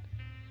into that.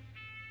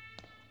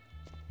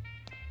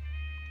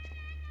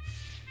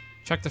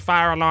 Check the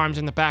fire alarms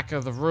in the back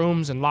of the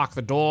rooms and lock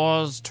the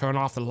doors. Turn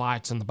off the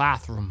lights in the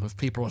bathroom. If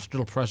people are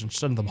still present,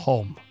 send them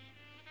home.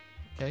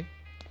 Okay.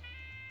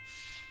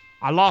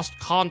 I lost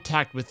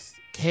contact with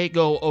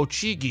Keigo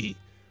Ochigi,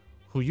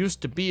 who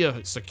used to be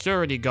a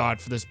security guard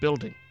for this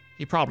building.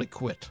 He probably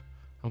quit.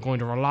 I'm going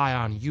to rely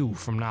on you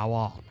from now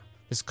on.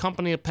 This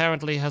company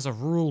apparently has a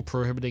rule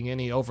prohibiting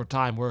any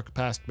overtime work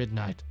past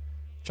midnight.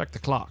 Check the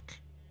clock.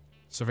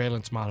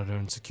 Surveillance monitor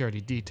and security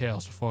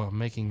details before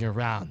making your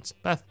rounds.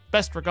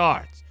 Best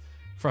regards.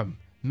 From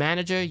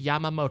Manager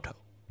Yamamoto.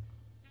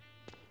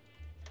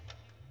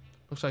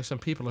 Looks like some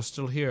people are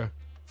still here.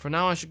 For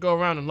now, I should go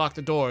around and lock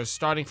the doors,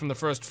 starting from the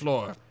first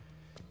floor.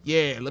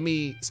 Yeah, let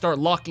me start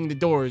locking the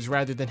doors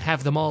rather than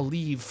have them all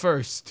leave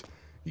first.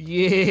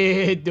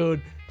 Yeah,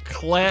 dude.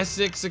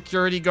 Classic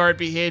security guard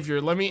behavior.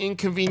 Let me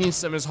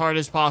inconvenience them as hard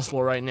as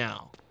possible right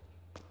now.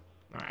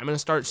 Alright, I'm gonna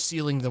start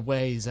sealing the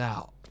ways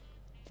out.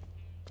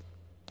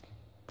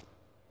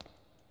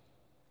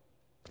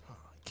 Oh,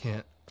 I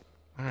can't.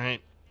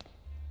 Alright.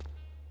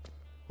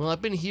 Well,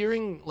 I've been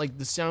hearing, like,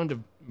 the sound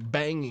of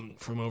banging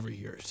from over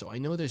here, so I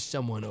know there's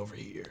someone over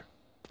here.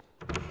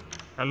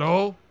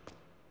 Hello?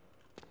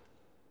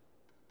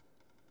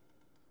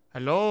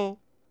 Hello?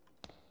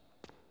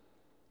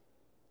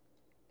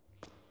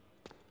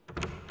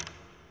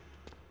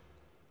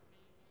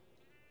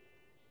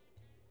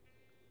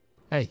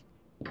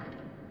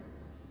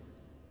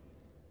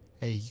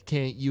 Hey, you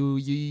can't,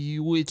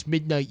 it's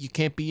midnight. You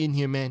can't be in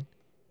here, man.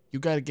 You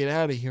gotta get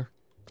out of here.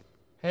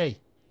 Hey.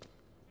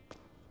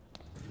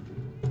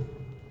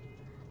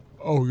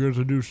 Oh, you're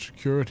the new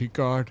security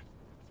guard.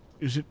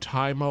 Is it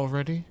time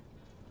already?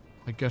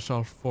 I guess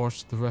I'll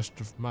force the rest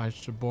on my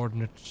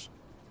subordinates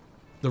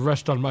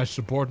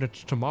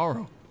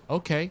tomorrow.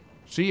 Okay.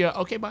 See ya.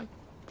 Okay, bye.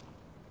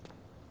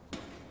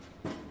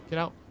 Get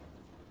out.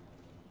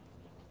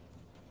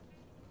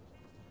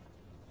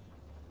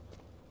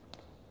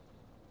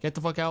 Get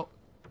the fuck out.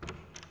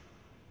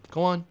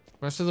 Go on.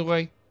 Rest of the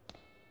way.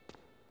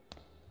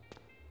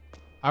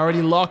 I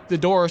already locked the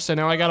door, so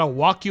now I gotta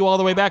walk you all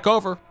the way back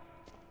over.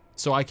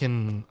 So I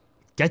can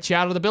get you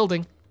out of the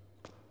building.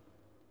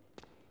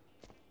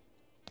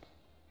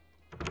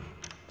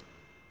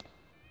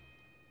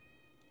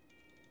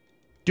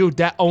 Dude,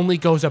 that only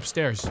goes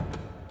upstairs.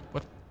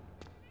 What?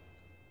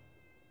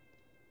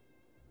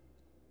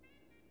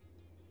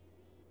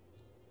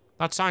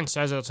 That sign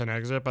says it's an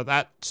exit, but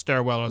that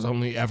stairwell has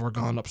only ever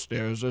gone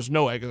upstairs. There's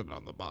no exit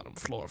on the bottom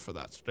floor for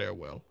that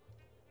stairwell.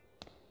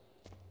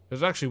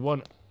 There's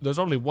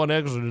only one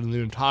exit in the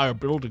entire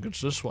building.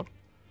 It's this one.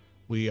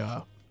 We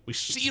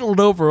sealed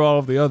over all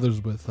of the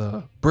others with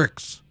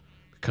bricks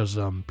because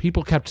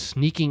people kept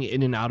sneaking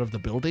in and out of the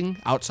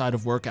building outside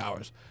of work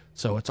hours.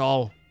 So it's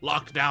all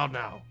locked down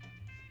now.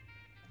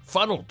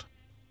 Funneled.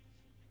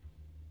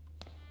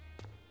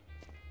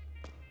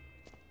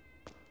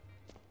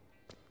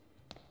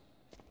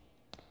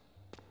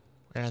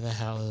 Where the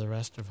hell are the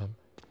rest of them?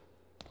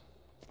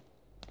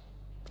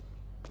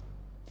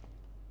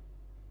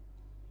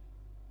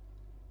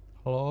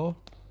 Hello?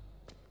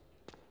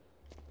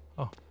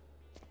 Oh.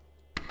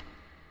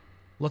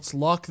 Let's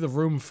lock the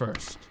room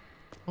first.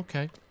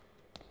 Okay.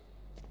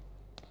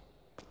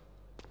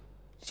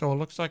 So it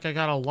looks like I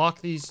gotta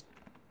lock these.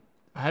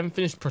 I haven't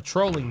finished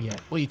patrolling yet.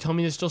 Wait, you tell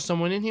me there's still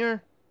someone in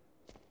here?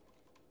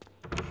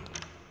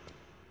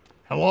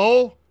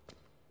 Hello?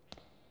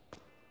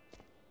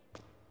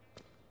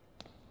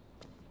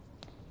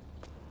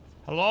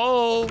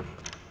 Hello?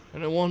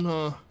 Anyone,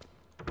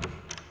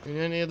 in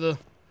any of the...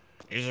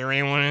 Is there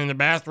anyone in the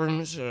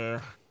bathrooms?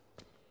 Ow.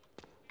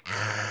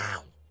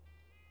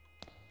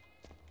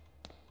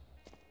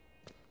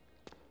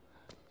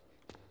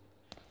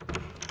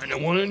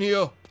 Anyone in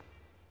here?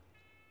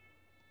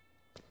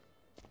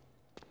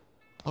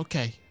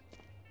 Okay.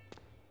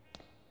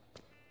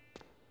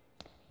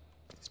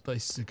 This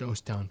place is a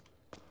ghost town.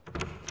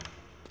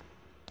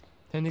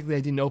 Technically,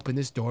 I didn't open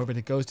this door, but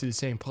it goes to the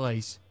same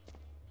place.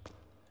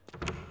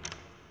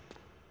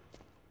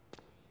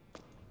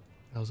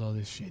 How's all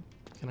this shit?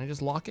 Can I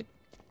just lock it?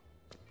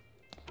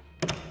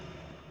 I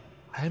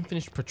haven't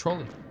finished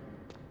patrolling.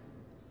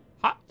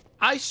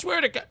 I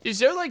swear to God, is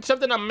there like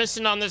something I'm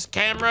missing on this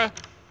camera?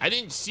 I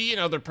didn't see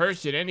another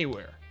person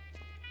anywhere.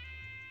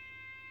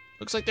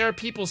 Looks like there are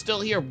people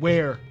still here.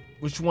 Where?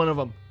 Which one of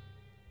them?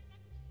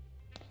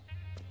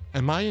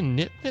 Am I a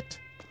nitwit?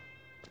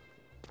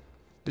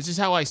 This is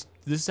how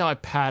I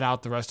pad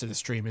out the rest of the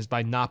stream, is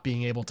by not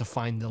being able to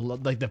find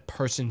the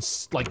person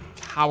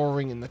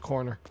cowering in the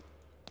corner.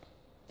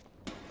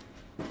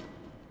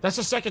 That's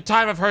the second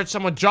time I've heard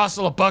someone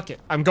jostle a bucket.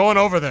 I'm going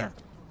over there.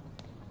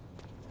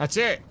 That's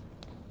it.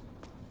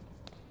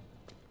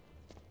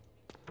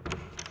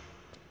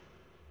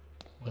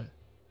 What?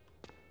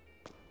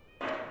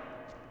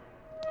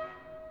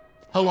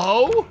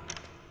 Hello?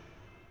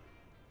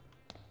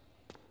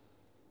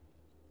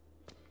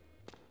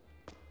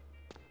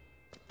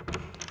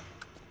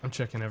 I'm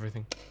checking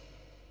everything.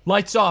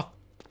 Lights off.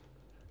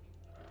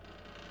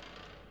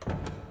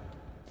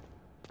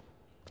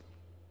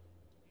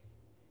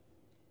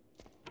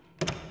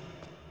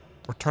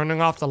 We're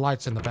turning off the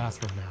lights in the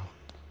bathroom now.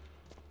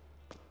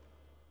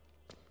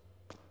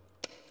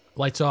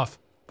 Lights off.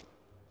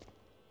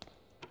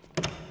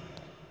 Do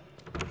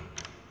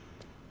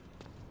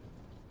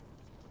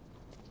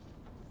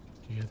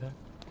you hear that?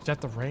 Is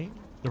that the rain?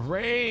 The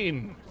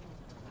rain!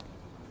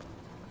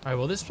 Alright,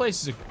 well this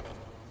place is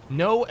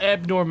no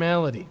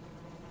abnormality.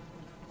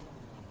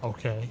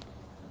 Okay.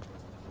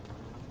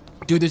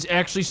 Dude, there's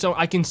actually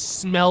I can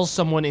smell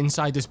someone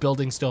inside this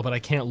building still, but I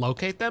can't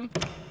locate them?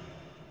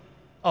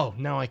 Oh,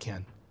 now I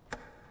can.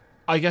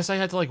 I guess I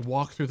had to like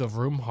walk through the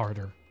room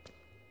harder.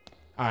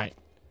 Alright.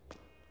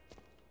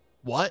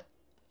 What?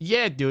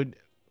 Yeah, dude.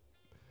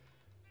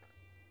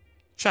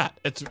 Chat,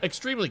 it's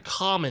extremely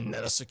common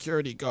that a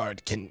security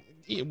guard can,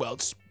 well,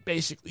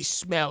 basically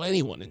smell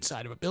anyone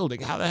inside of a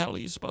building. How the hell are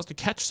you supposed to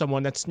catch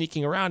someone that's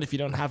sneaking around if you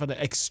don't have an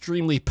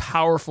extremely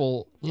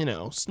powerful, you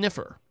know,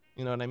 sniffer?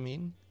 You know what I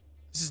mean?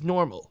 This is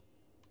normal.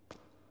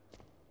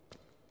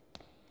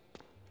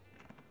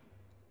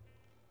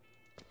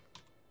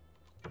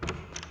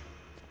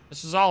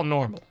 This is all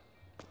normal.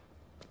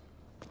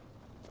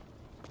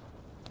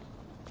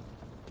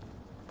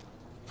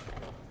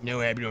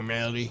 No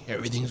abnormality.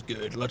 Everything's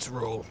good. Let's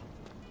roll.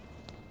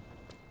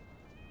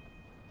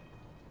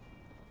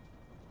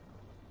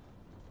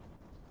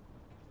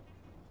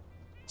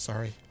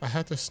 Sorry, I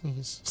had to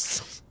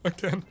sneeze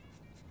again.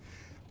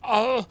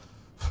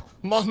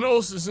 My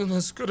nose isn't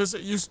as good as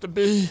it used to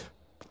be.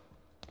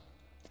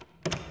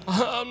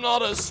 I'm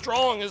not as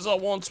strong as I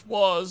once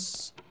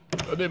was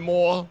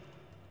anymore.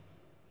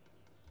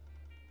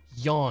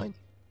 Yawn.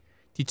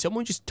 Did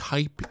someone just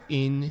type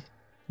in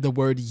the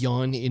word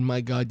yawn in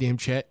my goddamn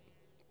chat?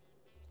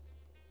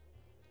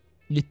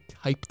 You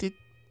typed it?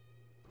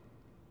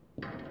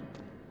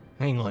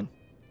 Hang on.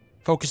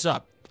 Focus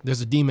up.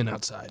 There's a demon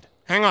outside.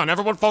 Hang on,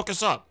 everyone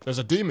focus up. There's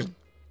a demon.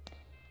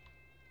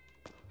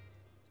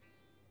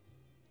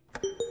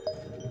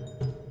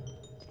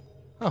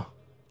 Oh,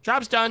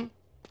 job's done.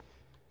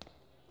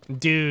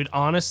 Dude,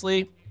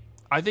 honestly,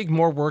 I think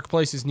more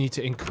workplaces need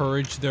to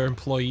encourage their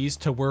employees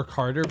to work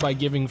harder by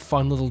giving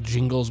fun little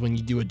jingles when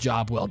you do a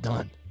job well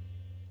done.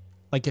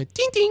 Like a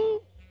ding ding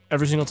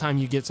every single time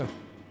you get some.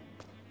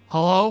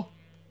 Hello?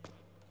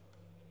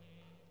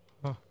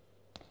 Huh.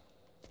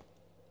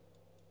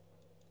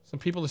 Some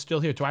people are still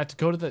here. Do I have to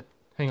go to the...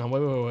 Hang on,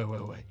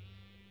 wait.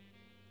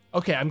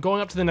 Okay, I'm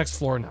going up to the next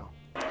floor now.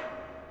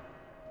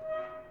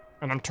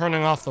 And I'm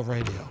turning off the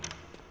radio.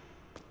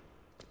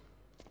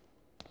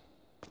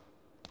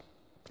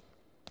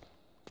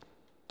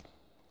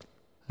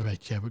 All right,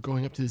 Chad, we're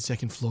going up to the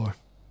second floor.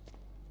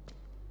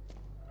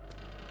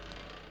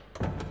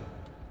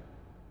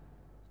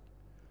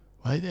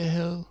 Why the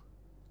hell?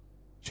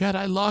 Chad,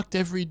 I locked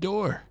every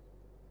door.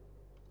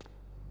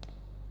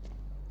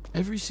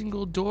 Every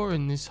single door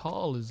in this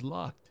hall is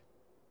locked.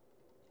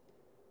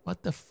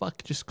 What the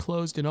fuck just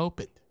closed and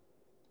opened?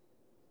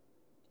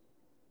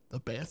 The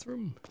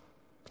bathroom?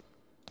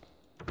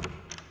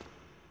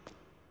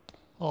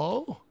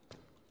 Oh?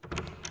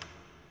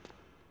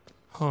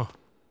 Huh.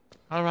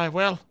 Alright,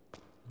 well,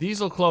 these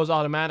will close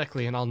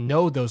automatically, and I'll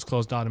know those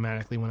closed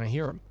automatically when I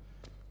hear them.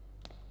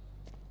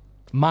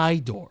 My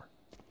door.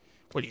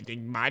 What, do you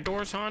think my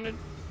door's haunted?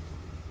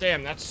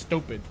 Damn, that's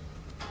stupid.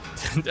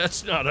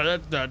 That's not,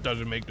 that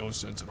doesn't make no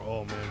sense at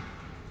all, man.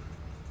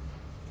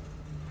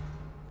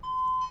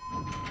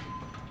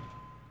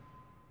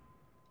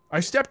 I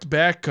stepped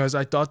back because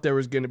I thought there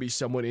was going to be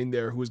someone in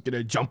there who was going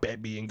to jump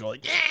at me and go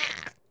like, yeah!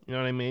 You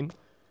know what I mean?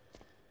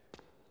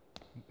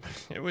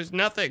 It was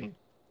nothing.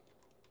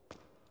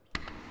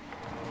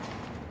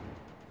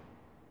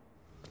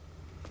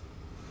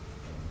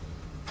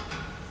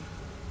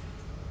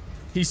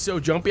 He's so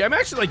jumpy. I'm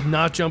actually like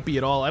not jumpy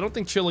at all. I don't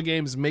think Chilla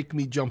games make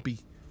me jumpy.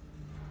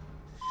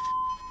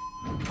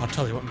 I'll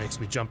tell you what makes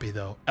me jumpy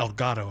though.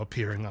 Elgato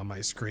appearing on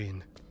my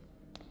screen.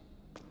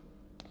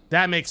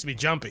 That makes me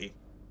jumpy.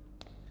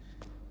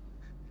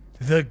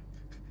 The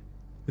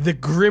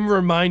grim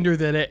reminder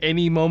that at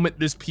any moment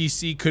this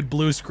PC could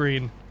blue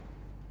screen.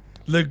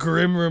 The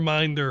grim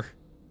reminder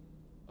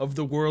of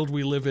the world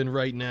we live in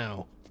right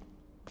now.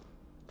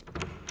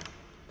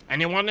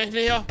 Anyone in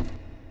here?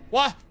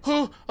 What?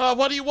 Who?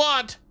 What do you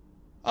want?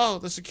 Oh,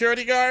 the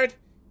security guard?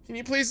 Can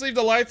you please leave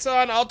the lights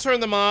on? I'll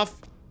turn them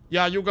off.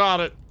 Yeah, you got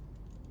it.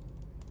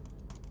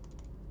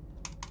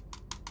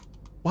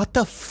 What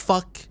the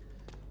fuck?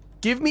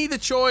 Give me the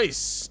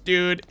choice,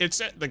 dude.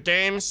 The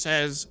game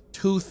says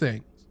two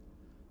things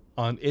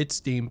on its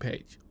Steam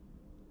page.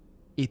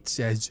 It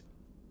says,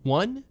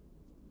 1,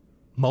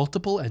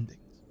 multiple endings,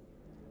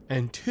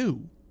 and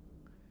 2,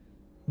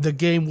 the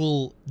game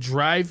will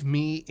drive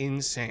me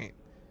insane.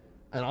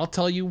 And I'll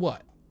tell you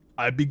what,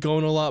 I'd be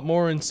going a lot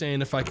more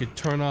insane if I could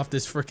turn off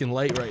this freaking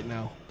light right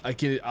now.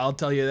 I'll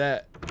tell you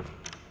that.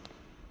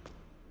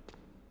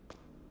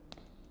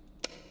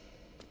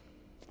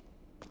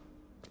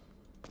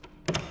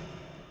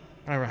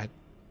 All right.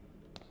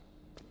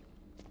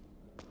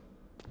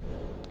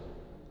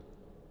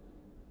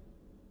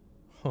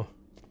 Huh.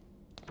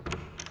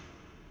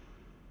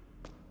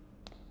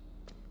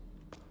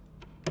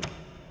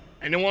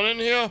 Anyone in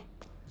here?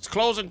 It's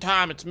closing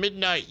time. It's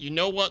midnight. You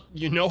know what?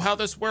 You know how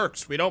this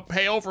works. We don't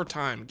pay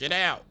overtime. Get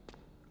out.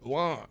 Go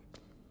on.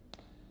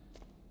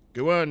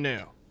 Go on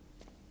now.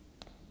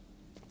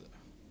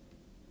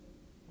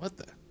 What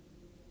the?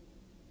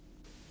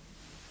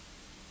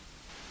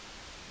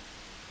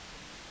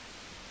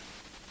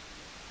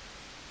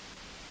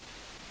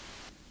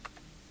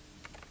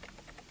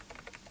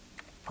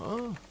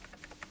 Huh?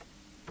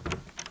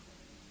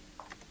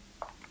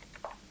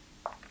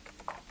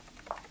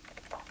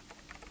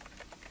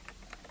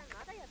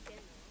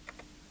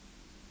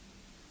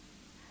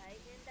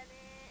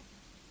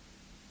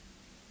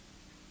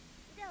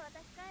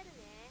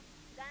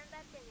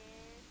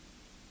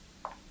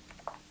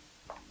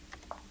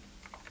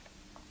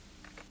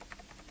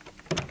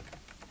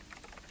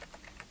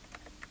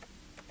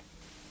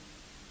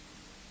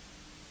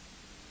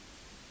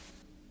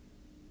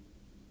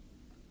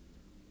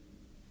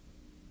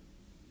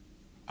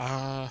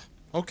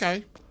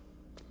 Okay.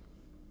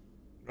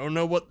 Don't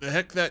know what the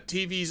heck that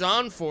TV's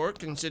on for,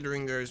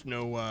 considering there's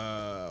no,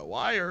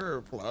 wire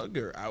or plug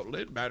or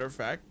outlet. Matter of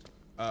fact,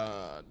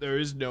 there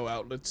is no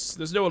outlets.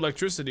 There's no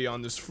electricity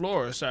on this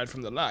floor aside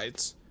from the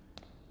lights.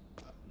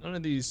 None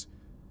of these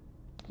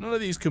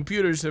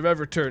computers have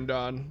ever turned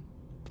on.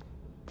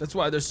 That's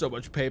why there's so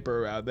much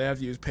paper around. They have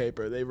to use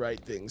paper. They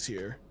write things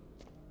here.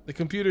 The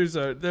computers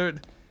are,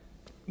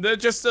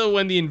 Just so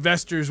when the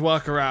investors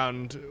walk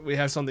around, we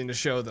have something to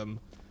show them.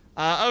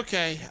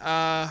 Okay,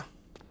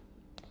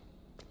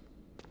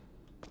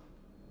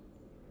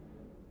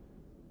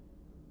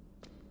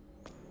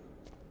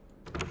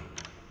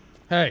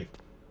 Hey.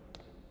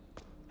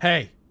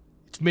 Hey.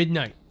 It's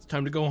midnight. It's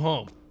time to go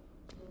home.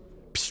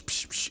 Psh,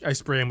 psh, psh. I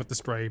spray him with the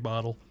spray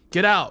bottle.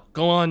 Get out.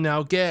 Go on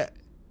now. Get.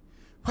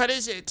 What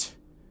is it?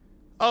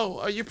 Oh,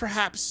 are you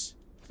perhaps...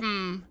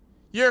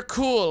 You're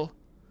cool.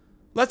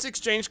 Let's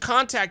exchange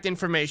contact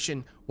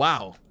information.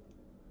 Wow.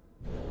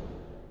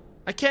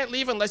 I can't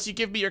leave unless you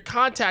give me your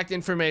contact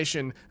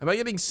information. Am I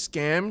getting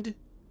scammed?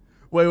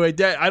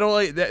 Wait, I don't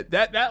like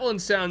that one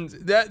sounds,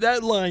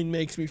 that line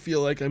makes me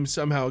feel like I'm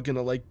somehow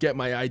gonna like get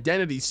my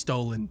identity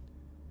stolen.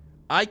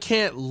 I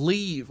can't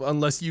leave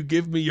unless you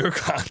give me your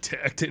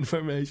contact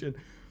information.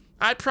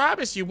 I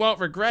promise you won't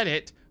regret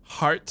it,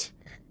 heart.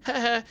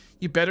 Haha,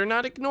 you better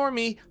not ignore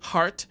me,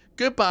 heart.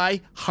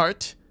 Goodbye,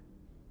 heart.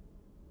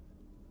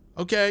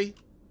 Okay.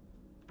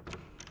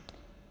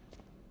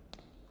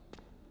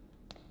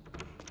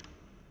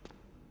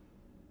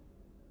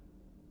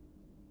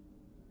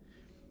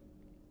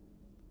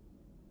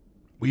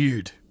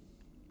 Weird.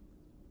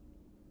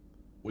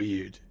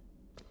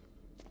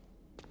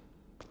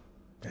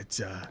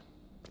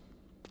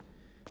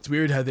 It's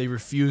weird how they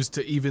refused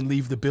to even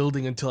leave the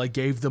building until I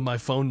gave them my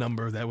phone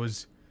number. That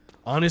was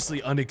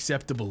honestly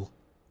unacceptable.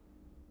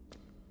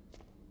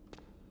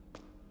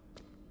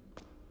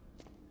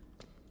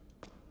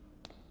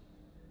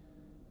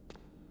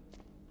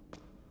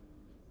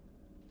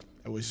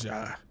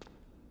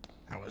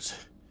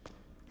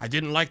 I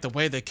didn't like the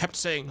way they kept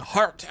saying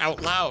heart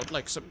out loud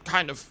like some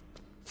kind of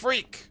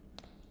freak.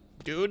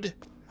 Dude,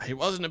 I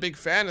wasn't a big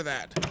fan of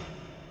that.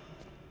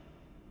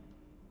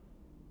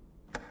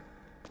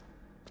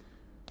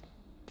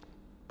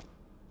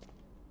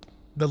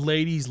 The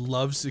ladies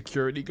love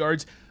security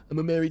guards. I'm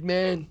a married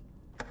man.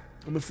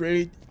 I'm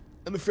afraid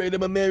I'm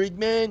a married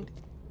man.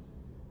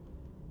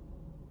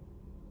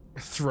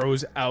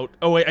 Throws out.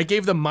 Oh wait, I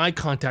gave them my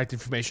contact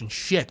information.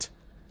 Shit.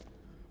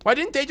 Why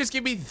didn't they just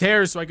give me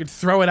theirs so I could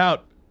throw it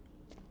out?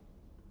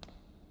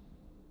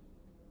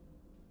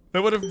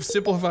 That would have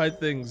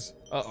simplified things.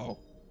 Uh-oh.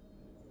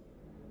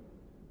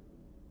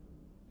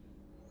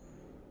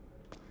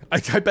 I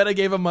bet I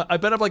gave them I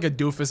bet I'm like a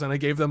doofus and I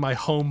gave them my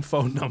home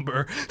phone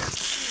number.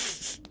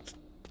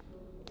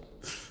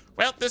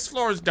 Well, this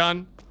floor is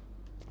done.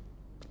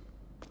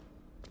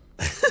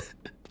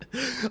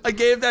 I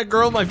gave that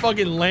girl my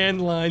fucking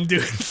landline,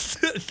 dude.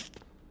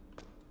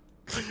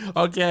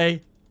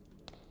 Okay.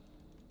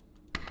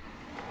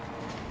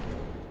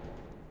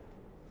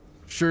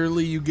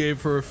 Surely you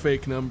gave her a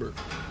fake number.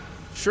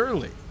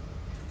 Surely.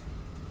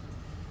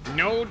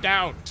 No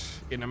doubt.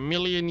 In a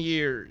million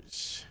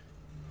years.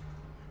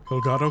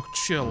 Elgato,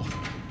 chill.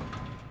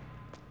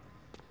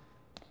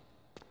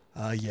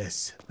 Ah,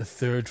 yes. The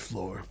 3rd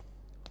floor.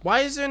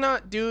 Why is there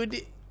not,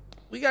 dude?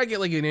 We gotta get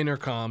like an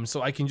intercom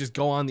so I can just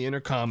go on the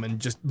intercom and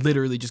just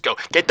literally just go,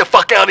 get the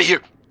fuck out of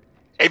here.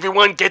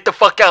 Everyone get the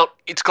fuck out.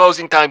 It's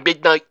closing time.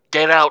 Midnight.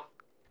 Get out.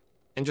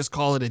 And just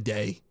call it a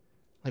day.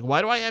 Like,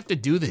 why do I have to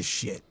do this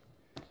shit?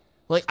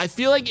 Like, I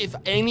feel like if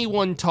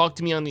anyone talked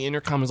to me on the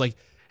intercom and was like,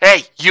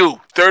 hey,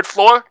 you, 3rd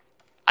floor?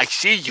 I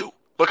see you.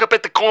 Look up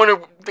at the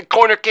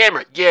corner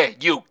camera. Yeah,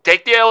 you.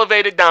 Take the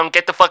elevator down.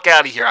 Get the fuck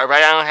out of here,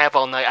 alright? I don't have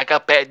all night. I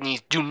got bad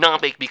knees. Do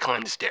not make me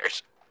climb the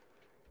stairs.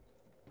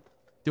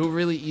 Do it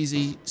really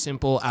easy,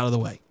 simple, out of the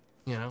way.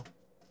 You know?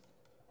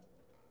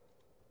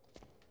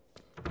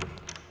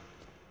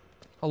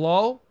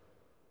 Hello?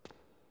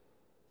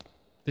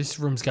 This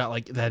room's got,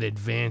 like, that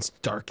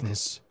advanced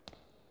darkness.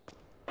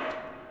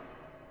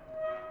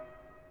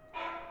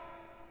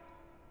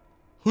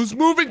 Who's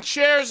moving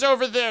chairs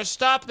over there?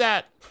 Stop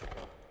that.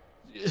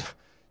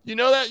 You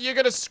know that you're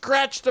gonna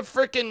scratch the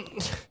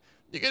frickin'...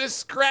 You're gonna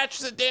scratch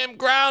the damn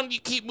ground. You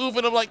keep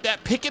moving them like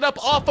that. Pick it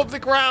up off of the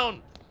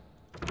ground.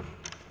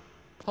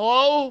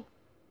 Hello?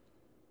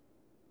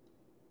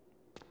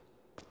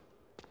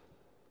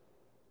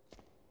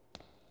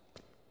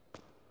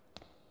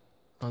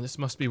 Oh, this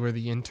must be where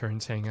the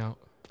interns hang out.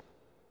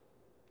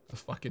 The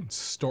fucking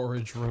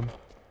storage room.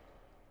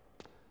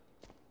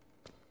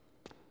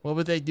 What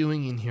were they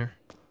doing in here?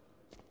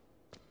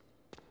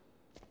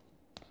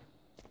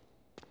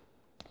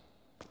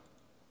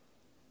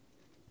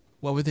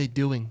 What were they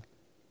doing?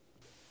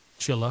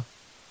 Chilla.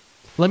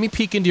 Let me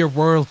peek into your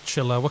world,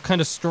 Chilla. What kind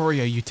of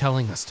story are you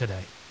telling us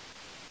today?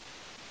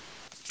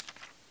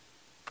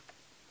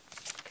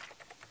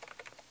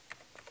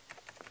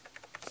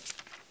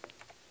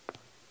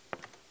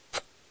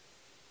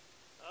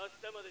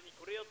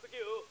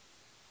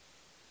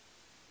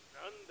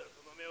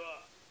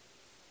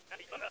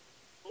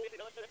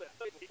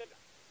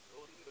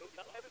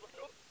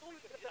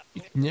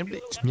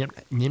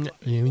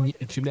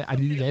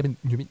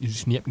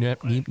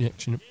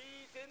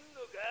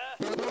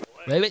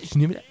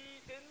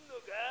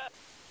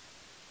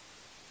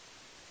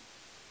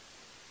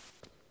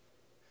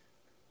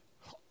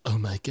 Oh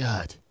my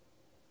god.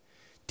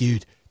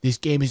 Dude, This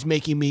game is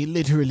making me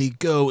literally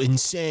go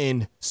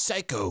insane.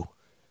 Psycho.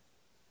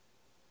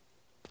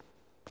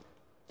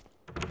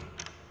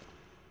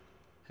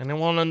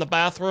 Anyone in the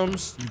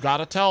bathrooms? You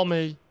gotta tell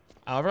me.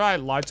 All right,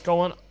 lights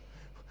going.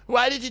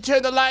 Why did you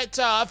turn the lights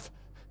off?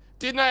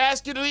 Didn't I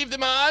ask you to leave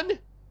them on?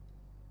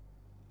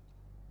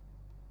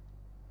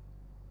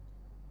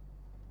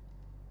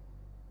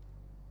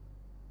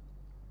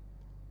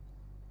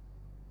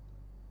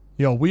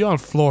 Yo, we on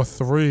floor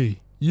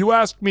 3. You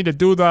asked me to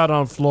do that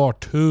on floor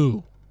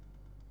 2.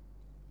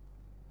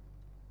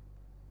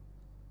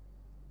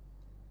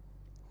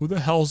 Who the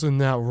hell's in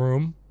that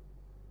room?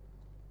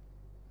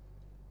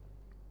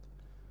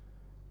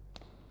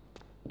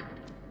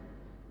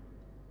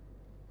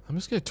 I'm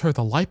just gonna turn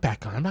the light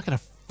back on. I'm not gonna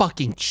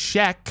fucking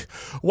check.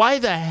 Why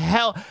the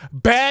hell?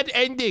 Bad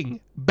ending.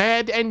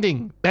 Bad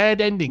ending.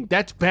 Bad ending.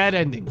 That's bad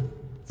ending.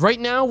 Right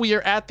now, we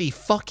are at the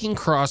fucking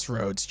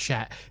crossroads,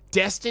 chat.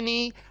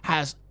 Destiny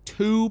has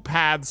 2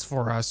 paths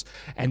for us,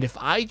 and if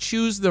I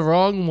choose the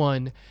wrong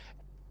one,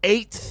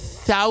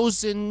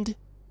 8,000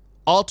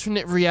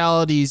 alternate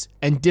realities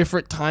and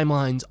different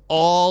timelines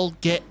all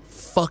get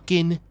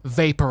fucking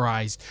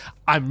vaporized.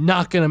 I'm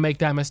not gonna make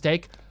that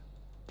mistake.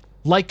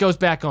 Light goes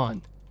back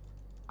on.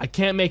 I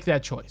can't make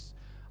that choice.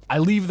 I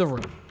leave the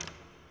room.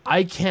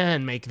 I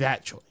can make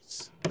that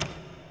choice.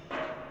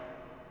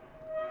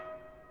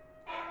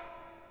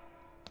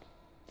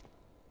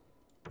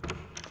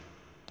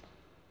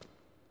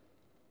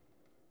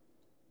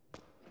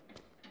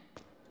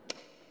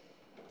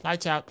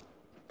 Lights out.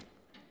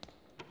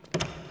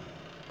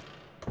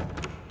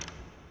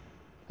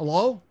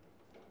 Hello?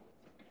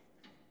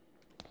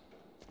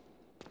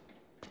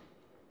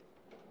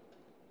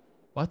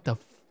 What the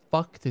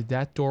fuck did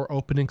that door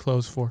open and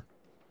close for?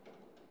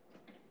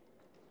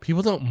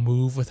 People don't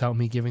move without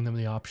me giving them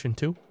the option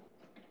to.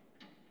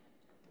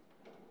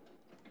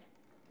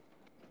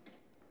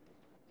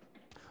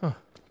 Huh.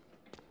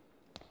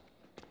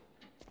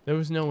 There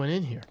was no one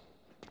in here.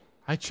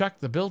 I checked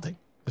the building.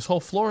 This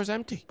whole floor is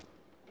empty.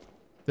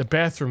 The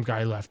bathroom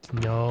guy left.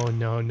 No,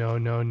 no, no,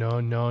 no,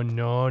 no, no,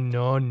 no,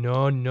 no,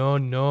 no, no,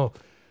 no.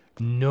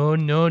 No,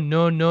 no,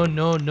 no, no,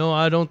 no, no.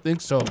 I don't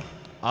think so.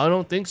 I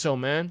don't think so,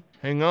 man.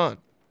 Hang on.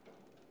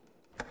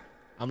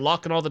 I'm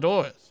locking all the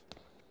doors.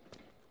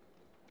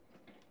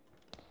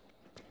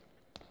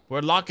 We're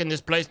locking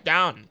this place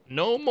down.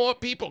 No more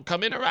people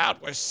come in or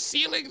out. We're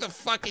sealing the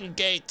fucking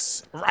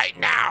gates right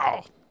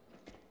now.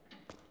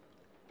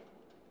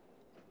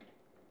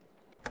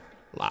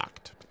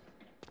 Locked.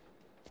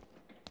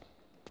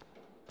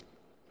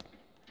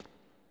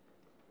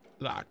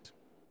 Locked.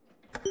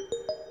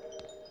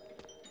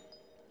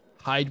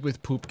 Hide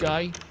with poop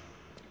guy.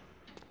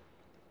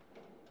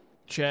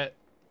 Chat.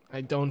 I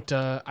don't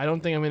think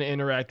I'm gonna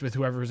interact with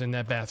whoever's in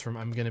that bathroom.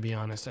 I'm gonna be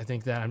honest. I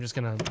think that I'm just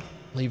gonna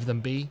leave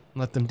them be,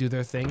 let them do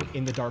their thing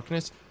in the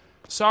darkness.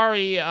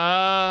 Sorry,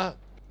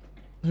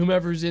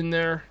 whomever's in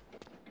there.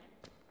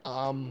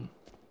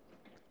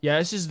 Yeah,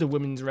 this is the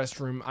women's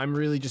restroom. I'm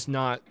really just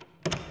not.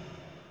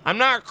 I'm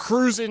not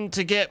cruising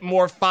to get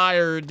more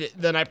fired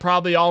than I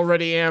probably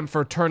already am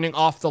for turning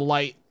off the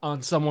light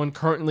on someone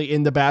currently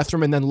in the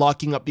bathroom and then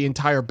locking up the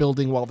entire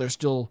building while they're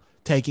still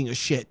taking a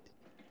shit.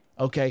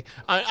 Okay,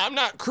 I'm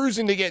not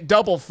cruising to get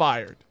double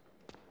fired.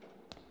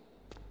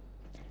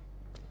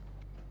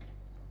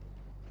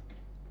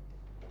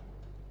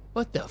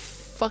 What the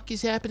fuck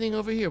is happening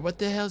over here? What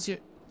the hell's here?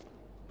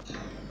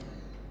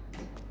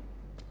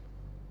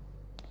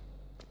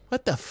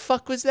 What the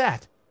fuck was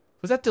that?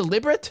 Was that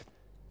deliberate?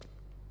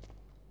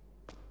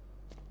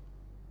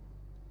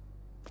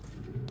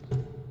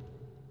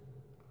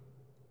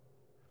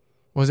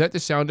 Was that the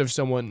sound of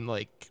someone,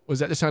 like, was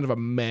that the sound of a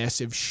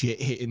massive shit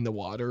hitting the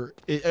water?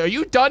 Are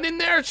you done in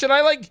there? Should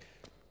I, like,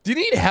 do you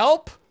need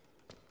help?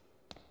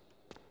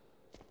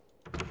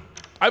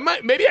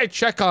 Maybe I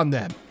check on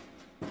them.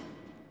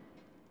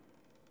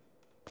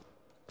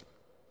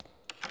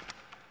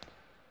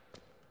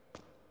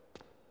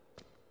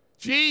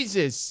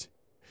 Jesus.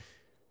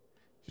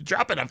 You're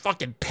dropping a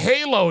fucking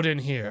payload in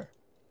here.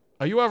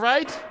 Are you all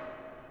right?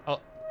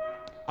 Oh,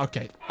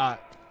 okay. I'm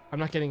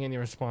not getting any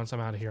response. I'm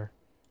out of here.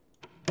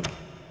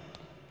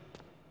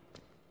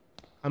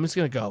 I'm just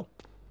gonna go.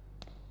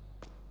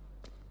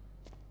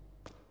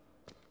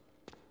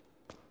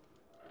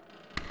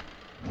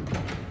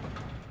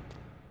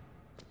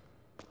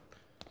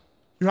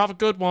 You have a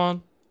good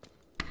one.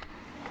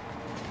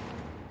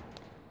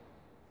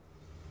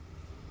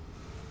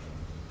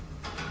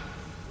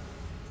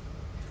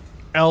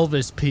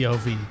 Elvis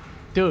POV.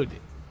 Dude.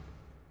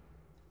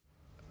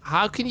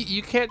 How can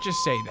you can't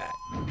just say that.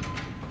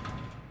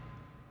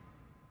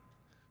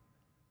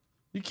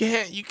 You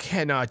can't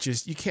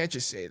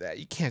just say that.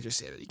 You can't just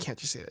say that. You can't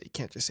just say that. You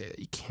can't just say that.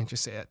 You can't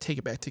just say that. Take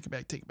it back, take it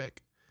back, take it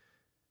back.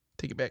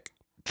 Take it back.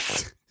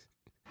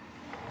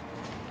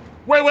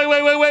 Wait.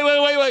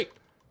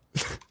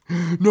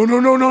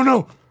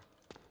 No.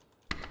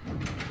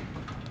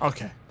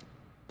 Okay.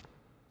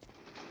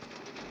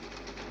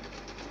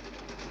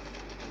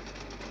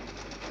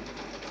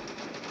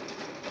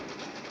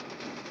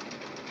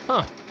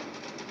 Huh.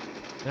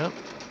 Nope.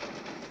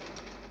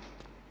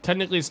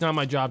 Technically, it's not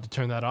my job to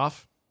turn that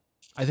off.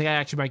 I think I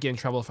actually might get in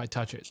trouble if I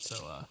touch it,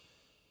 so,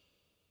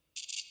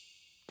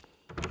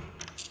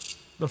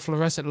 The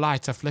fluorescent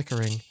lights are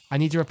flickering. I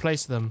need to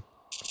replace them.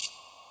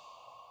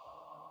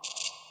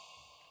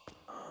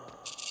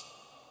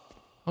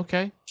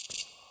 Okay.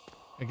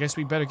 I guess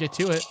we better get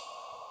to it.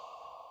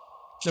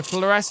 The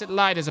fluorescent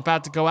light is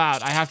about to go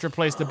out. I have to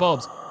replace the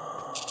bulbs.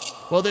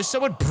 Well, there's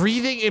someone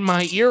breathing in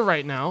my ear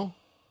right now,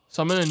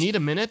 so I'm gonna need a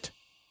minute.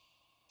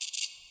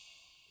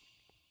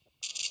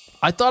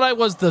 I thought I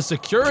was the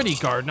security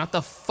guard, not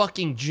the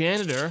fucking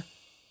janitor.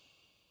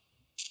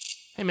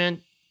 Hey,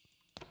 man.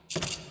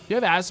 You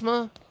have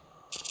asthma?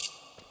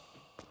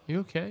 You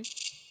okay?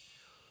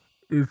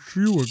 It's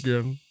you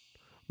again.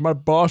 My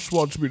boss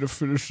wants me to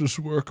finish this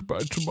work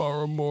by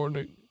tomorrow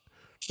morning.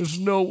 There's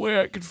no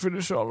way I can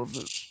finish all of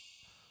this.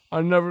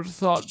 I never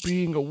thought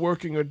being a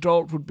working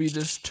adult would be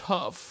this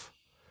tough.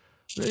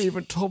 They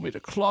even told me to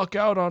clock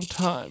out on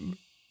time.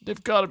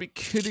 They've got to be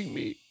kidding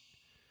me.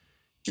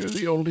 You're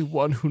the only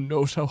one who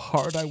knows how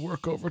hard I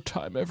work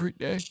overtime every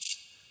day.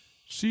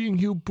 Seeing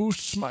you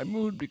boosts my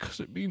mood because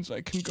it means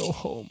I can go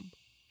home.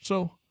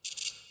 So,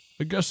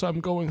 I guess I'm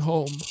going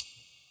home.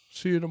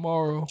 See you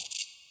tomorrow.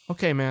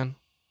 Okay, man.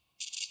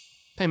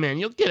 Hey, man,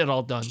 you'll get it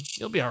all done.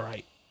 You'll be all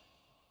right.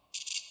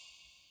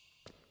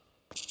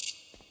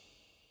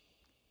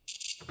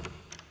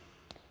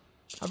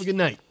 Have a good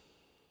night.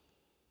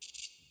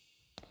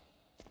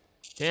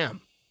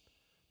 Damn.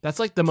 That's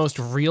like the most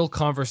real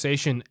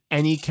conversation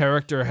any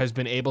character has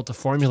been able to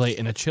formulate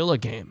in a Chilla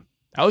game.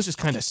 That was just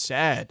kind of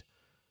sad.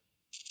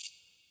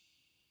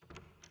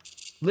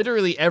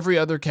 Literally every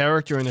other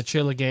character in a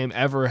Chilla game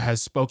ever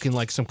has spoken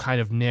like some kind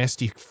of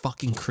nasty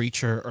fucking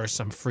creature or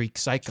some freak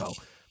psycho.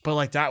 But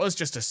like that was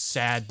just a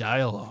sad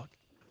dialogue.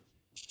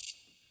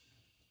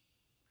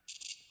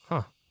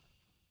 Huh.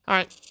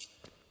 Alright.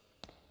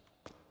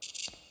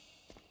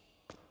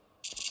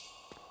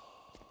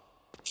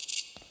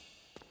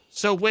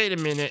 So wait a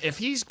minute, if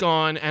he's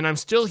gone and I'm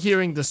still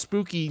hearing the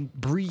spooky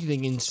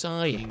breathing and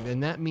sighing,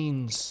 then that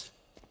means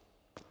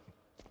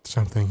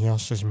something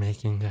else is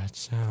making that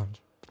sound.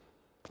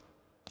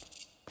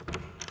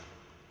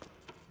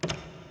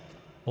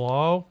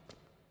 Hello?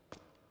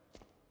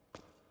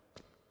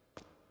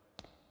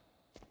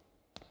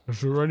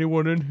 Is there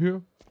anyone in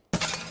here?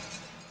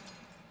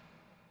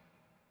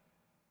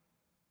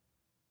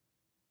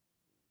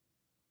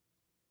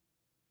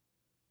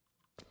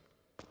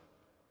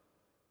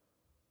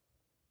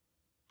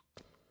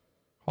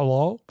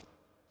 Hello?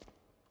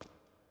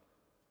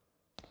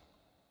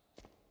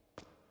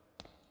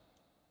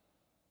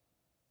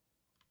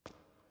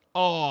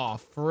 Aw,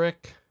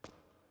 frick.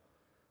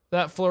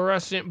 That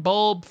fluorescent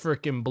bulb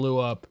frickin' blew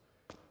up.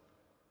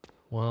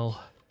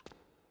 Well,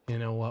 you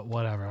know what,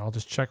 whatever. I'll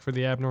just check for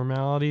the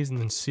abnormalities and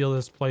then seal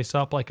this place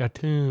up like a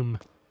tomb.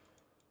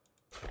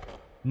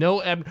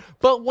 No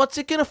but what's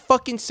it gonna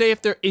fucking say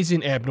if there is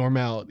an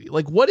abnormality?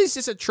 Like, what is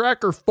this a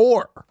tracker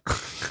for?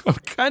 I'm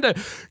kind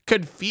of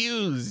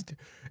confused.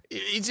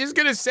 It's just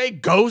gonna say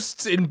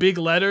ghosts in big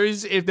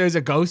letters if there's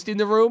a ghost in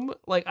the room?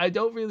 Like, I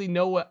don't really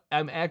know what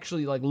I'm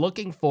actually, like,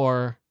 looking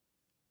for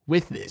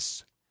with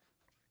this.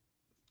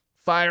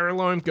 Fire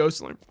alarm,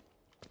 ghost alarm.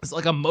 It's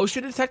like a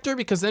motion detector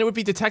because then it would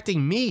be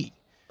detecting me.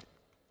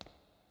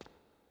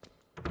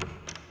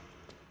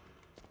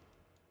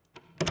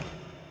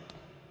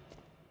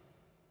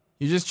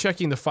 You're just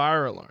checking the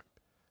fire alarm.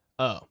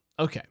 Oh,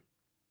 okay.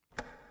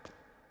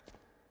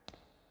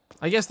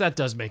 I guess that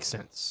does make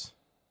sense.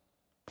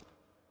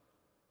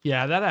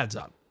 Yeah, that adds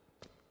up.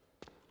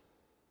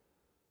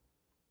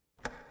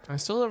 I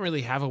still don't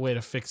really have a way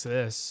to fix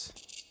this.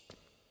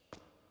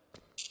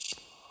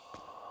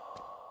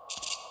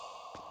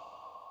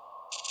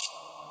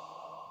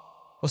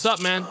 What's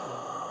up, man?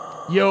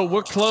 Yo,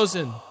 we're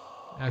closing,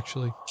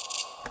 actually.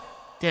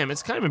 Damn,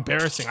 it's kind of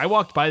embarrassing. I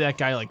walked by that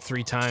guy like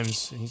 3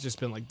 times, and he's just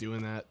been like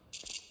doing that.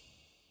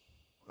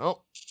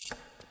 Well,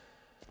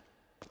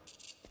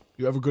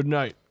 you have a good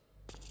night.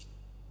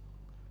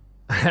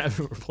 I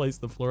haven't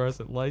replaced the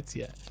fluorescent lights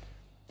yet.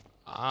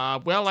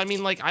 Well, I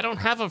mean, like, I don't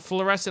have a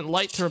fluorescent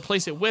light to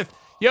replace it with.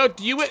 Yo,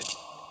 do you...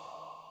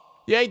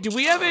 Yeah, do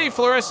we have any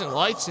fluorescent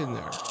lights in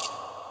there?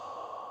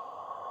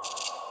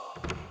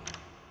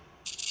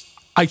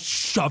 I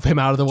shove him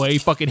out of the way. He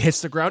fucking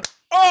hits the ground.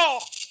 Oh!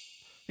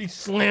 He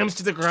slams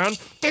to the ground.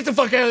 Get the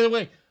fuck out of the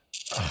way.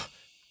 Ugh.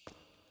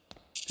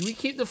 Do we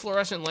keep the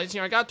fluorescent lights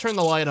here? I gotta turn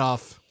the light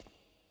off.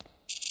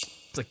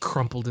 It's like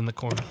crumpled in the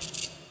corner.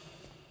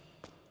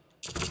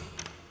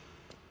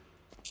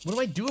 What do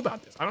I do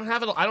about this? I don't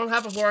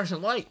have a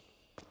fluorescent light.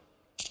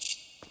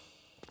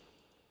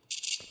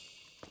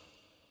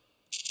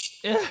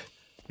 I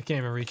can't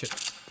even reach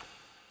it.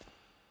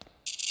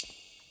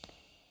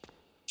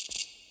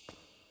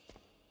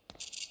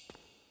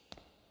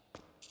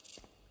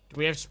 Do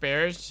we have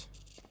spares?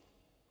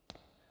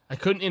 I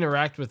couldn't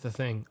interact with the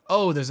thing.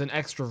 Oh, there's an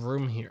extra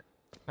room here.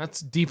 That's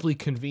deeply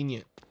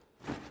convenient.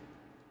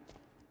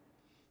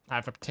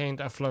 I've obtained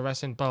a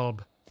fluorescent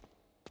bulb.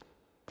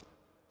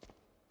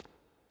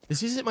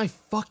 This isn't my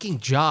fucking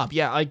job.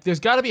 Yeah, like, there's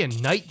gotta be a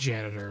night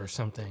janitor or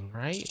something,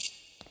 right?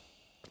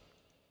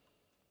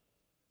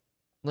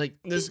 Like,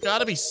 there's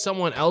gotta be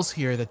someone else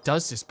here that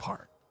does this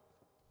part.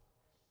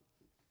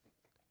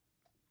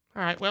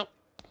 Alright, well,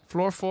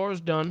 floor 4 is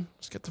done.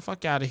 Let's get the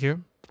fuck out of here.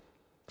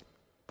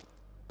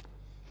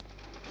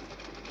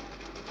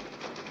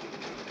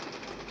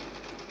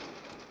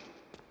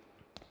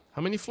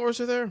 How many floors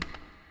are there?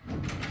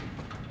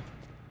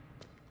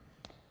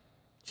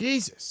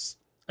 Jesus.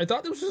 I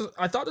thought this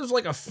was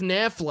like a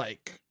FNAF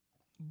like,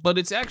 but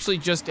it's actually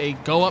just a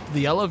go up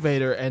the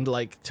elevator and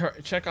like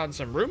check on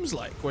some rooms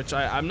like, which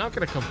I'm not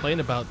gonna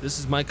complain about. This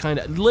is my kind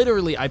of,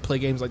 literally I play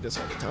games like this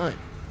all the time.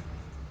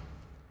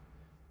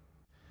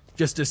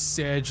 Just a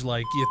sedge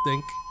like, you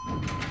think?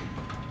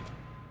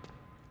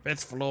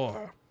 5th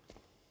floor.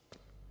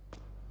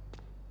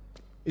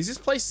 Is this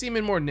place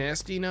seeming more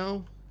nasty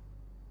now?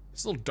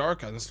 It's a little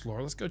dark on this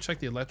floor. Let's go check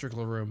the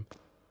electrical room.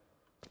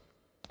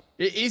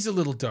 It is a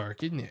little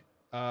dark, isn't it?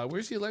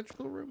 Where's the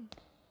electrical room?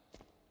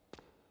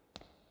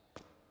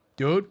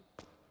 Dude,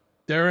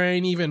 there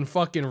ain't even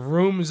fucking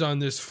rooms on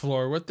this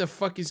floor. What the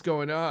fuck is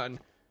going on?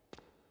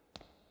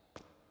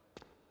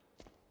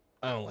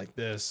 I don't like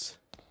this.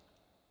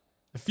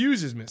 The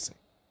fuse is missing.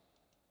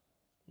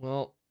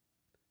 Well,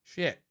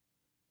 shit.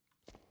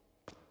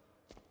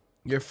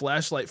 Your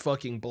flashlight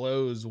fucking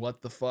blows.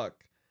 What the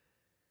fuck?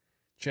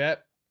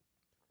 Chat.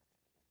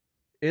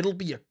 It'll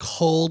be a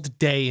cold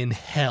day in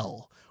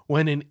hell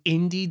when an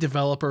indie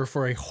developer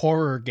for a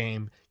horror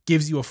game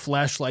gives you a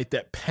flashlight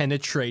that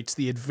penetrates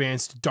the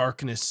advanced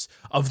darkness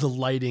of the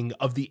lighting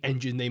of the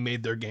engine they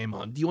made their game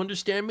on. Do you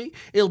understand me?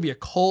 It'll be a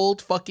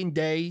cold fucking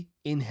day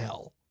in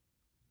hell.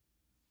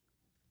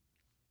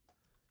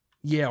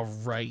 Yeah,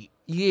 right.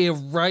 Yeah,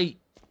 right.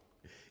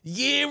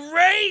 Yeah,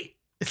 right!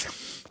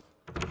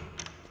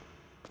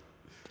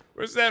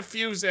 Where's that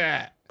fuse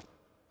at?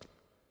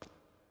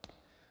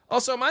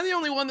 Also, am I the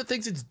only one that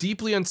thinks it's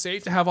deeply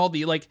unsafe to have all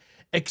the, like,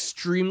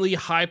 extremely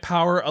high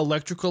power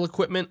electrical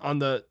equipment on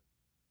the...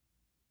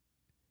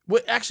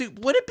 Actually,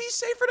 would it be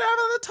safer to have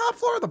it on the top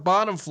floor or the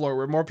bottom floor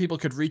where more people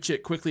could reach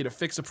it quickly to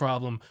fix a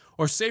problem?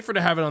 Or safer to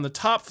have it on the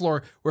top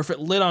floor where if it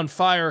lit on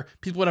fire,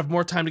 people would have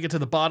more time to get to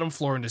the bottom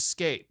floor and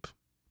escape?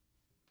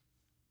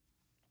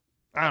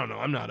 I don't know,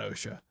 I'm not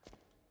OSHA.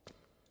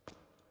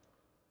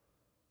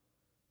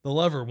 The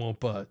lever won't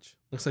budge.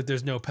 Looks like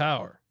there's no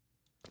power.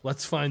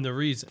 Let's find the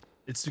reason.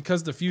 It's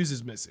because the fuse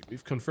is missing.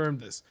 We've confirmed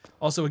this.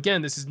 Also,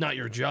 again, this is not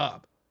your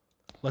job.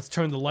 Let's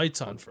turn the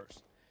lights on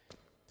first.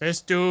 This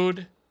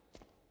dude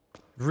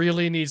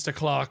really needs to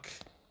clock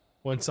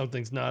when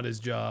something's not his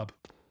job.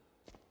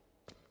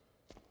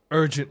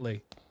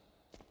 Urgently.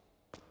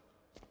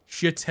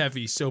 Shit's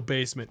heavy, so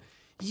basement.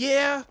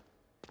 Yeah,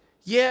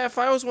 if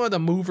I was one of the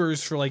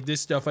movers for like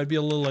this stuff, I'd be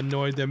a little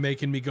annoyed they're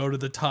making me go to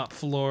the top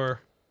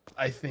floor,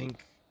 I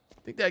think.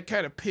 I think that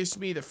kind of pissed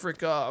me the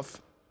frick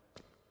off.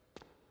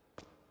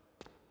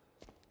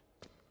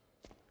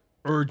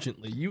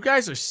 Urgently. You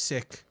guys are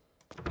sick.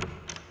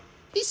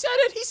 He said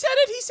it! He said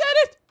it! He said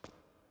it!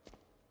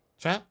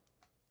 Chat?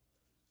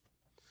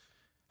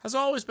 Has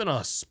always been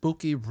a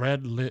spooky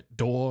red lit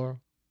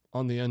door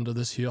on the end of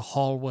this here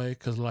hallway,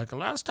 because like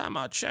last time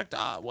I checked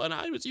when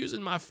I was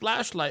using my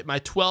flashlight, my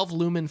 12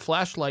 lumen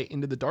flashlight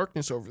into the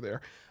darkness over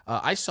there,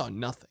 I saw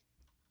nothing.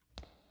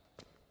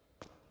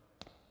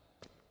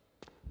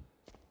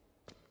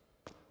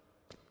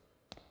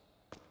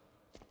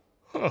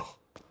 Huh.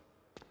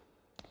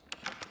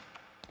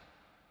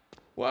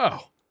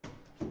 Wow.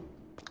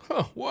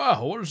 Huh,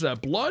 wow, what is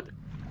that, blood?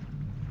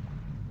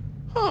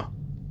 Huh.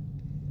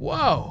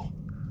 Wow.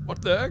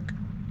 What the heck?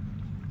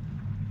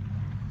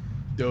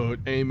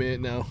 Dude, aim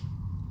it now.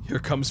 Here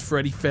comes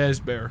Freddy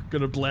Fazbear.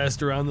 Gonna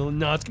blast around the...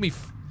 No, it's gonna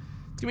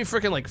be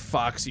freaking like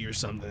Foxy or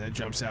something that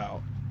jumps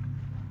out.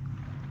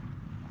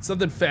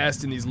 Something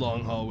fast in these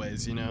long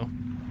hallways, you know?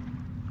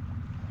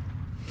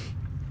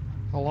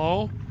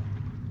 Hello?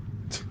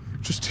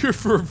 Just here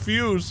for a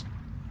fuse.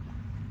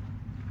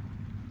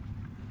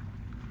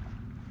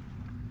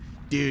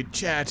 Dude,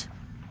 chat.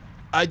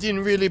 I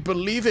didn't really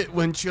believe it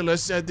when Chilla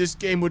said this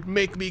game would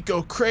make me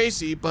go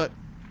crazy, but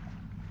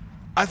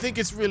I think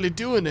it's really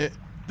doing it.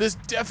 This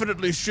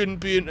definitely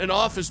shouldn't be in an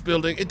office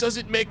building. It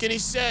doesn't make any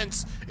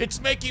sense. It's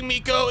making me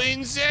go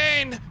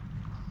insane.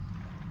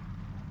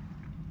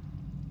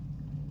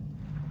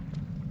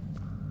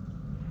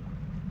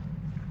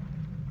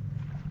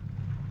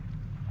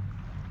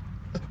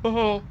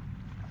 Oh.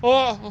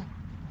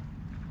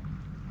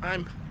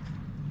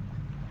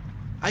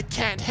 I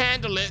can't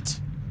handle it.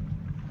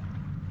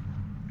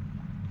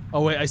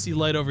 Oh wait, I see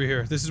light over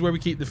here. This is where we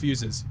keep the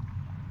fuses.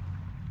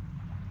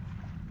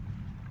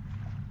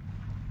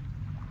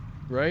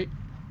 Right?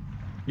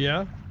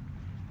 Yeah?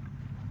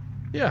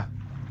 Yeah.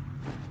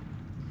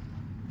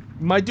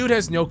 My dude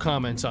has no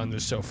comments on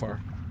this so far.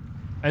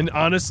 And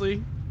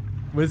honestly,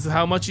 with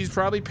how much he's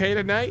probably paid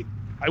a night,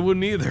 I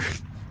wouldn't either.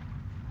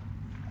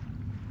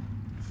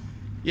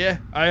 Yeah,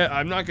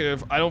 I'm not gonna,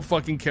 I don't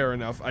fucking care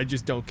enough. I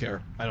just don't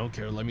care. I don't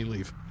care, let me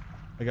leave.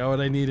 I got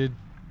what I needed.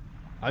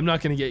 I'm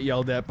not gonna get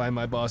yelled at by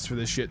my boss for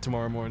this shit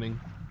tomorrow morning.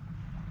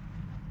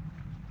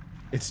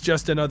 It's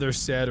just another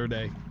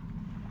Saturday.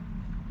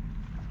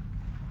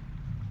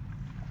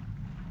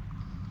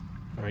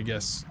 Or I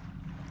guess...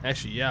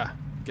 Actually, yeah.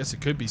 I guess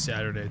it could be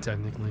Saturday,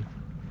 technically.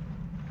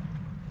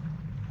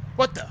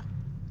 What the?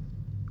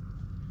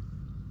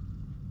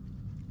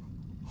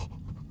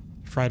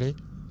 Freddy?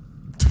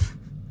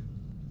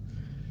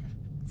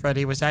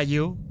 Freddy, was that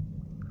you?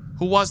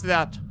 Who was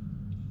that?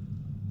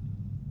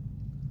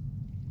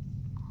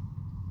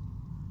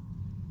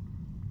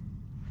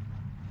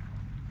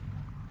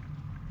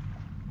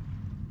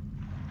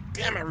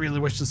 Damn, I really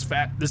wish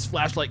this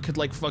flashlight could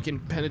like fucking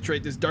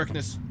penetrate this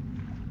darkness.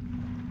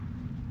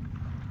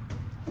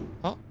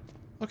 Oh,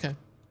 okay.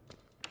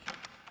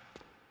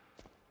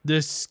 The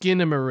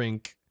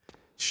Skinamarink.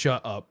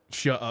 Shut up.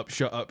 Shut up.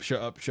 Shut up.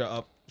 Shut up. Shut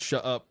up.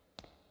 Shut up.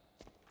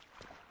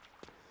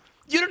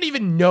 You don't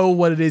even know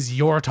what it is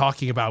you're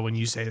talking about when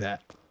you say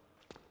that.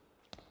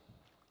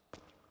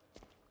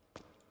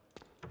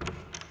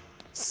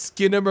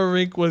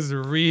 Skinamarink was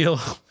real.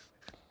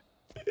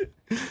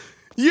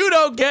 You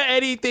don't get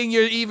anything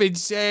you're even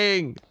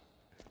saying.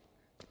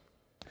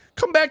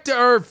 Come back to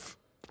Earth.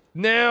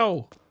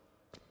 Now.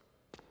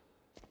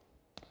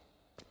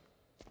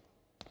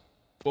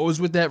 What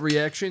was with that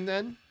reaction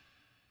then?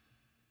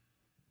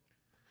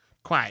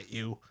 Quiet,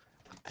 you.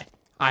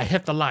 I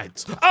hit the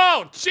lights.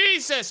 Oh,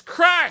 Jesus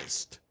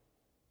Christ!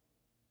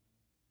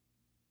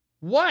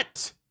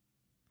 What?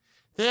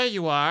 There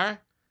you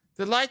are.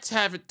 The lights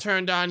haven't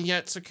turned on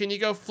yet, so can you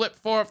go flip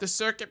 4 of the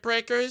circuit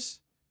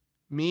breakers?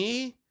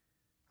 Me?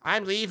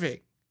 I'm leaving.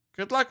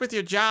 Good luck with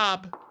your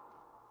job.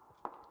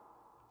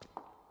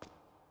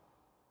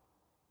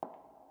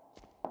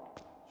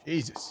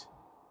 Jesus.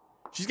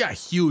 She's got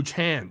huge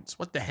hands.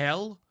 What the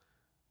hell?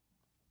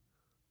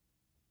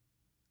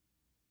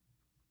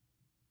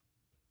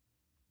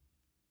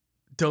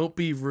 Don't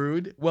be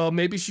rude. Well,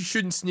 maybe she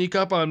shouldn't sneak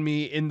up on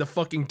me in the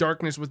fucking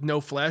darkness with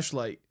no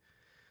flashlight.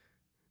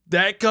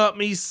 That got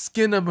me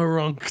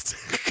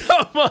skinamarunked.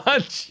 Come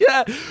on,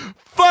 chat.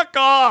 Fuck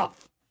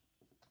off.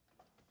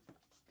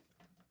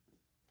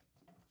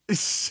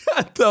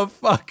 Shut the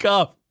fuck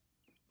up.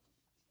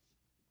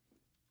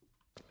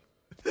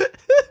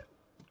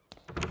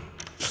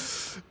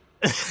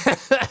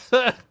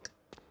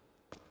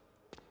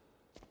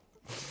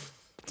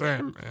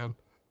 Damn, man.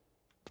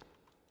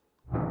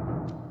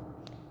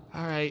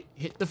 All right,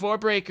 hit the 4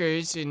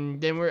 breakers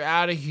and then we're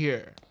out of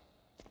here.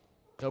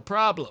 No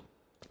problem.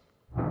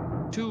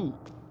 2.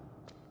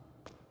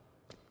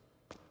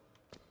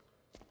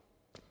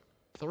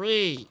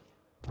 3.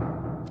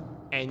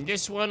 And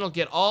this one will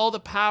get all the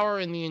power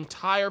in the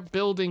entire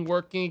building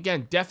working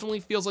again.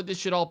 Definitely feels like this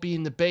should all be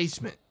in the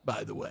basement,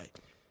 by the way.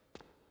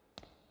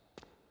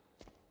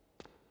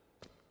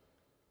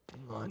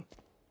 Hang on.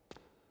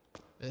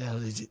 Where the hell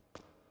is it?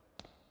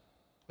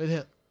 Where the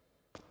hell?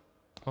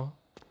 Huh?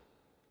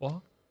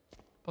 What?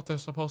 But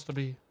there's supposed to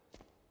be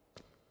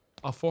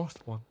a 4th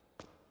one.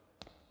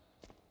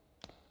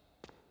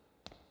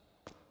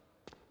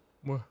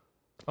 Where?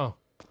 Oh.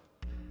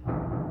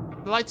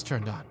 The lights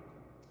turned on.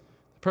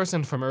 The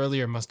person from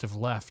earlier must have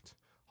left.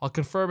 I'll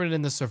confirm it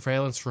in the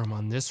surveillance room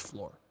on this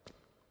floor.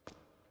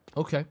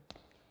 Okay.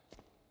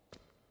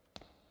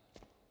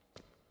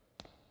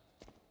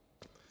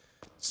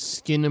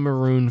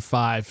 Skinamaroon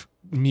 5.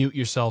 Mute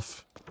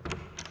yourself.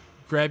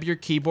 Grab your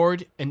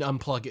keyboard and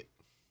unplug it.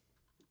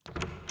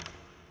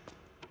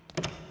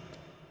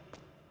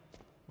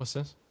 What's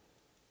this?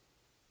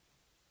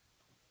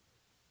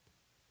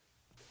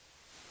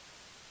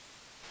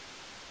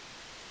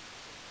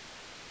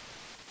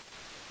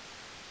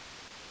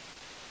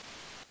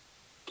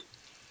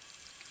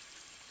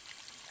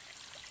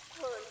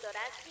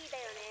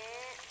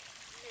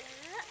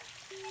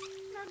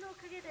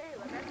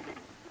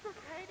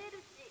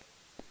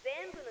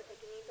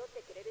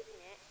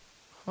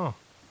 Huh.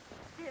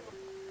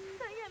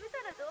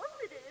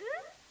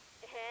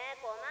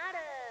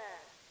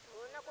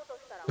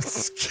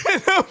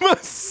 Skinama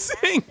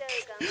sink.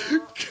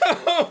 Come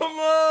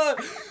on.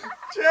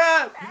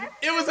 Chat.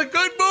 It was a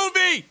good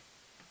movie.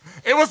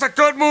 It was a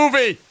good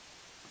movie!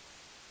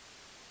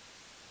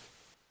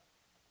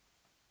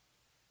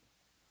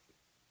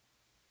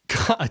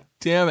 God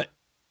damn it.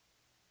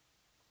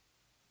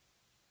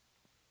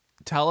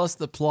 Tell us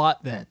the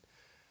plot then.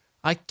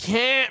 I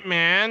can't,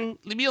 man.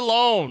 Leave me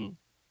alone.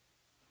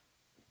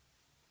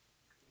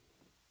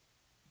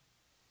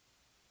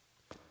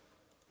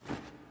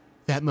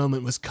 That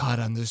moment was caught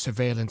on the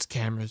surveillance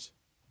cameras.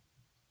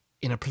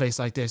 In a place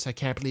like this, I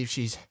can't believe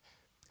she's...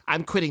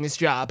 I'm quitting this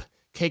job.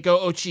 Keiko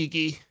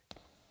Ochigi.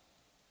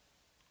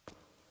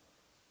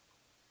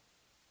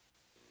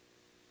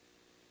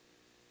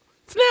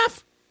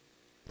 FNAF!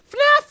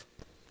 FNAF!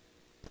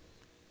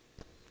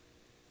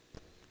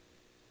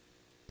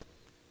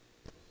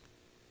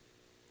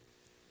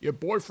 Your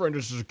boyfriend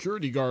is a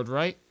security guard,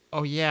 right?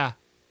 Oh, yeah.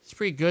 He's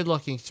pretty good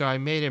looking, so I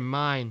made him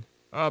mine.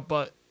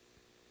 But...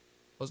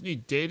 wasn't he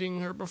dating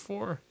her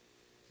before?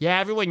 Yeah,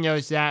 everyone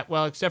knows that.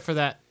 Well, except for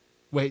that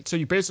Wait, so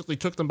you basically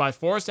took them by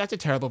force? That's a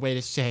terrible way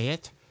to say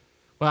it.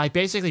 Well, I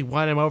basically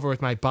won him over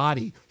with my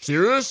body.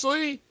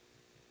 Seriously?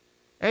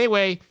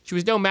 Anyway, she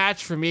was no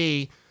match for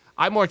me.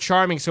 I'm more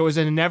charming, so it was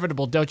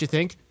inevitable, don't you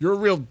think? You're a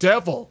real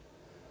devil.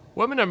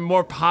 Women are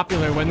more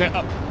popular when they're...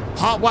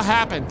 what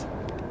happened?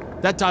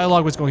 That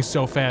dialogue was going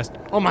so fast.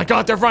 Oh my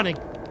god, they're running.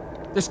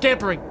 They're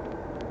scampering.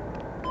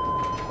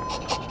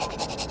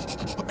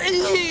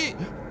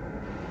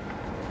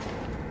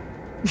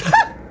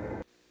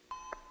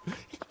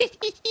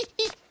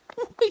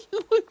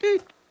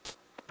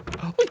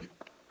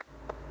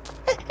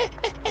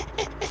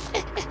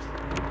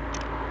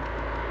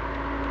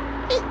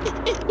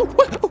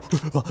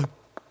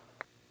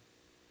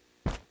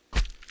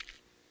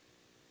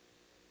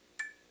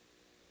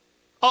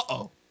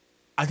 Uh-oh.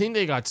 I think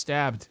they got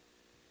stabbed.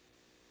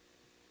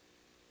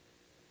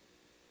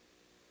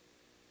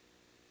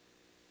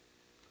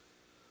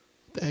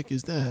 What the heck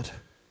is that?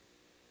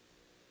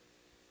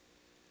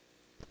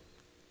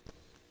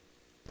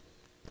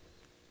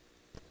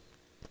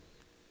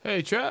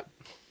 Hey, chap.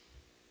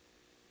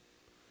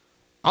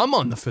 I'm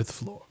on the 5th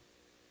floor.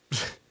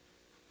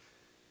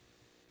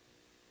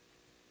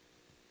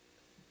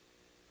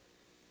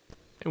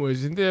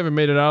 Anyways, think they ever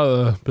made it out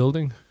of the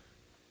building?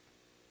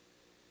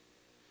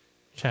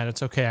 Chad,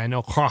 it's okay. I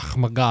know Krach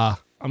Maga.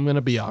 I'm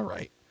gonna be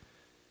alright.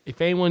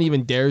 If anyone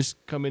even dares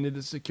come into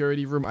the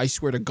security room, I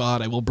swear to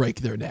God, I will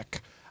break their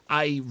neck.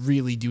 I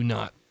really do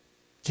not.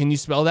 Can you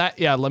spell that?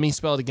 Yeah, let me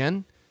spell it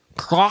again.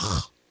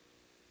 Krach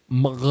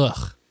Maga.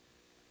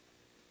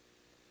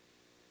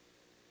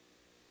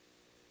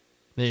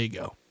 There you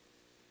go.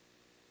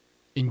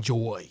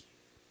 Enjoy.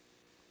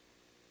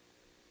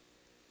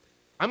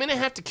 I'm gonna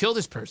have to kill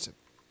this person.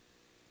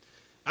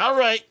 All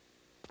right.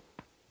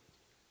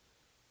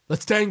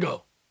 Let's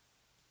tango.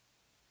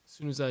 As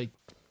soon as I...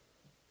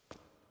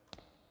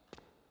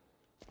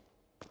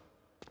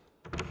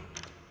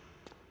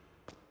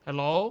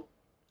 Hello?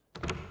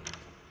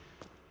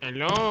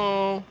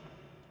 Hello?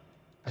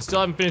 I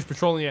still haven't finished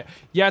patrolling yet.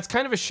 Yeah, it's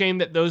kind of a shame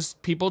that those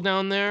people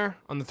down there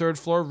on the 3rd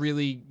floor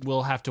really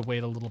will have to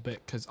wait a little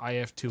bit because I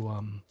have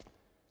to,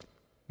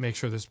 make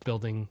sure this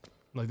building,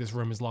 like this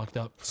room is locked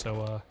up.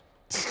 So,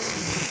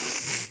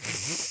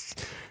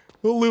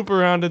 we'll loop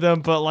around to them,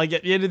 but like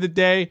at the end of the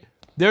day,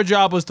 their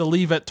job was to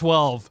leave at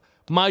 12.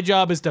 My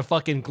job is to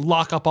fucking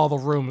lock up all the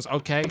rooms,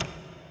 okay?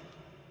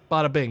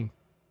 Bada bing.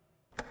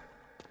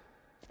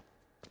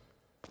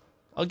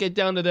 I'll get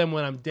down to them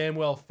when I'm damn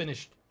well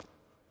finished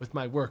with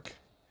my work.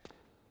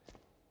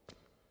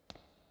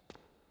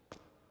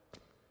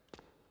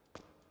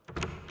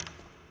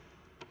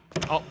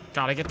 Oh,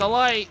 gotta get the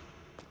light.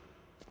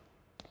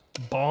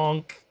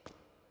 Bonk.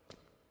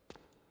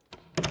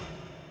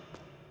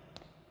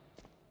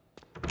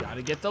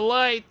 Gotta get the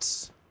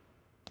lights.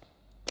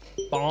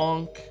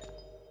 Bonk.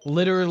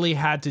 Literally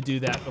had to do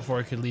that before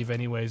I could leave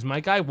anyways. My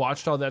guy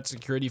watched all that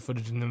security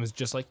footage and then was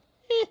just like,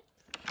 eh.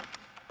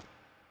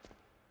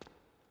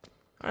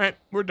 Alright,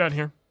 we're done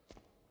here.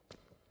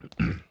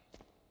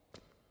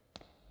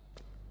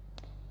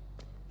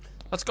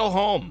 Let's go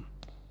home.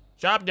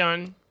 Job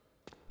done.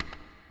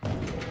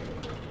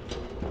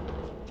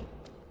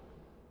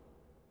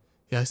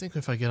 Yeah, I think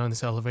if I get on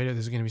this elevator,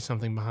 there's gonna be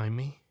something behind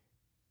me.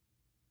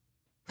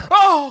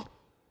 Oh!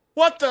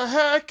 What the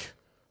heck?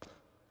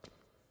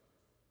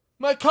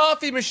 My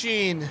coffee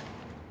machine!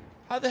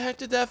 How the heck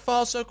did that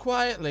fall so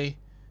quietly?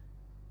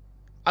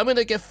 I'm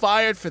gonna get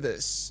fired for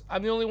this.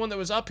 I'm the only one that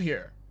was up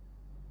here.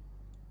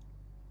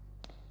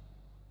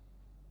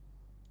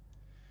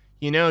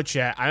 You know,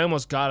 chat, I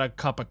almost got a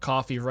cup of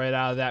coffee right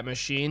out of that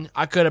machine.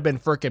 I could have been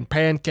freaking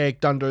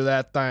pancaked under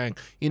that thing.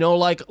 You know,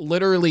 like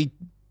literally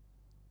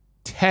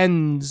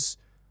tens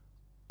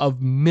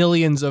of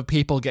millions of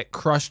people get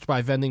crushed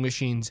by vending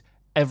machines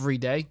every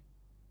day.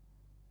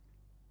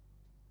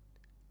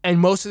 And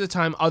most of the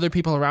time, other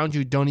people around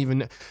you don't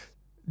even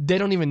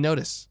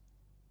notice.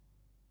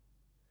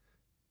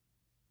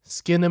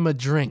 Skin 'em a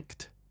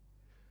drinked.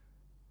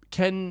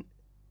 Can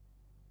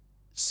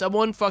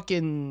someone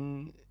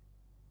fucking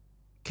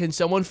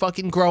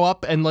grow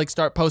up and like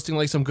start posting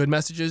like some good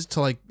messages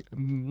to like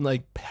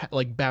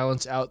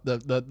balance out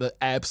the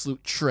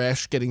absolute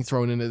trash getting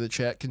thrown into the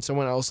chat? Can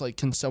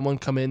someone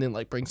come in and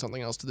like bring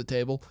something else to the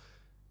table?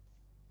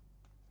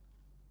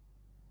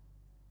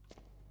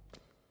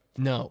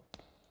 No.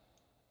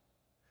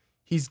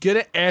 He's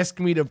gonna ask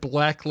me to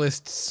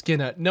blacklist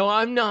Skinner. No,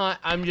 I'm not.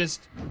 I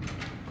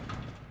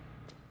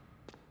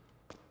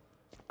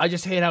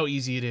just hate how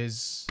easy it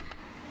is.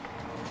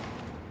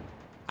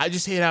 I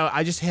just hate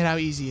how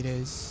easy it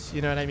is.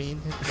 You know what I mean?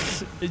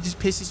 It just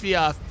pisses me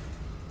off.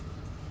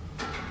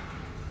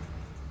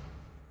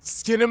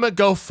 Skinema,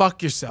 go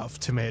fuck yourself,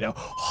 Tomato.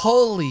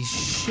 Holy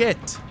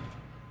shit.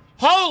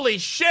 Holy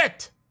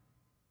shit!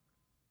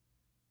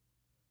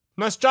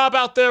 Nice job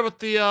out there with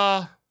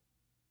the,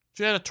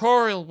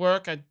 janitorial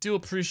work. I do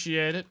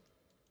appreciate it.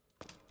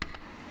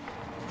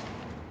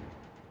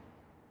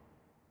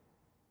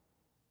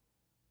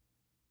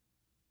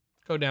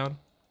 Go down.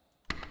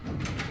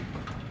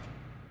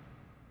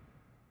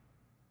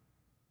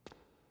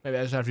 Maybe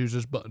I just have to use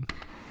this button.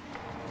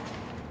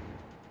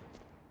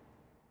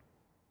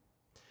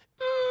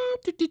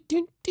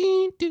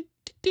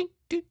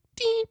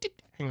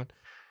 Hang on.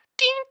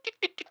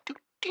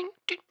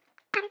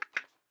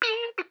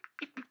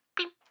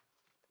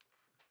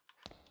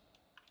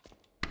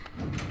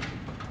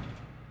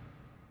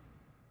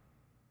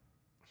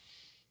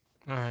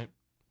 All right.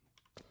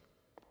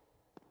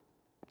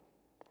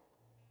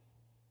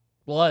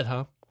 Blood,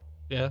 huh?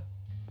 Yeah.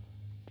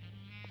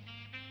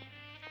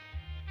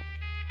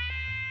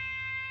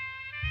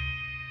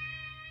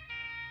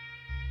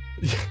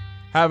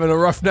 Having a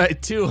rough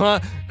night too, huh?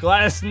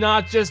 Glad it's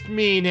not just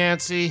me,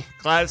 Nancy.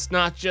 Glad it's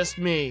not just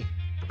me.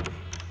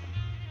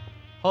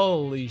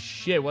 Holy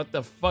shit, what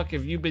the fuck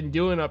have you been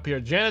doing up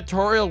here?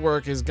 Janitorial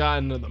work has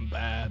gotten to them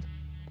bad.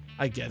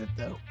 I get it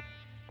though.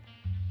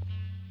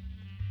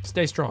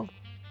 Stay strong.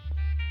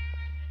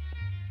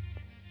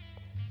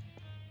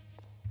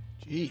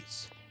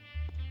 Jeez.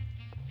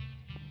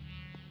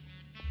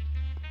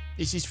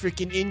 This is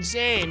freaking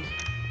insane.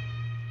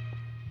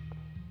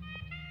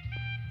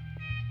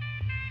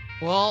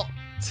 Well,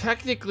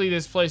 technically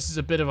this place is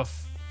a bit of a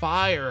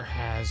fire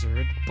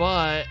hazard,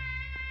 but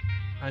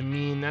I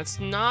mean, that's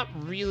not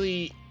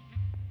really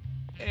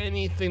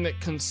anything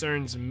that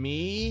concerns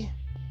me.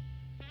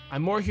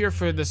 I'm more here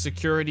for the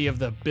security of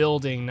the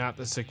building, not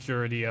the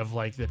security of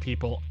like the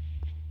people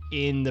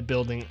in the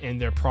building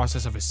and their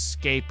process of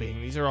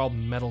escaping. These are all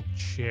metal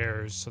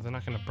chairs, so they're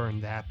not gonna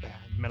burn that bad.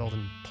 Metal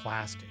and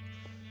plastic.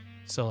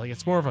 So like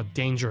it's more of a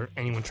danger of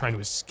anyone trying to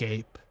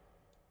escape.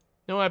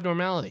 No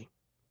abnormality.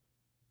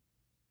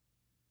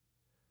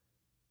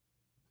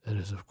 That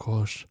is, of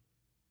course,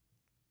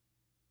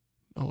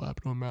 no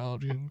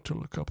abnormality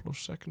until a couple of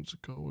seconds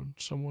ago when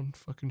someone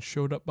fucking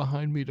showed up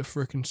behind me to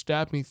frickin'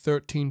 stab me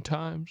 13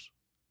 times.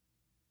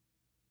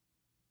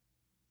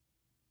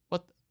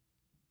 What?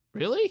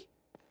 Really?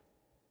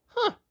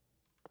 Huh.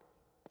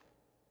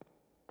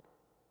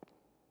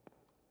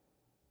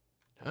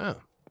 Oh.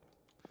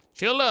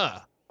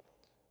 Chilla.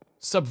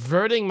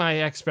 Subverting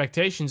my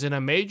expectations in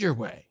a major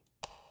way.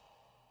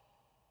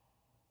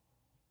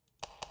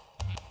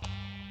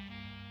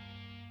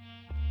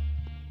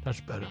 That's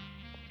better.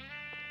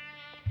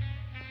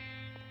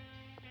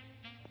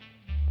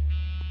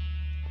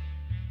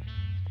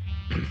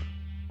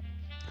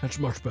 That's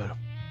much better.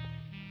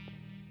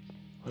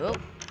 Well,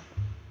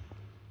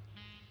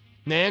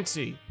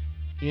 Nancy,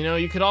 you know,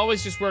 you could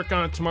always just work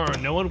on it tomorrow.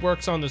 No one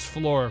works on this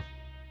floor.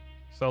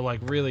 So,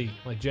 like, really,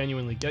 like,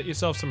 genuinely, get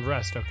yourself some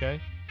rest,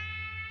 okay?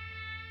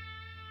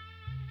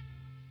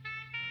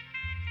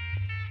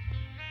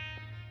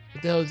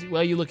 What the hell is,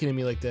 why are you looking at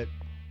me like that?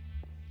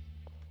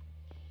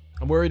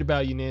 I'm worried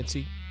about you,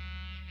 Nancy.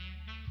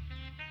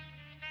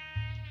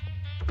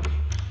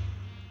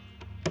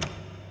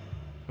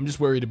 I'm just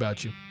worried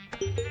about you.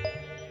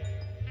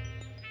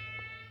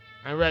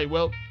 All right,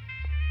 well,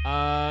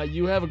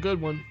 you have a good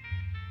one.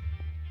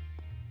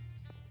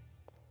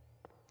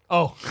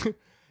 Oh,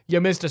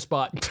 you missed a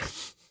spot.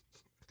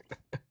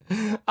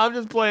 I'm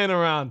just playing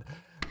around.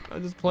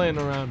 I'm just playing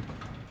around.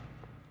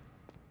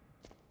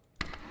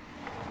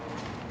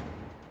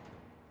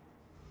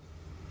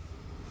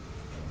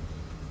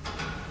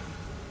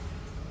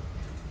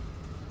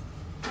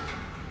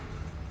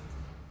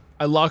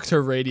 I locked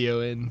her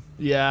radio in.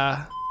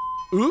 Yeah.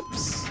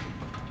 Oops.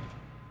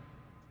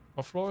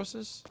 What floor is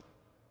this?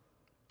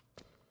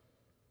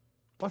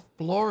 What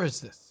floor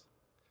is this?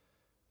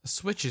 The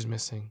switch is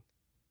missing.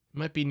 It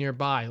might be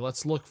nearby.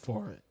 Let's look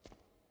for it.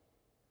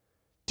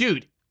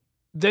 Dude,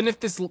 then if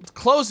this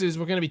closes,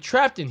 we're gonna be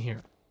trapped in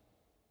here.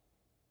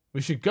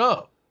 We should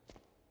go.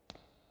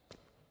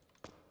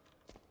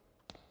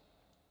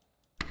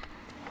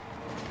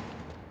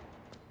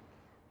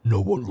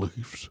 No one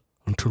leaves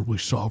until we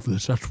solve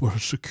this. That's what a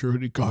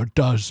security guard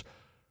does.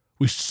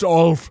 We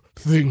solve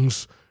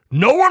things.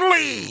 No one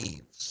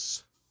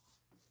leaves!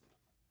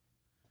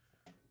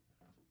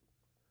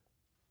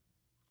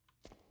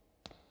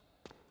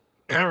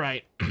 All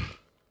right.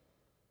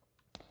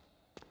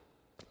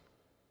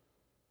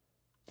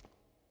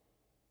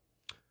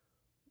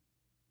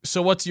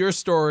 So what's your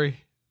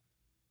story?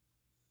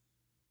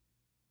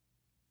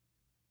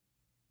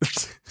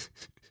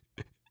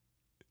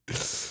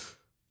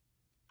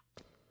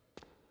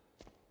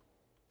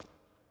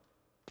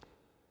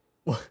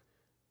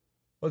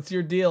 What's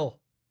your deal?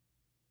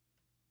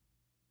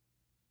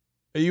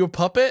 Are you a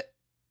puppet?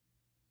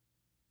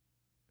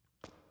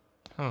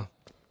 Huh.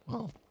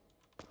 Well.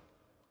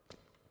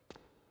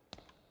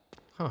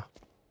 Huh.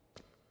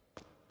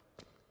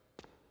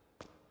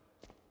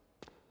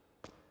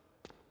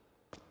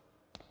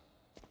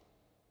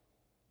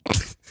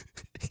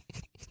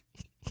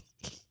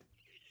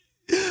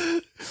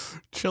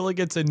 Chilla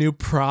gets a new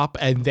prop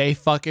and they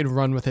fucking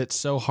run with it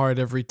so hard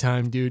every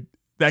time, dude.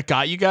 That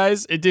got you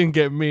guys? It didn't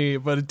get me,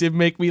 but it did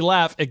make me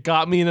laugh. It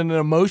got me in an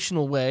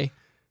emotional way.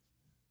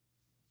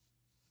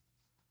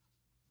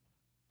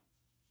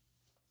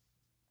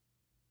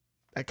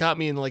 That got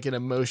me in like an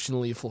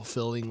emotionally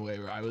fulfilling way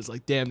where I was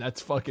like, damn, that's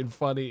fucking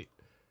funny.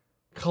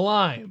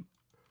 Climb.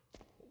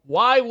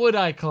 Why would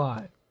I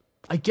climb?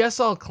 I guess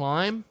I'll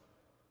climb.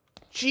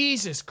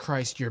 Jesus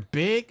Christ, you're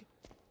big?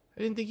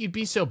 I didn't think you'd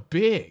be so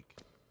big.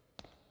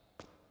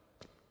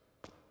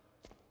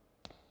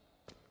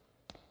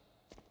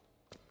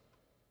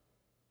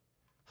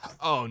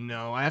 Oh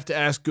no, I have to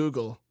ask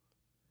Google.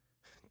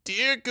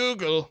 Dear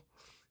Google,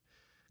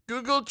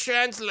 Google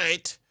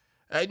Translate,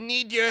 I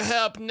need your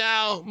help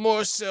now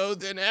more so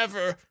than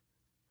ever.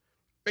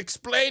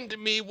 Explain to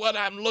me what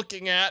I'm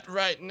looking at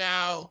right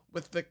now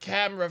with the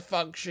camera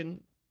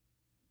function.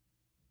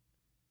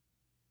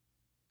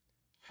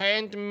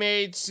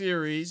 Handmade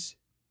series.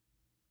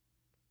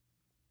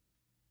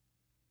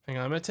 Hang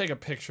on, I'm gonna take a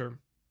picture.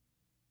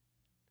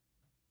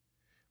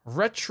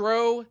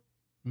 Retro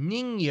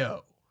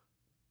Nino.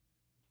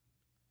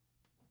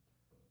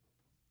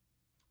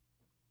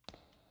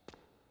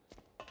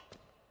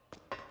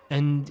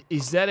 And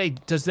is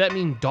that does that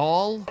mean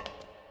doll?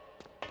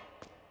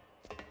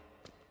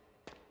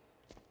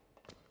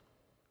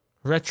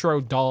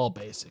 Retro doll,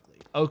 basically.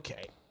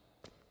 Okay.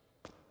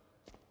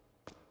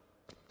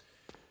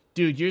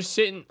 Dude, you're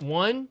sitting,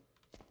 one,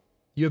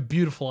 you have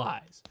beautiful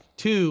eyes.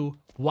 Two,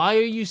 why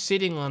are you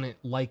sitting on it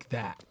like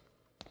that?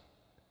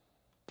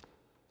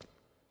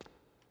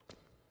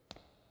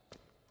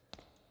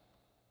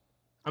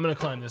 I'm gonna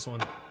climb this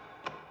one.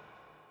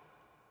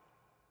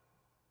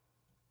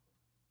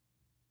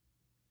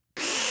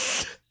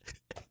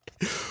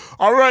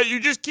 All right, you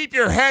just keep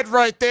your head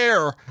right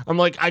there. I'm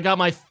like, I got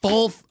my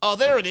full, oh,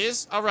 there it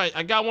is. All right,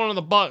 I got one of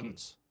the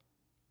buttons.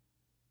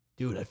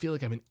 Dude, I feel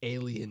like I'm an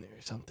alien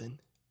or something.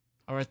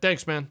 All right,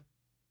 thanks, man.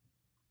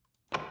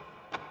 All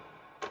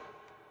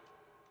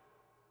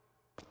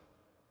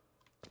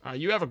right,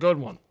 you have a good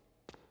one.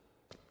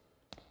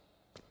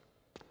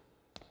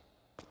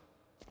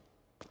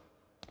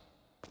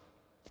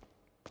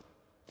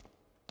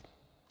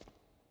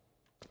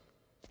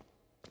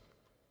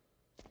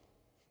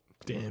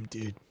 Damn,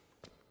 dude.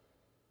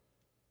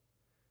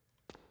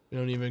 We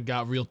don't even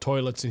got real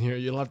toilets in here.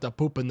 You'll have to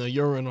poop in the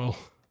urinal.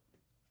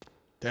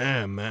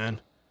 Damn,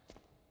 man.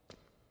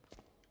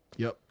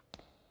 Yep.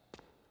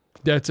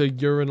 That's a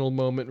urinal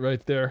moment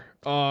right there.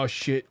 Oh,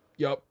 shit.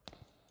 Yep.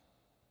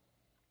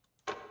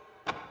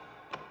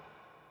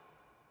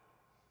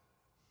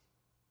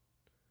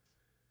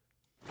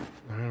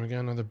 Alright, we got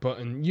another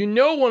button. You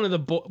know one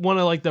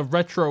of like the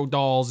retro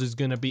dolls is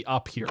gonna be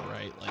up here,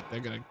 right? Like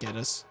they're gonna get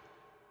us.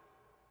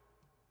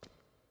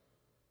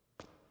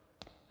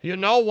 You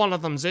know one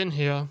of them's in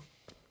here.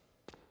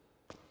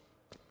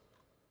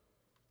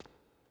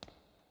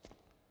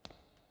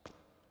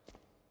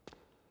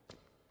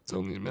 It's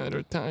only a matter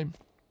of time.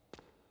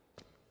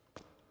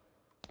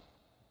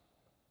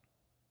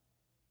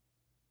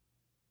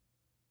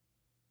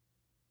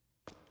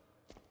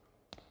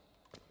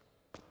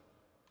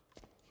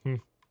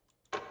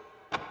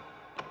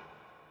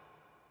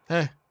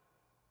 Hey.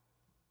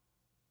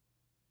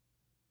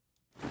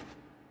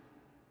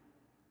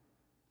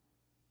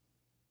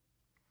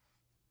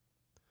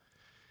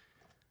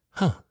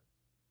 Huh.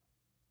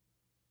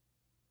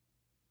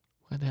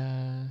 What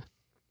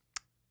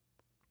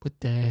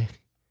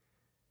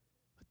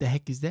the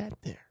heck is that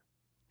there?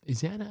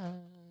 Is that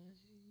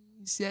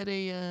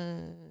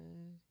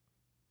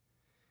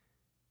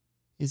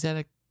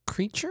a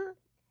creature?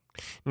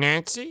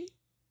 Nancy?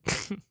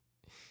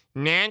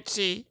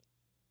 Nancy?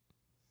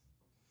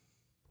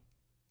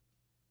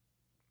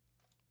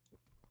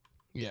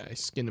 Yeah, I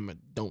skin him. I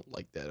don't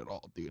like that at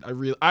all, dude. I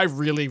really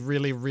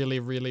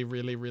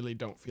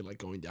don't feel like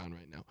going down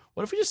right now.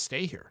 What if we just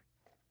stay here?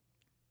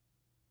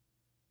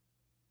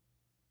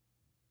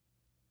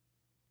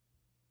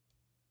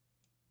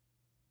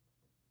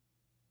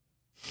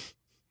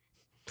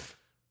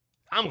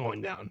 I'm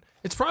going down.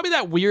 It's probably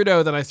that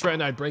weirdo that I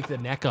threatened I'd break the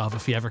neck of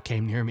if he ever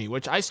came near me,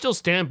 which I still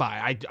stand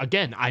by.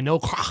 I know.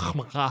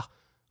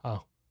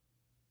 Oh.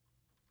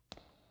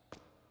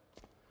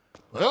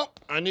 Well,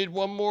 I need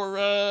one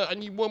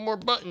more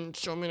button,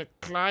 so I'm gonna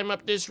climb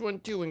up this one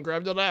too and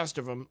grab the last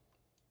of them.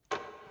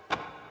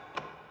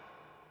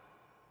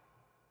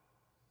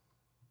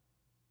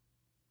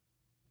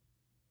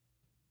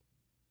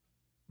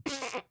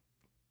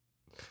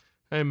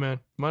 Hey man,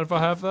 mind if I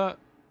have that?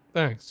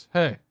 Thanks.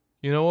 Hey,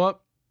 you know what?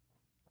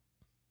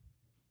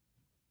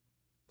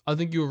 I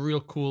think you're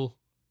real cool.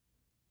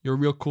 You're a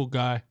real cool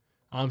guy.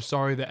 I'm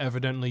sorry that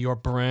evidently your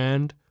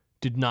brand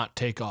did not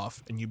take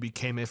off and you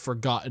became a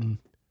forgotten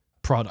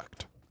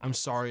product. I'm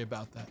sorry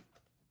about that.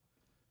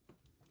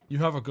 You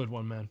have a good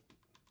one, man.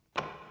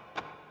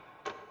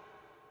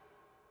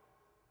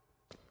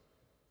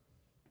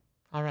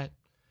 All right.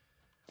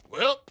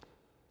 Well,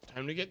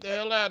 time to get the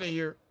hell out of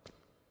here.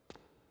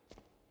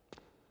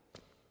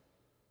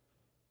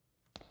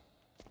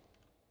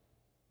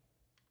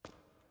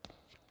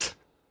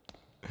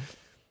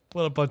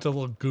 What a bunch of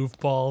little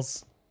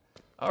goofballs.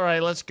 All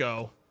right, let's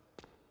go.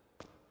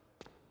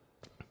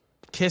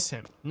 Kiss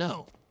him.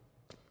 No.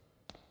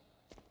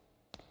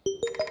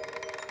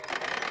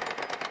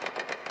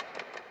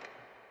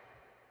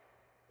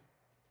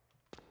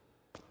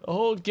 The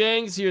whole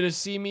gang's here to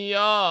see me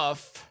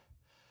off.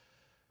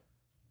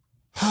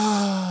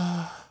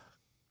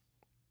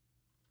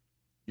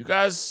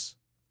 Guys,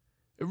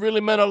 it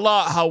really meant a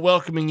lot how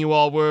welcoming you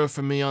all were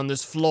for me on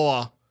this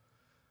floor.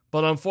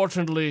 But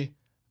unfortunately,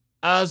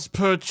 as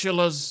per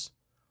Chilla's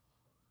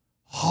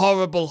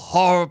horrible,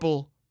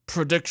 horrible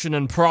prediction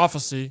and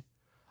prophecy,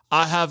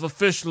 I have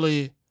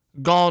officially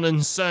gone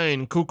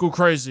insane, cuckoo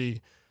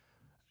crazy,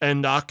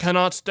 and I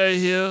cannot stay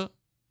here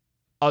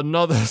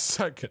another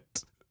second.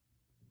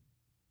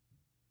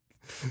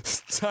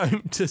 It's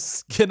time to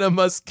skin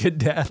a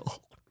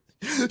skedaddle.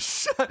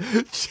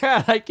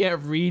 Chad, I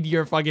can't read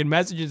your fucking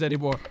messages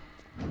anymore.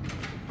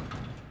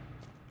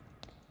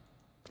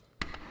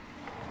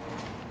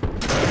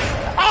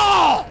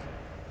 Oh!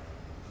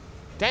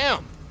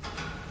 Damn.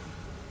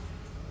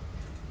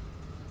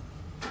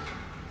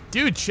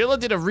 Dude, Chilla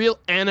did a real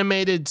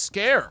animated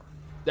scare.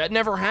 That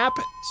never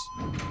happens.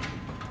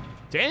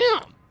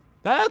 Damn.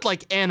 That had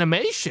like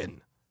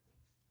animation.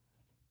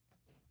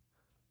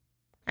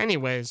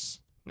 Anyways,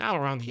 now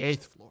we're on the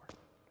 8th floor.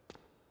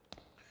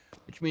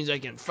 Which means I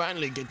can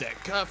finally get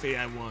that coffee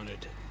I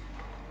wanted.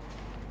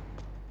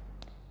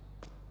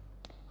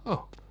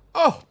 Oh,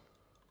 oh!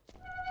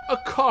 A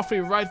coffee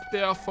right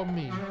there for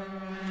me.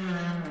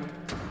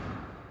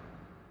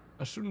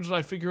 As soon as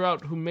I figure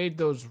out who made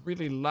those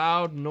really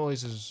loud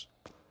noises.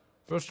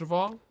 First of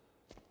all,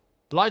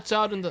 lights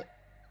out in the...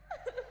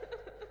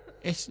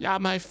 It's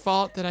not my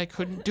fault that I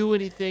couldn't do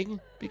anything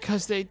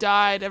because they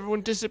died.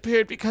 Everyone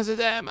disappeared because of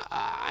them.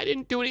 I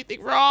didn't do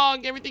anything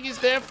wrong. Everything is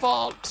their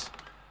fault.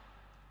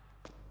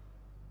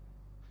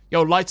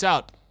 Yo, lights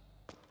out.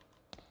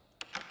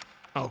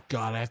 Oh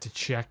God, I have to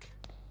check.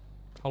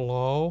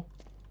 Hello?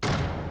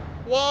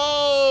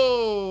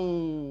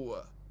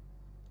 Whoa!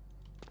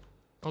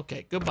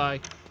 Okay,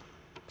 goodbye.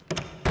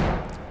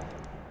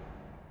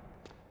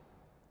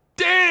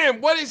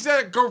 Damn, what is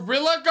that, a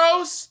gorilla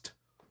ghost?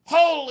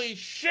 Holy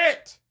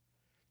shit!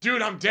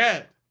 Dude, I'm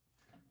dead.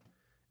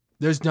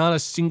 There's not a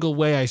single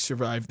way I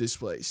survived this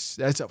place.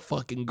 That's a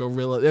fucking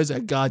gorilla. There's a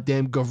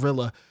goddamn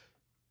gorilla.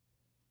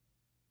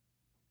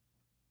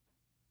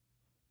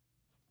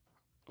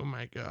 Oh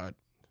my God.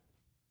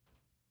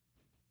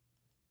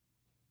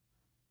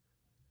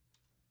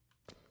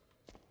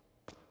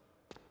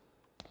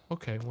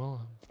 Okay, well,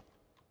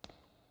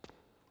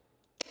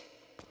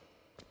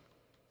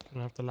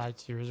 turn off the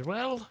lights here as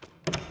well.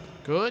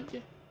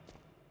 Good.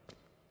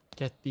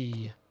 Get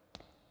the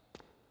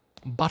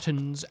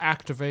buttons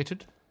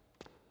activated.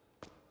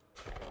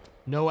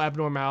 No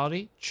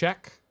abnormality.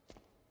 Check.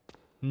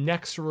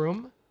 Next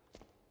room.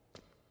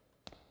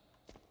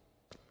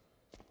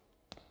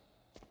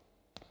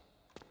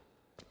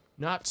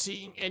 Not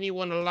seeing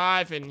anyone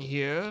alive in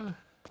here.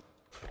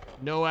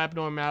 No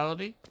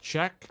abnormality.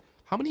 Check.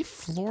 How many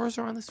floors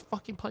are on this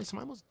fucking place? Am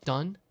I almost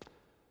done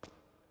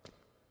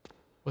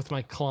with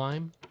my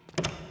climb?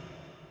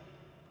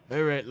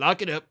 All right,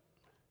 lock it up.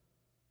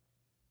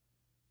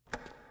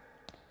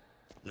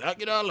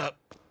 Lock it all up.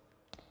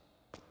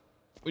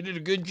 We did a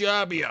good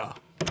job, y'all.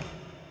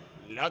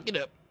 Lock it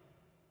up.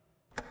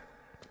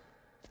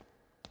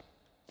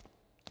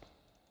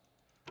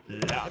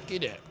 Lock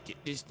it up.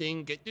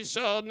 Get this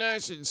all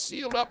nice and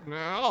sealed up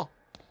now.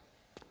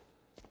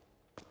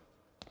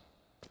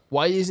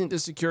 Why isn't the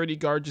security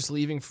guard just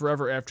leaving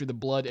forever after the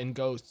blood and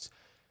ghosts?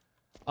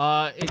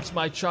 It's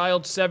my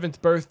child's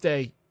 7th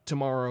birthday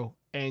tomorrow.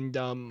 And,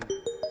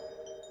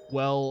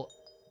 well,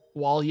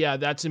 while, yeah,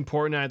 that's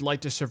important, I'd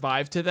like to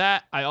survive to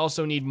that. I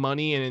also need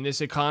money, and in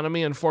this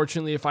economy,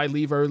 unfortunately, if I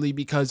leave early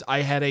because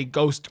I had a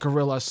ghost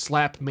gorilla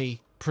slap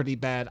me pretty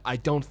bad, I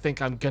don't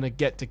think I'm gonna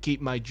get to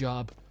keep my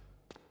job.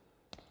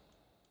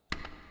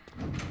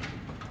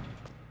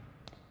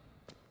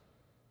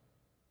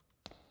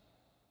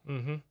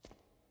 Mm-hmm.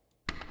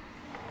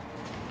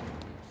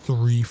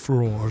 3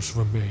 floors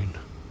remain.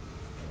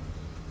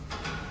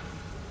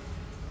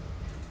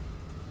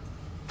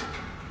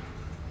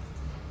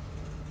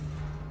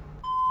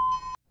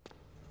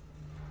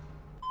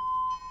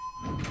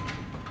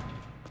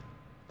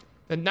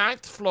 The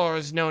 9th floor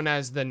is known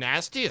as the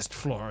nastiest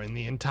floor in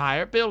the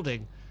entire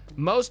building.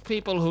 Most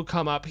people who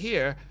come up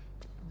here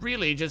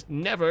really just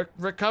never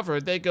recover.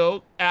 They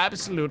go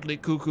absolutely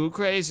cuckoo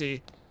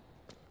crazy.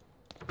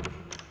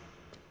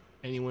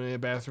 Anyone in the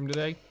bathroom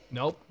today?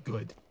 Nope.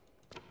 Good.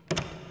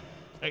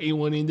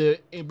 Anyone in the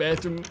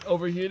bathroom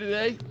over here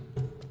today?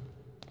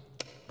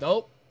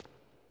 Nope.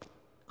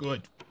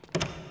 Good.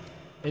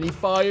 Any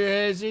fire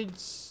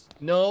hazards?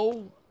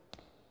 No.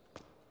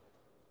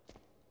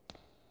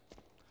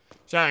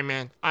 Sorry,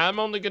 man. I'm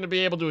only going to be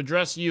able to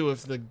address you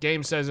if the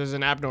game says there's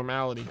an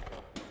abnormality.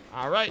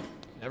 All right.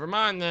 Never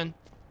mind, then.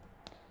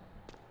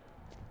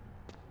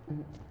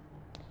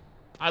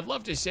 I'd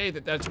love to say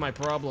that that's my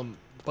problem,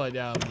 but,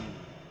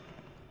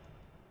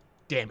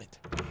 damn it.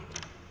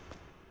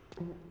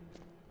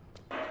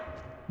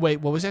 Wait,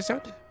 what was that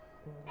sound?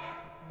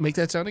 Make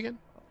that sound again?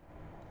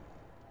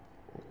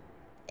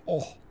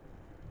 Oh.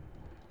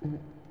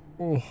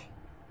 Oh.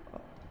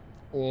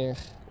 Oh.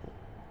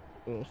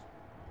 Oh.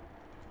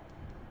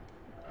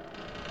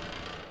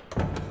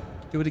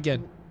 Do it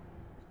again.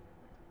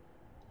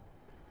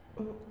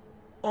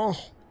 Oh.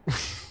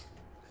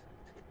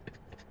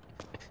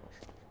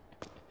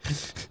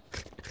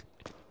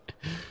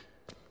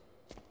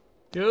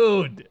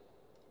 Dude,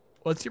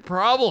 what's your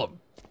problem?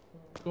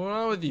 What's going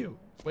on with you?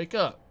 Wake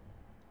up.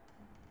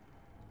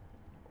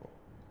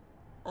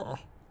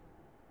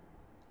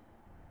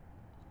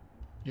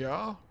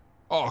 Yeah?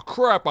 Oh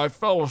crap, I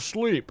fell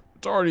asleep.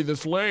 It's already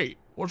this late.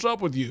 What's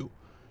up with you?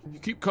 You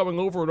keep coming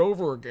over and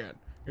over again.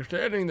 You're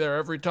standing there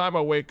every time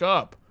I wake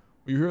up.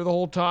 Were you here the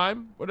whole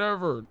time?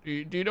 Whatever. Do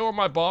you know where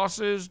my boss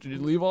is? Did he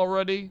leave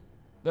already?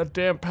 That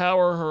damn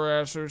power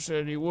harasser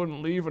said he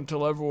wouldn't leave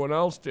until everyone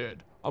else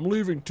did. I'm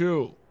leaving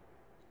too.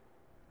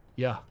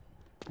 Yeah.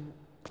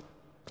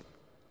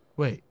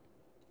 Wait.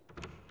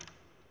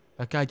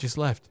 That guy just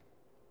left.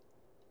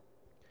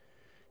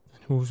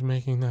 And who's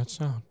making that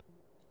sound?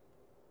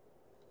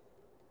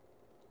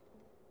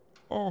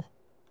 Oh.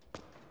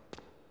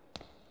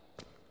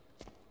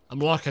 I'm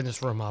locking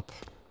this room up.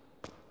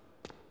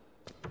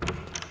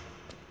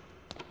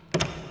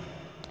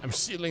 I'm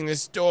sealing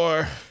this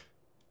door.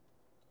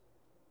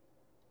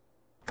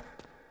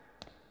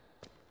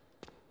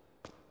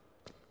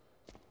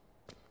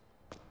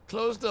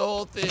 Close the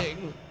whole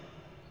thing.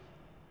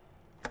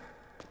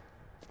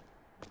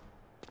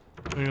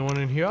 Anyone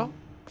in here?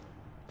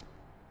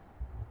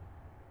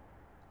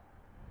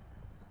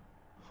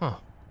 Huh.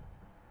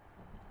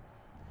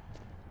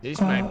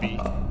 This might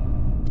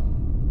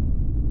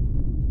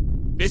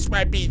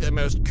be the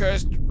most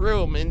cursed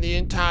room in the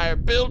entire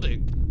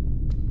building.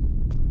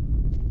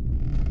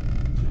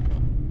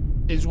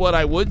 Is what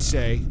I would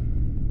say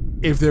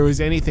if there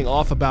was anything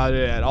off about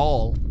it at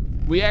all.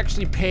 We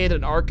actually paid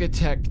an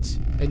architect,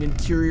 an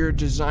interior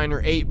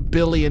designer, $8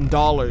 billion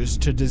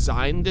to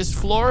design this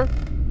floor.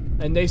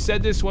 And they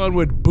said this one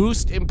would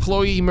boost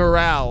employee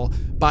morale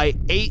by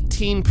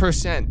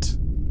 18%.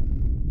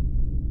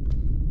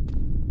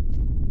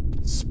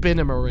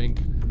 Spin-a-ring.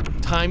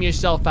 Time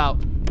yourself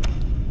out.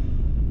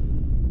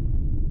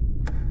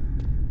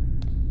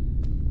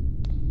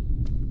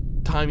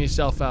 Time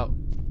yourself out.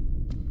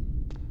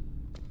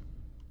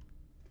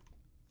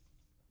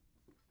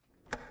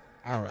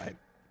 All right.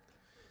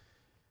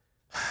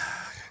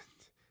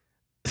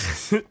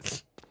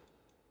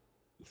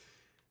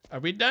 Are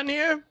we done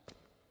here?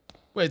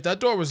 Wait, that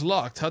door was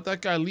locked. How'd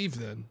that guy leave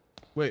then?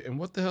 Wait, and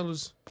what the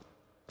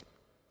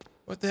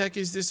heck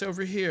is this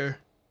over here?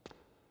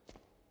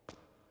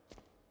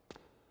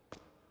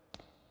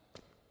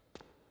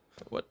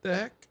 What the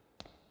heck?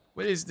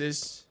 What is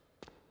this?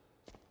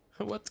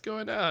 What's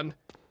going on?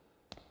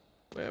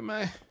 Where am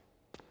I?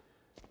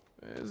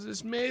 Where is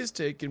this maze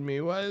taking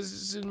me? Why is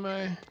this in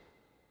my...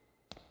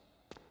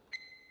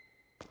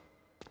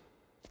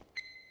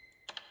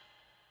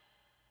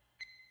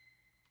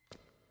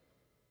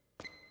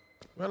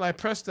 Well, I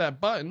pressed that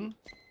button.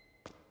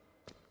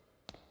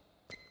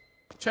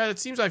 Chad, it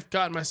seems I've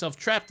gotten myself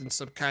trapped in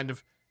some kind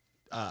of,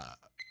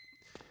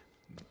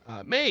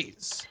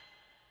 maze.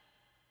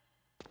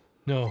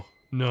 No.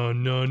 No,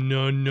 no,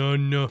 no, no,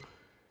 no.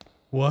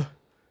 What?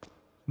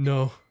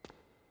 No.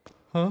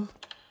 Huh?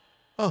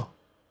 Oh.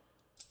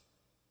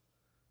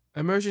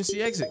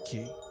 Emergency exit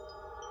key.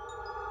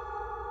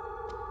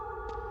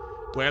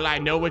 Well, I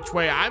know which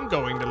way I'm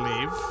going to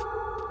leave.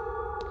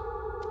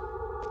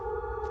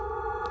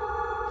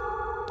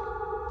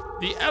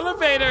 The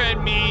elevator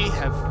and me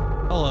have...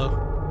 Hello.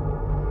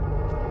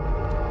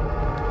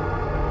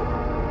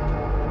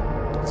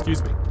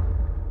 Excuse me.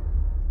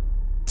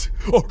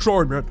 Oh,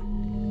 sorry, man.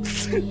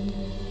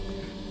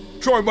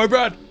 Sorry, my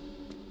bad.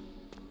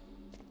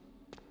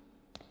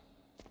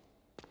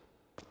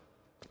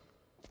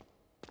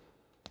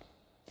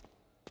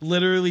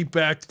 Literally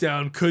backed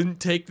down,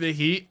 couldn't take the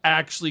heat,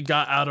 actually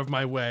got out of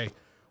my way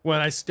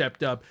when I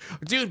stepped up.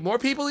 Dude, more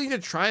people need to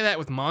try that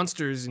with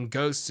monsters and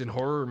ghosts and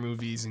horror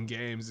movies and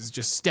games, is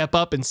just step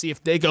up and see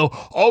if they go,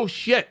 oh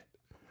shit,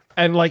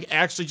 and like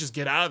actually just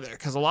get out of there,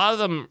 because a lot of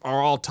them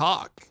are all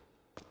talk.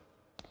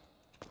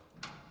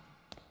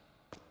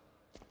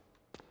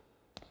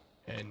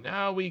 And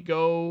now we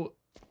go,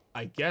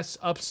 I guess,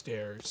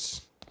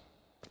 upstairs.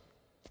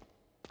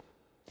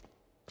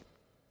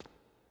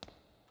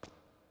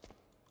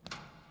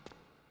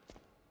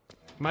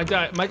 My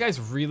guy's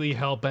really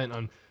hell-bent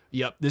on...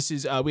 Yep, this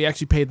is, we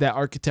actually paid that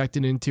architect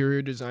and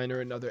interior designer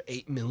another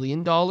 $8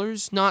 million.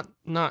 Not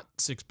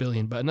 $6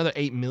 billion, but another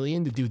 $8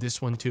 million to do this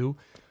one too.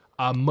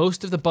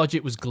 Most of the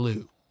budget was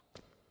glue.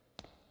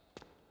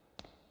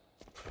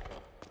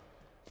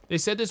 They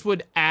said this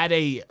would add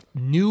a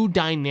new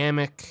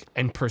dynamic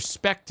and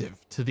perspective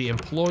to the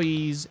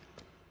employees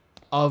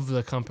of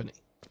the company.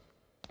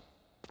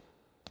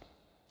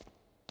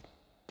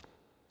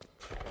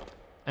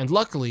 And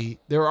luckily,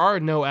 there are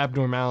no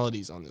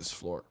abnormalities on this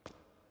floor.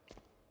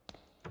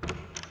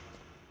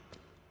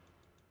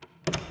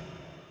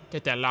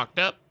 Get that locked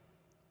up.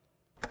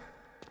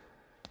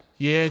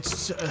 Yeah,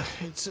 it's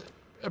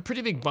a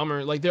pretty big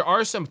bummer. Like, there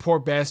are some poor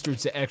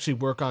bastards that actually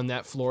work on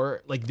that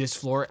floor, like this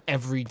floor,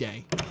 every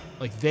day.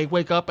 Like, they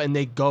wake up and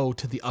they go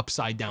to the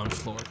upside down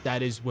floor.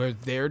 That is where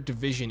their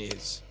division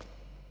is.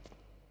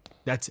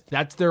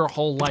 That's their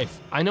whole life.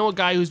 I know a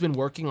guy who's been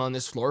working on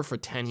this floor for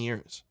 10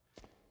 years.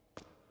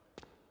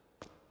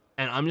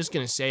 And I'm just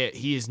going to say it.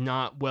 He is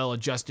not well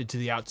adjusted to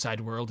the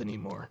outside world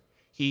anymore.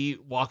 He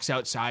walks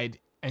outside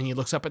and he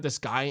looks up at the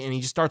sky and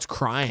he just starts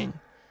crying.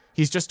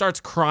 He just starts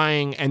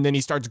crying and then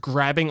he starts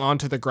grabbing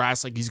onto the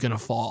grass like he's going to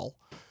fall.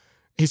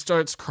 He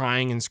starts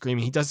crying and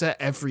screaming. He does that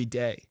every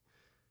day.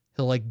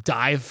 He'll like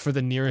dive for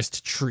the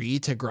nearest tree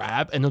to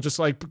grab and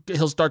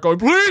he'll start going,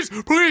 please,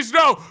 please,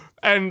 no.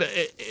 And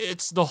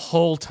it's the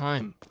whole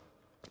time.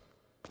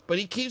 But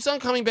he keeps on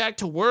coming back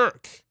to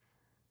work.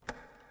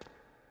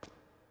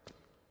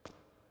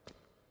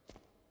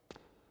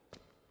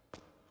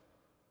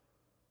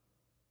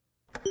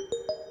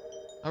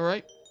 All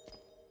right,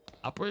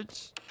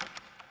 upwards.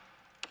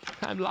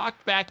 I'm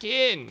locked back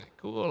in.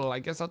 Cool, I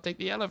guess I'll take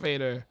the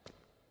elevator.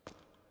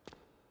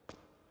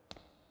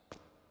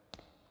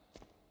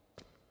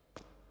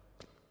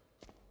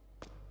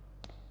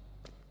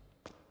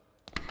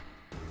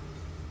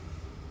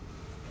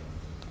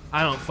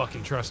 I don't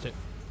fucking trust it.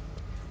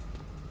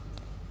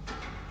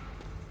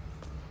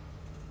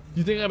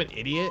 You think I'm an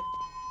idiot?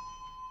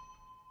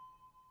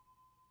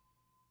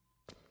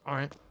 All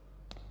right.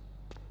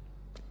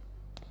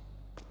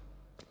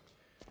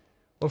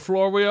 What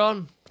floor are we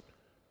on?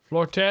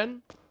 Floor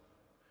 10?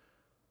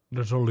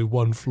 There's only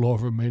one floor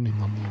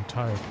remaining on the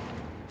entire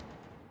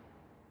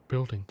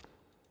building.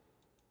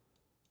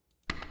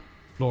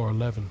 Floor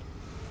 11.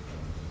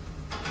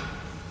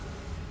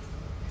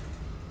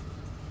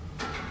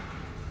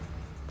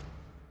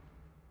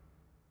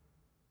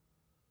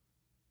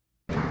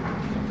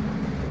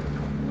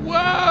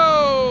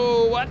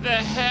 Whoa! What the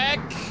heck?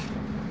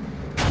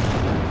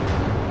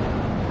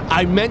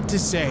 I meant to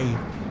say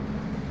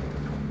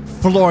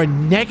floor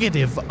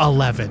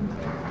 -11.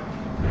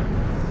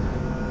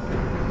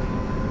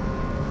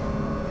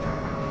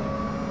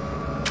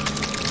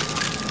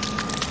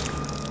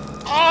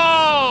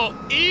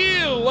 Oh,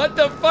 ew, what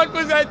the fuck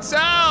was that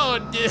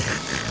sound?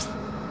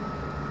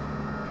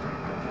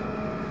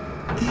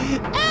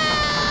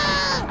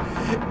 Ah!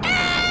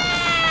 Ah!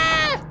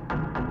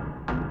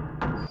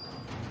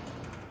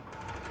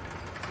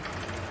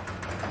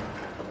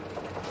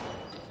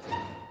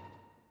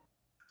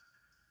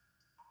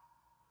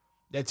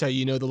 That's how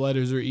you know the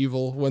letters are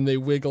evil, when they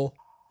wiggle.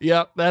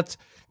 Yep,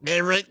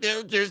 they're right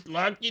there, just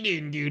lock it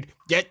in, dude.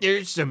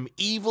 There's some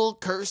evil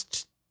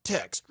cursed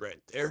text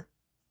right there.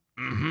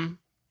 Mm-hmm.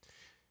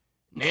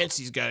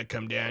 Nancy's gotta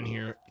come down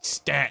here.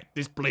 Stat,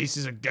 this place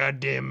is a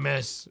goddamn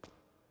mess.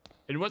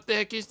 And what the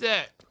heck is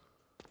that?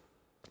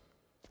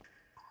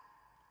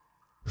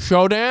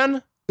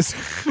 Shodan?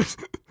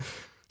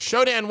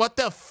 Shodan, what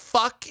the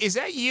fuck? Is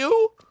that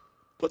you?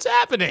 What's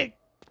happening?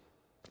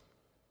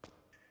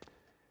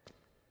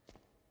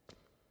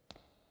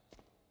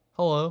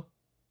 Hello?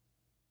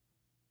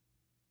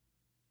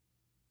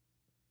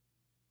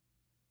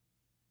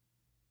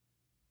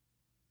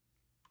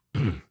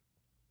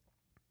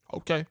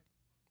 Okay.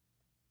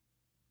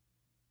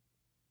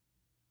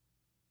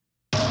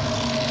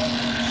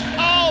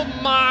 Oh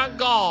my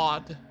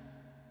God.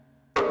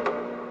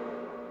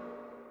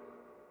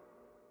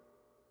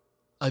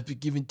 I've been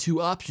given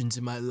two options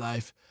in my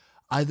life.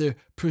 Either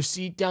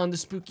proceed down the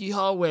spooky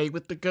hallway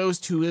with the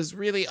ghost who has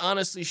really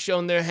honestly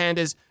shown their hand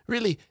as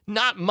really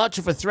not much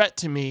of a threat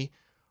to me,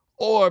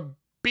 or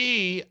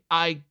B,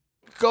 I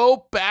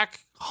go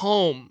back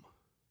home.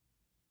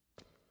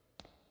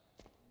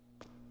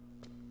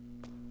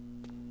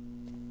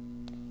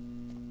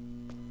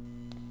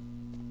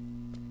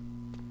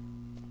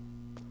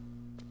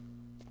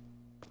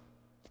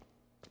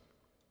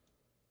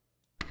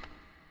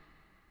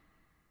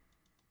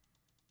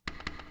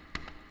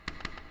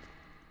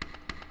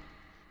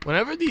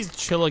 Whenever these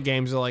Chilla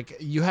games are like,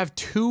 you have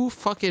two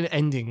fucking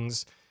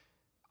endings,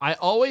 I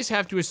always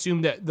have to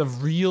assume that the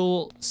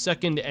real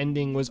second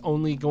ending was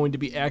only going to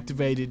be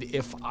activated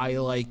if I,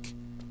 like,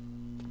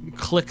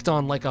 clicked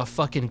on, like, a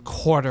fucking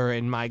quarter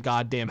in my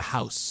goddamn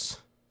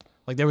house.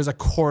 Like, there was a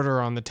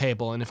quarter on the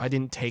table, and if I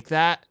didn't take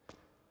that,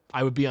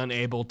 I would be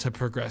unable to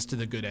progress to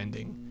the good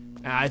ending.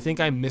 And I think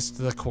I missed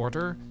the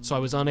quarter, so I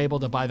was unable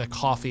to buy the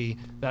coffee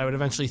that I would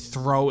eventually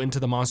throw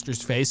into the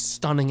monster's face,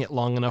 stunning it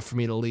long enough for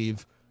me to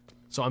leave.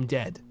 So I'm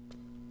dead.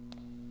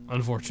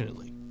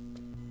 Unfortunately.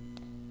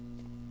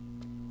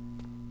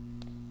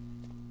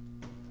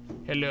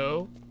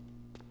 Hello?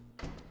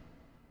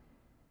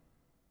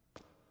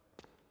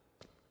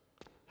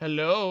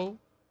 Hello?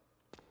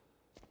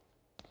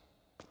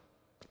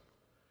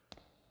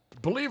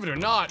 Believe it or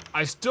not,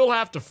 I still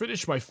have to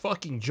finish my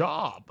fucking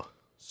job.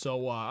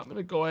 So, I'm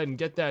gonna go ahead and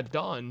get that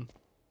done.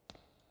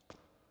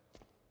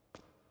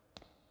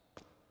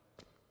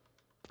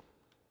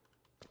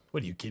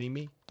 What, are you kidding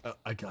me?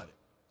 I got it.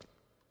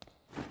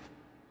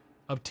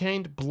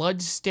 Obtained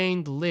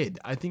blood-stained lid.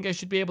 I think I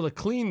should be able to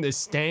clean this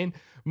stain.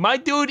 My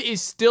dude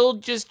is still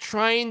just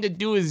trying to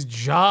do his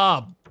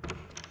job.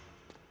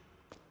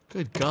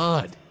 Good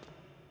God.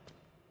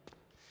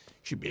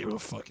 Should be able to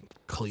fucking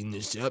clean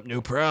this up,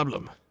 no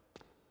problem.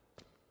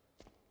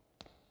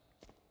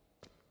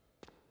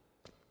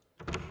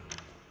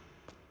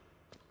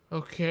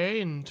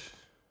 Okay, and...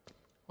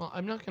 Well,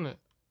 I'm not gonna...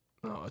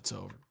 No, it's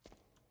over.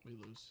 We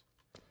lose.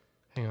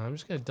 Hang on, I'm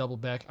just gonna double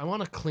back. I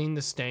want to clean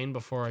the stain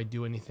before I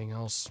do anything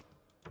else.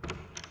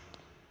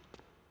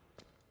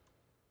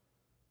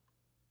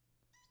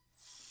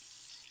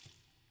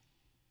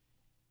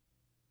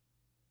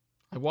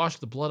 I washed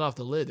the blood off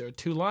the lid. There are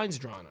 2 lines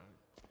drawn on it.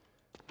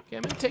 Okay,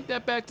 I'm gonna take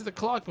that back to the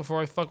clock before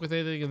I fuck with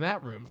anything in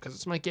that room, because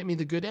this might get me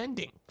the good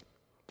ending.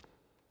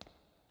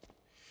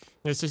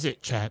 This is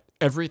it, chat.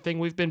 Everything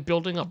we've been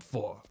building up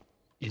for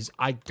is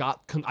I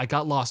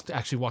got lost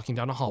actually walking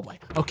down a hallway.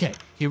 Okay,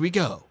 here we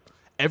go.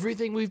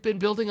 Everything we've been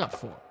building up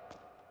for.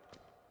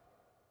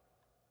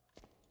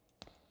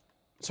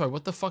 Sorry,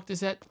 what the fuck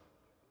is that?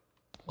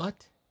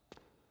 What?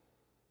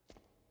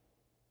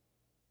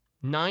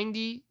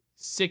 90,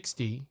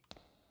 60.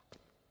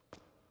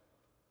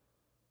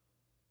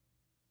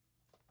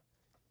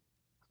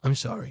 I'm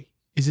sorry.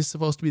 Is this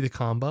supposed to be the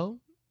combo?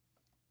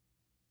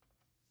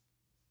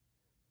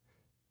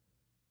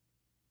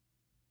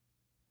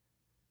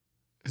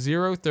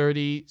 Zero,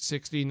 30,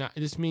 60.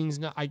 This means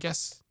not. I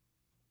guess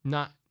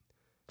not.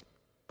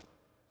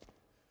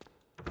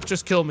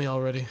 Just kill me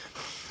already.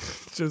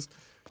 just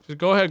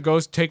go ahead,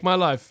 Ghost. Take my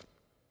life.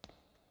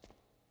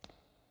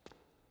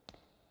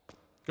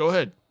 Go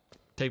ahead.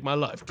 Take my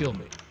life. Kill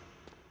me.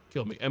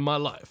 Kill me. End my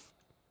life.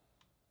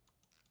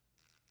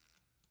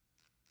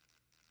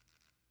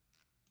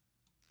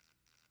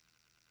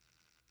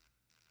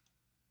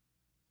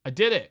 I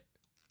did it.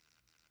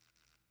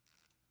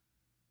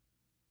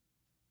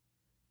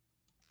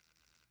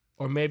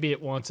 Or maybe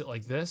it wants it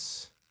like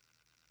this.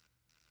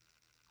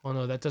 Oh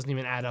no, that doesn't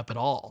even add up at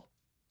all.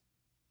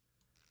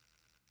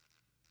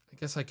 I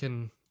guess I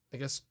can,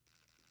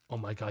 oh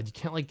my God, you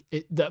can't like,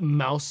 the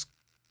mouse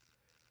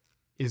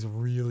is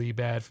really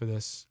bad for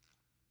this.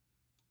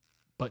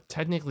 But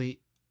technically,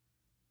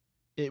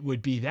 it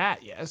would be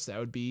that, yes, that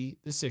would be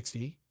the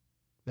 60.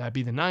 That'd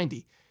be the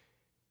 90.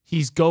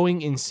 He's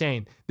going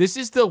insane. This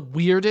is the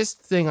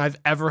weirdest thing I've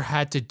ever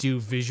had to do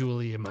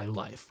visually in my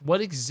life. What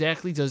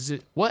exactly does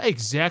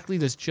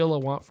Chilla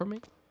want from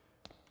me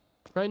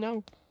right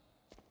now?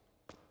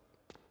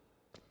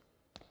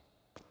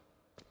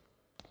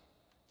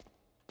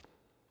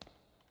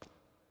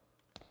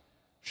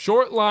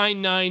 Short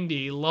line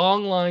 90,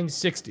 long line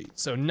 60.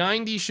 So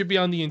 90 should be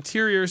on the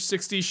interior,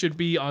 60 should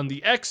be on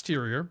the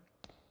exterior.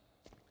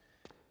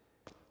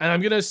 And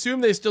I'm going to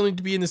assume they still need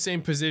to be in the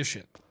same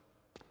position.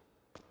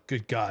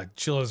 Good God,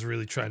 Chilla's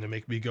really trying to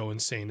make me go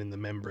insane in the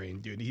membrane,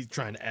 dude. He's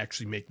trying to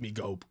actually make me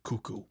go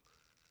cuckoo.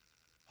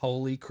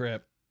 Holy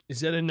crap. Is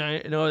that a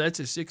 9? No,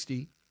 that's a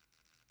 60.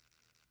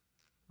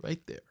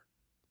 Right there.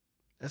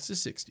 That's a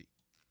 60.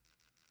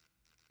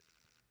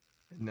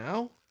 And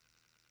now,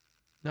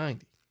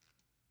 90.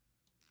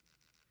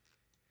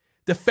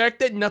 The fact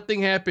that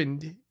nothing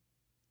happened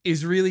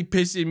is really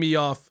pissing me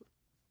off.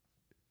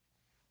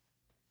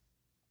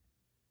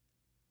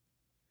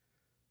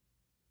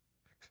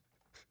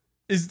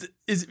 Is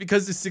it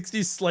because the 60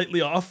 is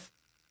slightly off?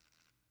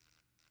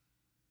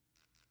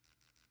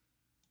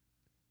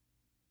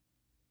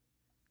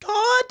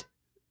 God!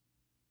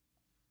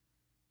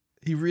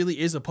 He really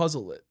is a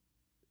puzzle it.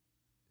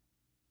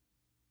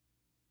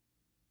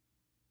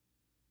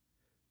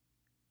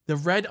 The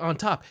red on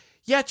top.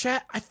 Yeah,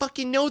 chat, I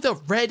fucking know the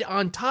red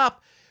on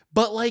top,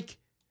 but like,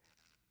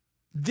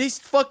 this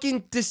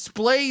fucking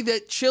display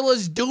that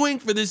Chilla's doing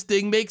for this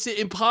thing makes it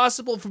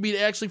impossible for me to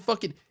actually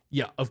fucking...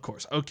 Yeah, of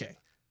course, okay.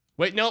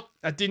 Wait, nope,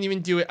 that didn't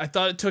even do it. I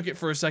thought it took it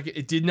for a second.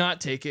 It did not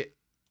take it.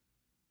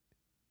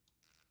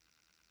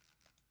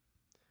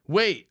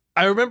 Wait,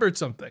 I remembered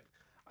something.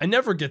 I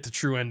never get the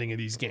true ending of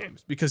these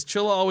games because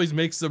Chilla always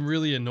makes them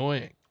really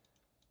annoying.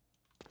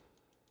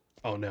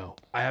 Oh no,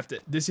 I have to,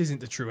 this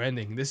isn't the true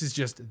ending. This is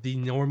just the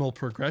normal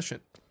progression.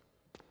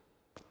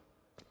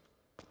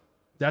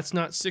 That's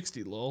not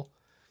 60, lol.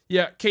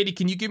 Yeah, Katie,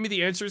 can you give me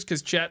the answers?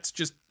 Because chat's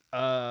just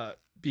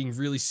being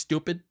really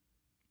stupid.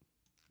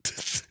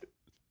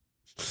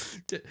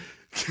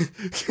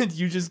 Can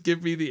you just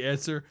give me the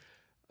answer?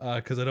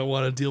 Because I don't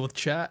want to deal with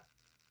chat.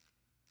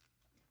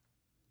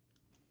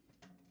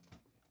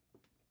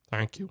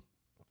 Thank you.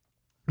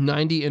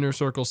 90 inner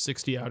circle,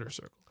 60 outer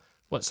circle.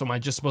 What, so am I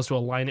just supposed to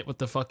align it with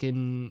the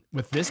fucking,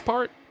 with this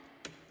part?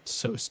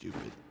 So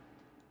stupid.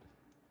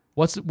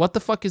 What the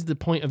fuck is the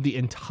point of the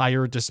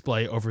entire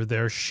display over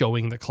there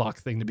showing the clock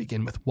thing to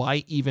begin with?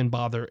 Why even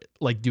bother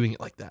like doing it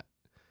like that?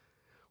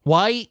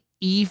 Why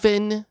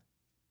even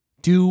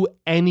do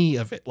any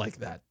of it like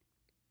that?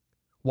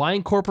 Why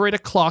incorporate a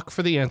clock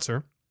for the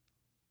answer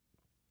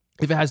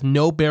if it has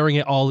no bearing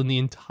at all in the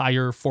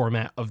entire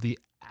format of the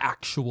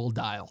actual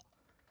dial?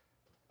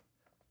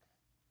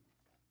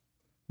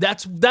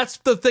 That's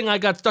the thing I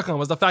got stuck on,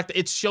 was the fact that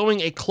it's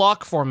showing a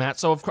clock format.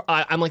 So of course,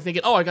 I'm like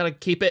thinking, oh, I gotta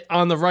keep it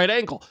on the right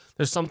angle.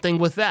 There's something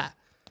with that.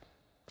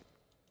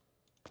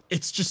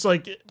 It's just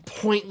like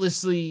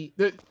pointlessly.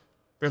 There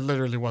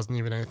literally wasn't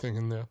even anything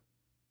in there.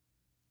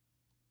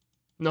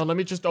 No, let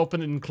me just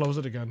open it and close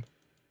it again.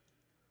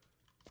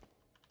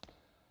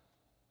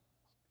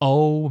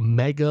 Oh,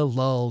 mega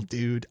lull,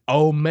 dude.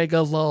 Oh,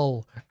 mega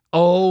lull.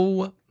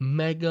 Oh,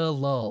 mega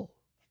lull.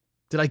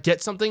 Did I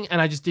get something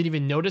and I just didn't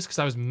even notice because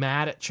I was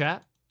mad at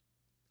chat?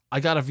 I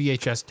got a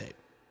VHS tape.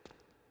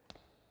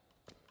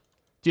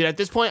 Dude, at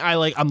this point,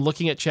 I'm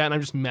looking at chat and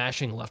I'm just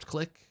mashing left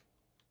click.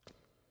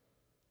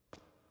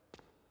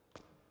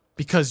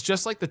 Because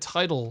just like the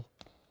title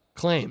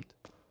claimed,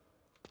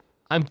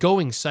 I'm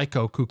going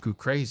psycho cuckoo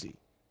crazy.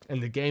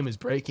 And the game is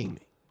breaking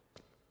me.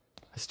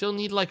 I still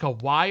need like a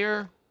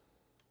wire.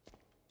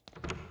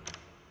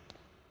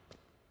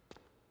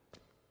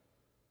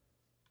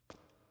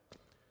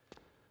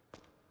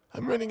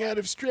 I'm running out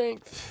of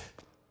strength.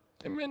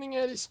 I'm running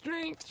out of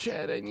strength,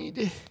 Chad. I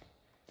need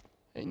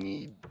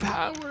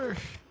power.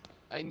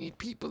 I need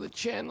people to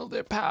channel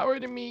their power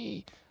to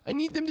me. I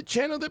need them to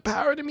channel their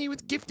power to me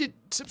with gifted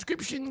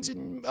subscriptions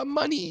and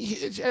money.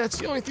 That's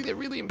the only thing that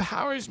really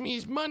empowers me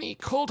is money.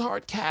 Cold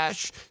hard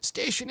cash.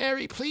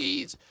 Stationary,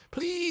 please.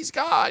 Please,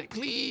 God,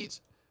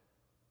 please.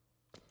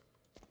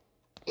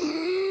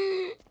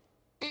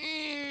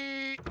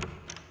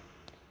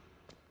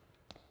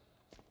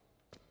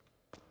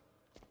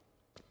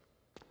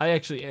 I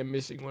actually am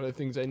missing one of the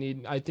things I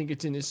need. I think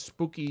it's in his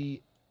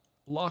spooky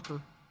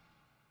locker.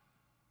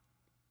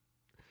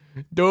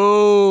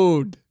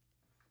 Dude.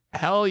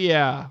 Hell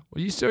yeah. What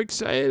are you so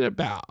excited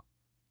about?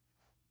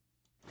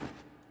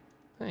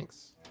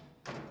 Thanks.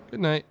 Good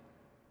night.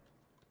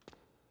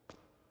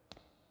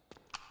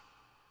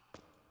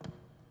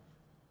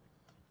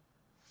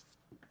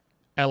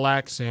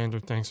 Alexander,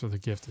 thanks for the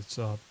gifted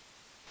sub.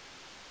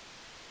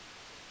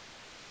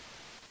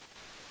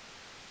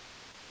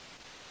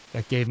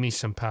 That gave me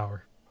some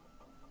power.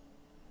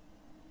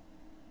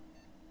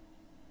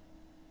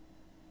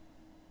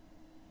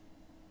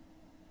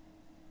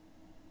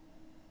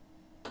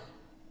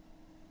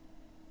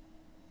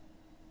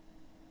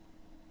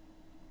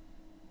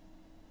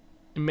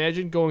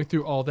 Imagine going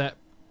through all that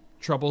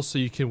trouble so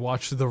you can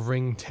watch the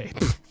Ring tape.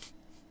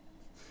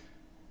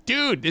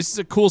 Dude, this is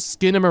a cool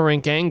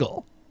Skinamarink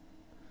angle.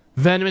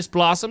 Venomous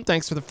Blossom,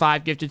 thanks for the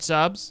 5 gifted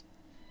subs.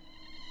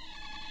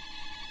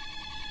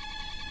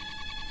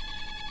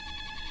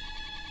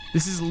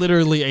 This is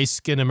literally a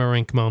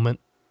Skinamarink moment.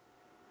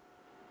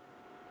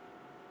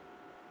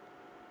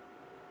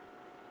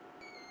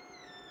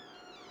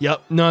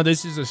 Yep, no,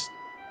 this is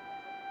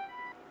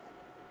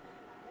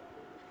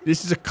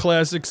a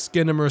classic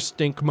Skinnamer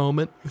stink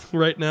moment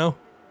right now.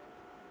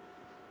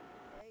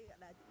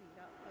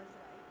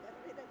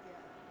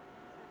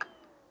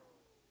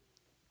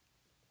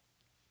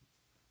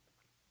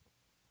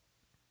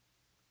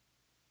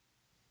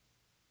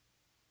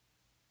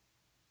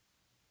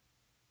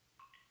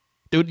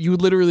 Dude, you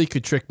literally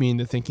could trick me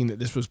into thinking that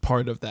this was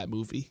part of that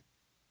movie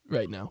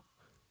right now.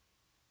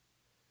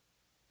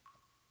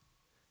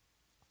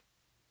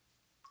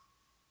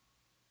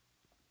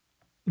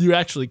 You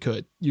actually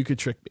could. You could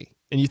trick me.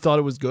 And you thought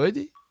it was good?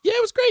 Yeah,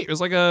 it was great.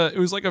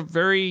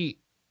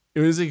 It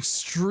was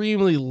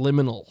extremely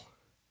liminal.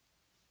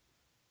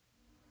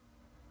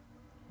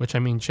 Which, I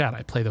mean, chat,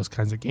 I play those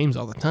kinds of games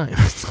all the time.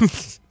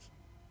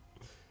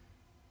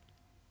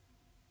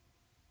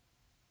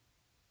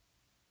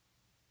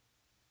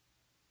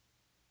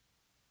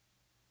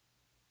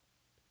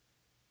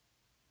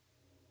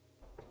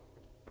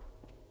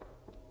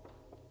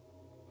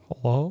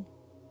 Hello?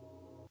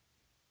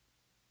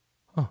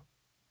 Huh.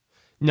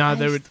 Nah,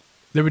 there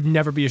would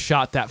never be a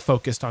shot that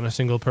focused on a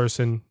single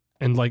person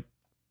and like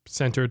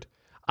centered.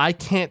 I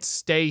can't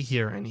stay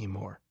here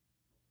anymore.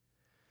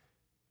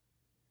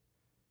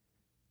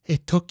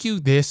 It took you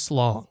this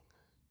long.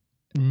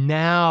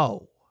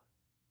 Now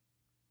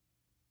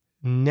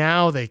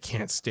they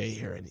can't stay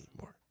here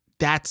anymore.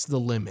 That's the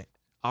limit.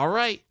 All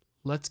right,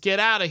 let's get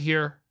out of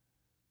here.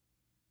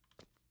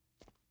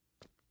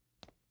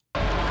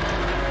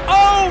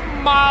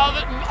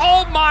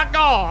 Oh my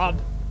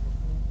God.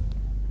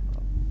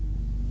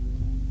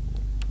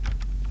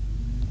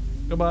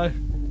 Goodbye.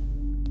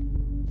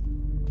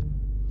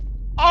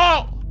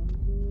 Oh!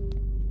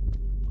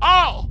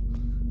 Oh!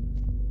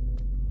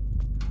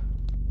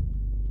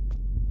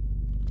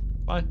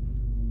 Bye.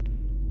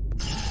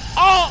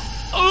 Oh!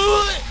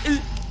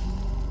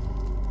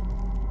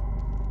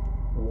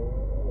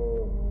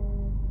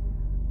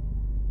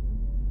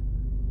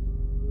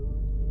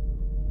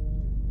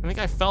 I think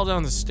I fell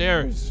down the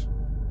stairs.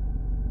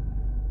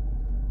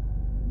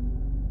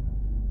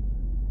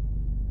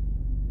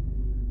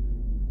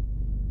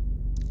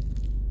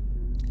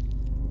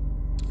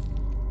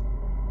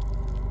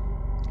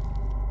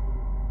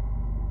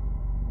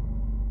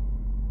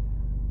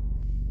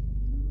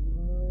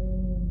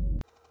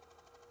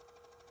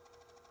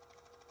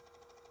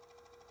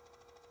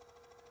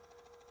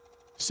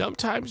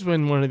 Sometimes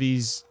when one of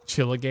these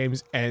Chilla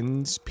games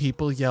ends,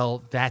 people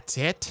yell, "That's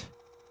it?"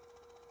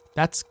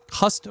 That's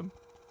custom.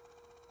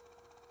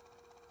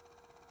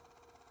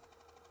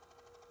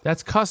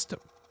 That's custom.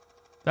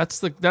 That's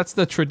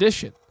the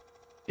tradition,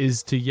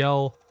 is to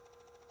yell,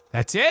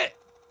 "That's it?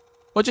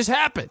 What just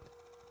happened?"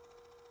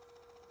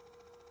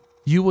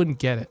 You wouldn't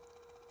get it.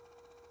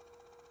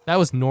 That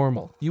was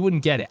normal. You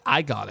wouldn't get it.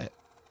 I got it.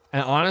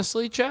 And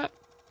honestly, chat,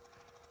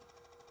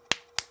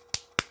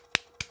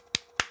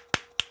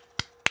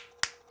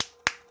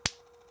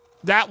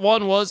 That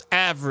one was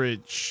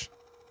average.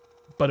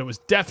 But it was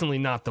definitely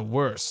not the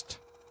worst.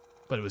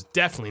 But it was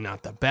definitely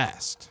not the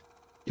best.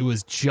 It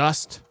was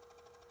just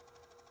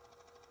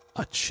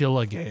a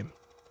Chilla game.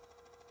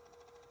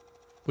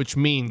 Which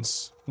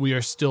means we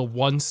are still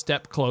one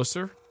step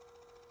closer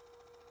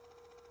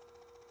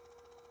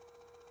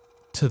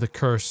to the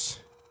curse.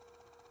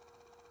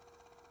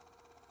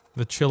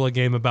 The Chilla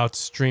game about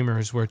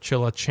streamers where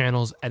Chilla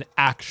channels an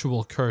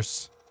actual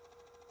curse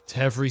to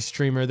every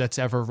streamer that's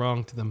ever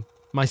wronged them,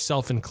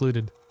 myself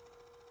included.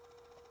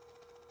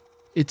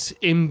 It's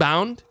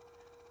inbound,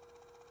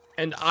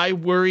 and I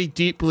worry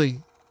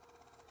deeply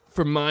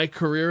for my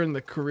career and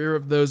the career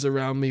of those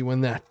around me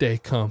when that day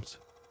comes.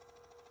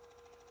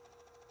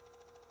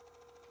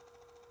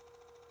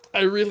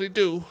 I really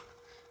do.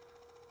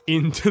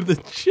 Into the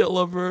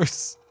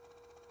Chillaverse.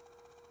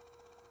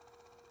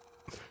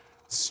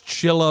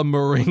 Chilla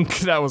Marink.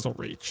 That was a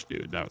reach,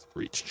 dude. That was a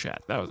reach,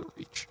 chat. That was a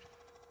reach.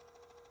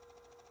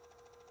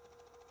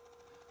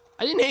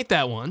 I didn't hate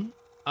that one.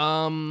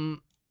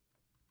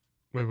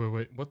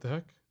 Wait. What the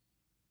heck?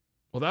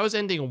 Well, that was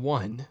ending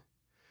 1.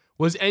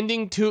 Was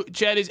ending 2...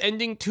 Chad, is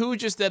ending 2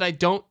 just that I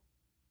don't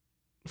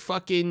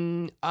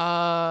fucking,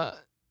 run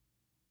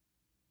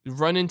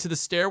into the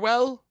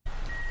stairwell?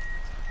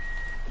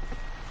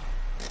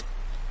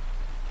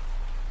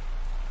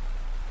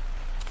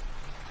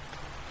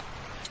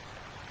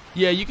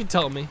 Yeah, you can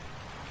tell me.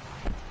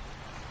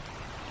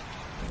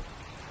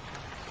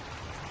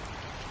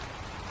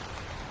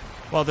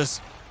 While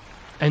this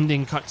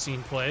ending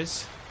cutscene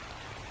plays.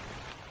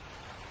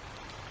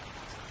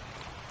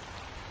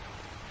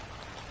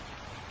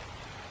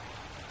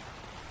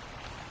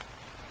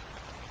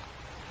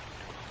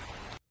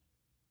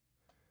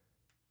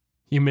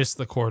 You missed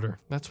the quarter.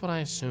 That's what I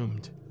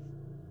assumed.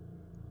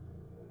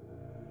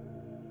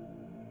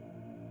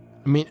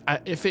 I mean,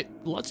 if it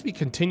lets me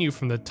continue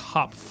from the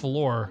top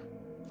floor,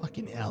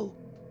 fucking hell.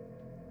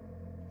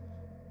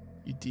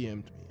 You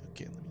DM'd me.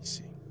 Okay, let me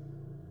see.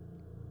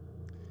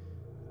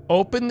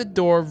 Open the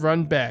door,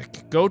 run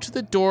back. Go to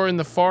the door in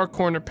the far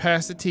corner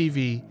past the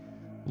TV.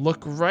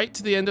 Look right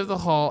to the end of the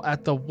hall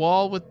at the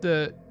wall with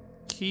the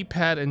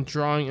keypad and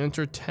drawing.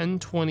 Enter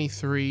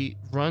 1023.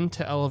 Run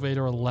to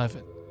elevator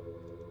 11.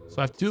 So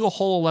I have to do the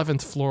whole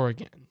 11th floor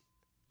again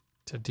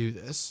to do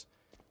this,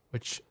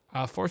 which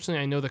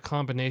fortunately I know the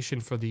combination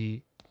for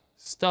the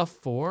stuff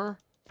for.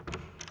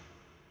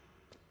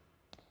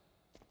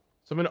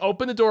 So I'm going to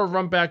open the door,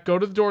 run back, go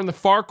to the door in the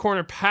far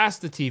corner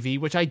past the TV,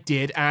 which I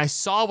did, and I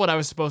saw what I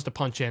was supposed to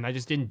punch in. I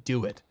just didn't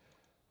do it.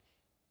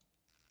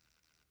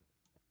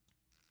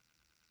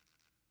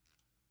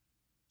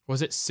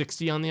 Was it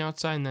 60 on the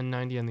outside and then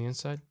 90 on the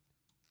inside?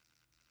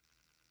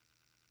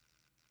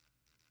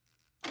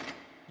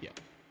 Yeah.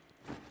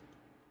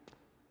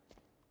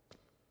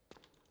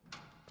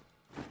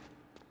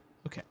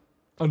 Okay.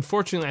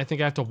 Unfortunately, I think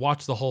I have to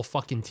watch the whole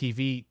fucking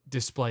TV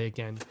display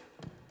again.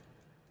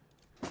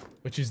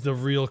 Which is the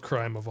real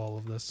crime of all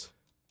of this.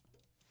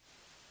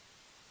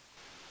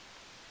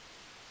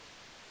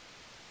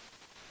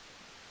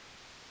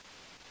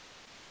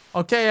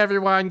 Okay,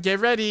 everyone, get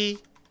ready.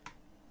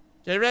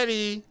 Get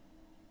ready.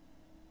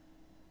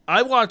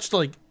 I watched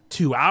like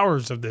 2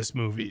 hours of this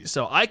movie,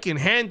 so I can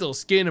handle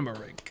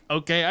Skinamarink.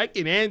 Okay, I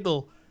can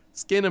handle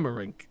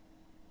Skinamarink.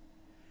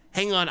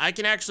 Hang on, I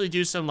can actually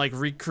do some like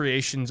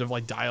recreations of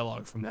like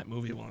dialogue from that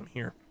movie while I'm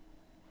here.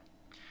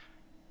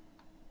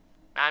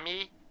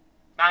 Mommy?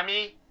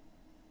 Mommy?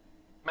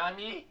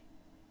 Mommy?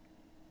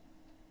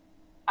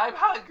 I'm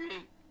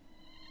hungry.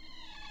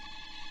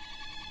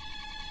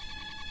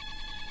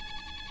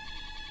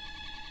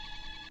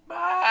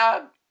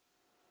 Mom?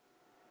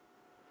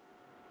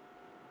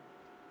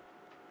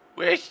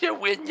 Where's the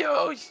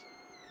windows?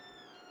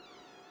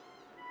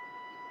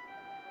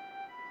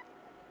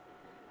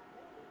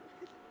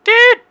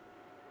 Dude!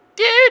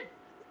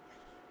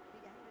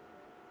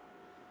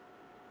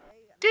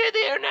 Dude,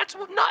 the internet's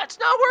not, it's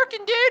not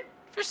working, dude.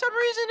 For some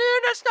reason, the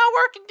internet's not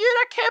working, dude.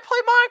 I can't play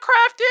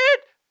Minecraft,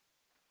 dude.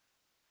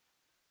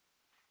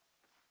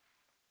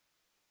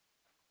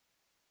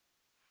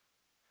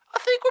 I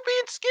think we're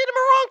being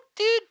Skinamarunk,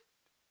 dude.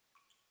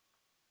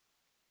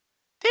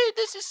 Dude,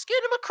 this is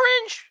Skinama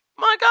cringe,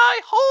 my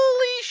guy.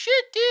 Holy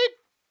shit, dude.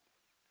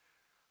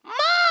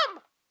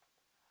 Mom!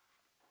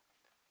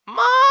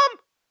 Mom!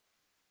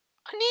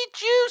 I need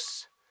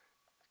juice.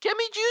 Get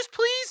me juice,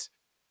 please.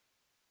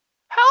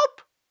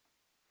 Help!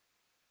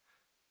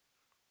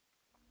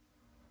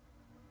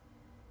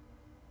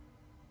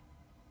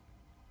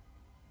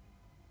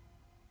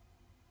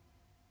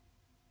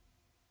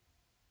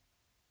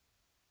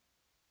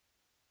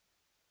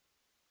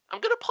 I'm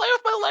gonna play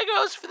with my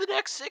Legos for the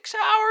next 6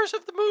 hours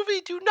of the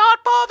movie. Do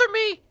not bother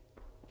me.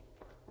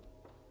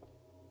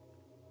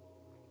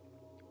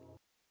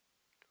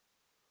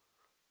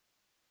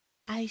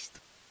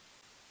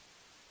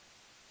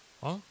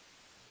 Huh?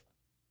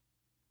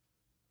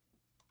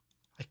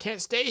 I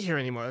can't stay here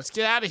anymore. Let's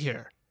get out of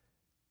here.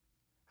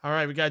 All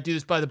right, we gotta do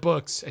this by the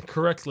books and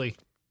correctly.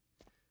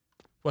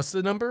 What's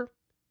the number?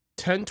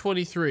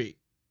 1023.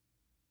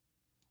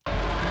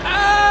 Ah!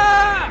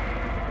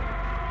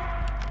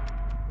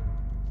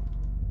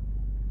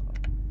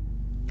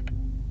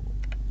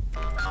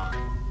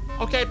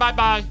 Okay,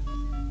 bye-bye.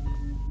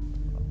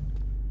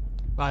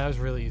 Wow, that was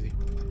really easy.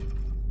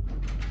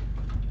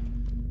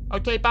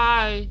 Okay,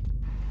 bye.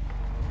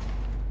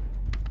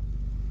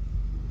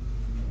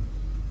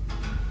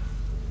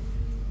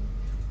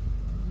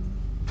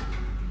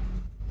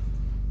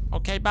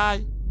 Okay,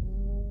 bye.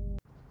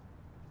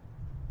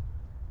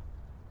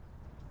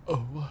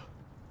 Oh,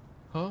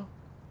 huh?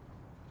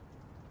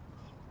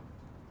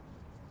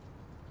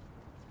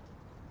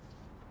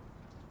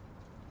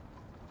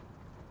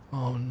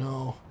 Oh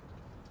no.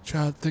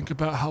 Chad, think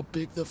about how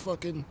big the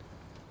fucking...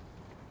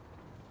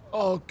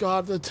 Oh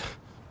god,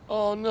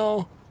 oh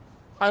no.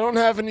 I don't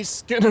have any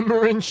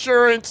Skinnamer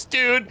insurance,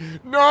 dude.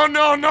 No,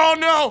 no, no,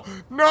 no.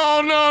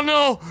 No, no,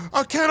 no.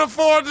 I can't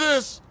afford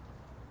this.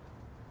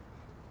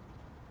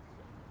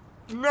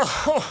 No,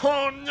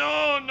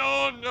 no,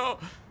 no, no.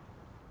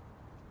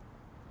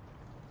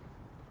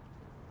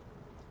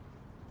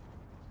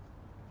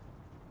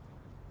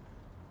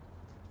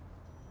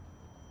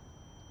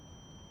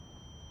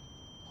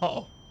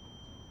 Uh-oh.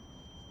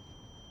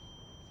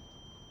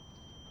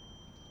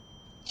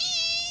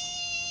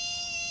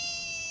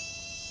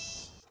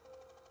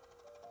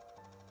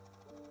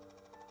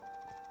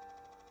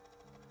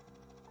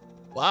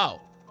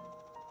 Wow.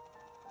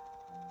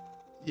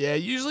 Yeah,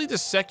 usually the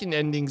second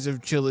endings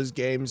of Chilla's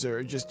games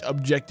are just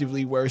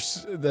objectively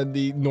worse than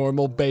the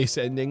normal base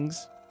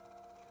endings.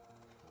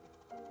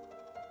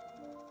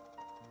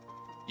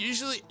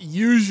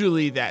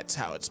 Usually that's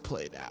how it's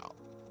played out.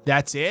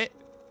 That's it?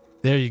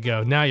 There you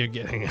go. Now you're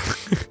getting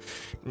it.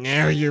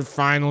 Now you're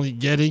finally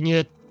getting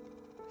it.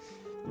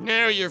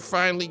 Now you're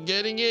finally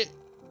getting it.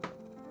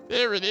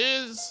 There it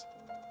is.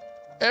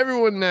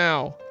 Everyone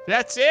now.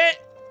 That's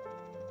it?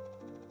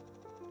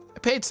 I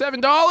paid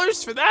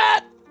 $7 for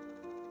that?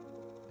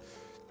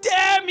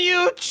 Damn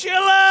you,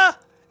 Chilla!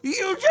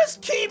 You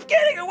just keep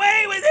getting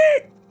away with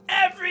it!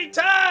 Every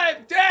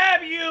time!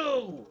 Damn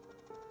you!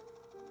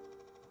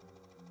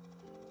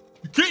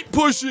 You keep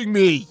pushing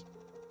me!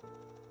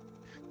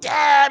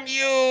 Damn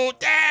you!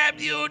 Damn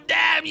you!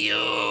 Damn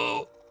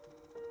you!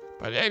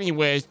 But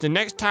anyways, the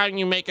next time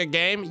you make a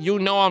game, you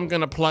know I'm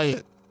gonna play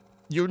it.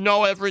 You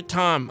know every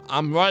time.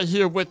 I'm right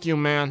here with you,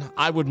 man.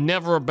 I would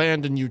never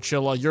abandon you,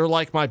 Chilla. You're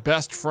like my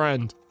best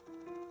friend.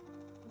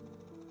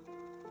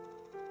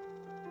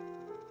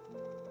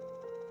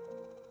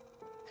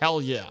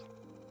 Hell yeah.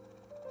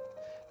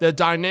 The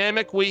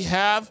dynamic we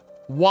have,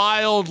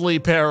 wildly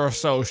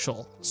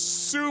parasocial.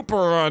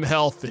 Super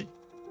unhealthy.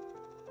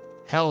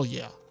 Hell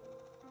yeah.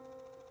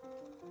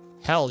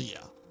 Hell yeah.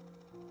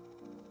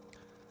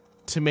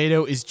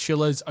 Tomato is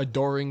Chilla's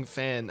adoring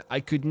fan. I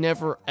could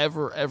never,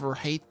 ever, ever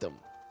hate them.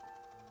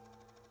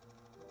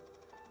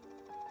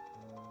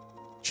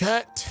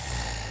 Chat.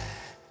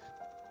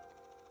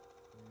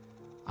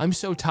 I'm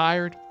so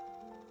tired.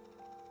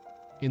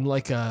 In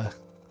like a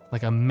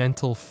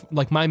mental,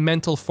 my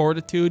mental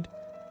fortitude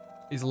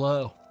is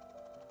low.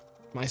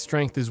 My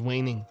strength is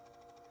waning.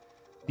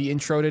 The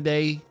intro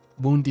today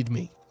wounded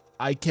me.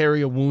 I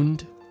carry a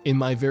wound in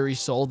my very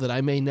soul that I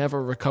may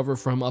never recover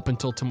from up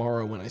until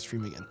tomorrow when I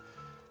stream again.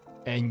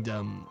 And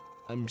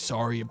I'm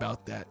sorry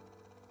about that.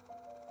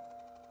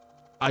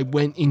 I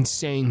went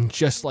insane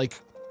just like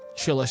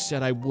Chilla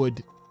said I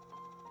would.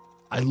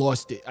 I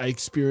lost it. I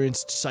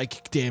experienced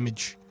psychic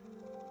damage.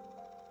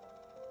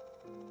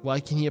 Why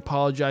can he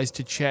apologize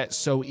to chat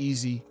so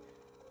easy?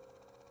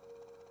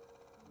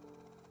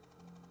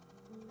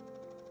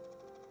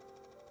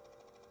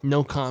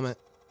 No comment.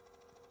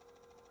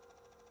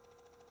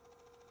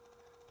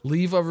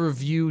 Leave a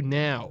review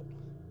now.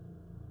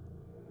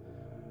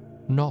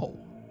 No.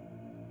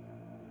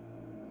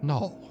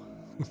 No.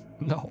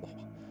 No.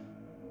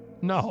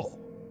 No.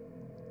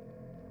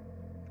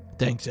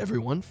 Thanks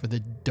everyone for the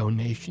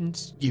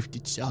donations,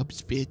 gifted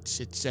subs,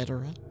 bits,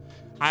 etc.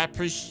 I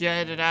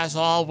appreciate it as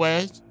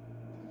always.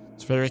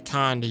 It's very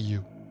kind of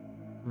you.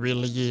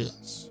 Really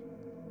is.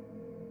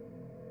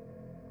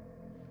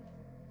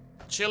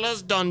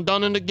 Chilla's done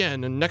it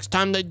again, and next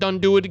time they done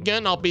do it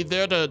again, I'll be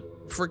there to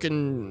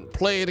freaking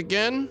play it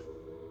again.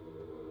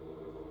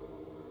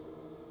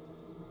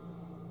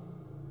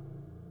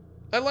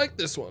 I like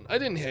this one. I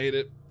didn't hate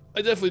it.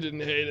 I definitely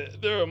didn't hate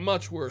it. There are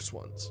much worse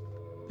ones.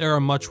 There are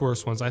much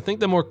worse ones. I think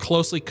the more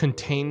closely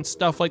contained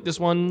stuff like this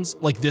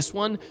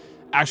one,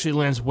 actually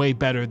lands way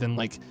better than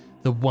like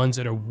the ones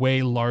that are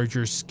way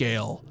larger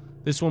scale.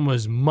 This one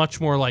was much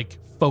more like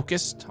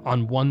focused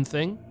on one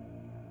thing.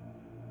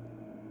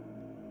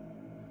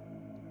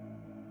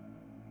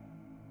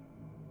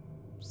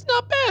 It's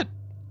not bad.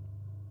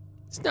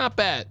 It's not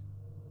bad.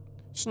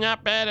 It's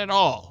not bad at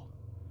all.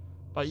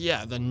 But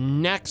yeah, the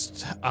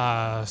next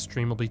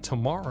stream will be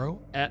tomorrow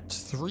at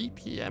 3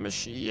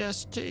 p.m.ish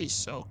EST.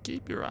 So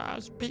keep your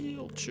eyes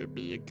peeled. Should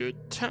be a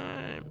good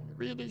time.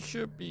 Really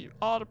should be.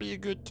 Ought to be a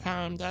good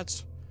time.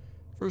 That's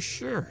for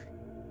sure.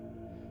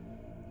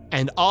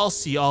 And I'll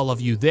see all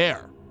of you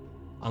there.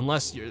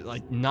 Unless you're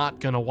like not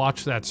gonna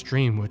watch that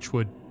stream, which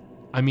would,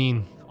 I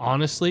mean,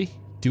 honestly,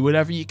 do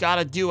whatever you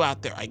gotta do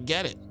out there. I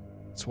get it.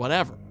 It's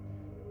whatever.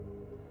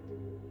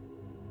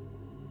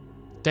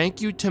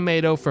 Thank you,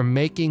 Tomato, for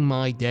making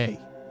my day.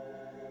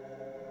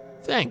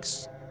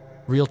 Thanks.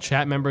 Real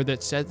chat member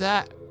that said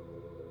that?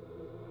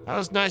 That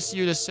was nice of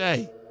you to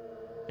say.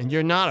 And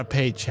you're not a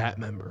paid chat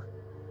member.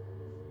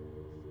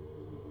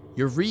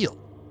 You're real.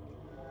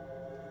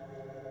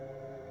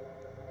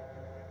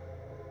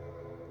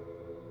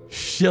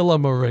 Chilla.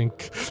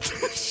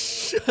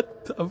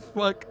 Shut the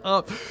fuck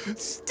up.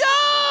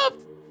 Stop!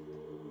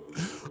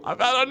 I've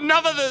had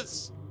enough of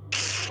this.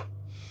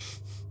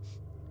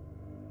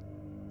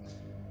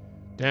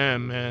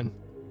 Damn, man.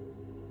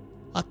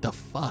 What the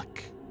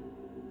fuck?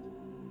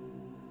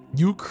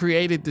 You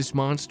created this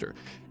monster.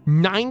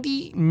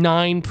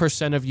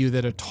 99% of you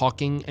that are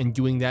talking and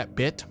doing that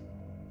bit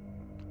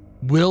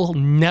will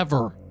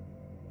never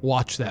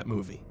watch that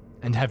movie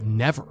and have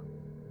never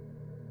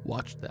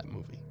watched that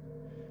movie.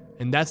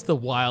 And that's the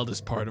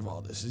wildest part of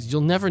all this, is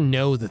you'll never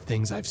know the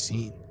things I've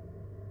seen.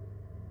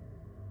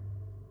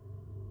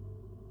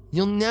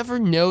 You'll never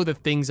know the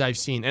things I've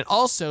seen. And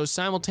also,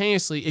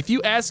 simultaneously, if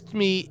you asked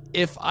me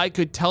if I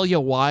could tell you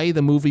why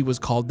the movie was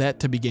called that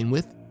to begin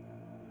with,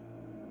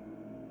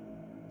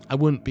 I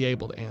wouldn't be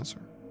able to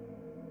answer.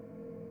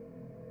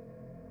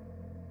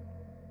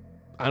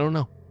 I don't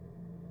know.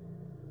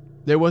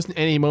 There wasn't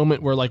any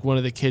moment where like one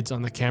of the kids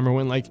on the camera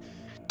went like,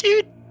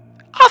 dude,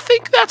 I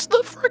think that's the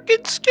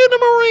frickin'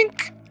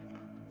 Skinamarink.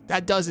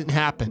 That doesn't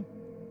happen.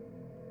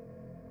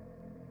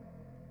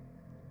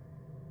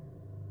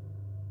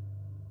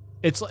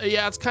 It's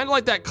kind of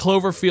like that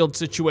Cloverfield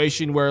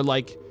situation where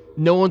like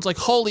no one's like,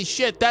 holy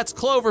shit, that's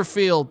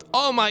Cloverfield.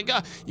 Oh my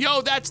god,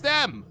 yo, that's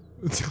them.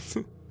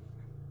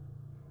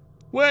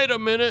 Wait a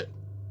minute.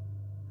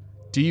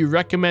 Do you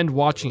recommend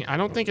watching it? I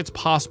don't think it's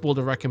possible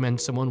to recommend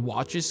someone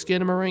watches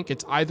Skinamarink.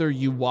 It's either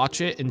you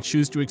watch it and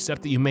choose to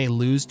accept that you may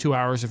lose 2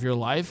 hours of your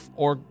life,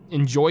 or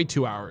enjoy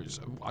 2 hours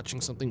of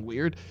watching something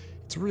weird.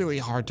 It's really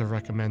hard to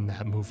recommend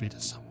that movie to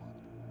someone.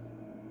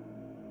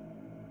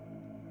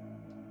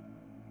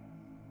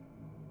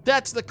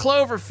 That's the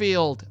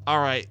Cloverfield.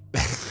 All right.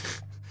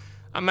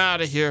 I'm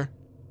out of here.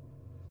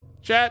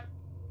 Chat,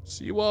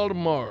 see you all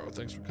tomorrow.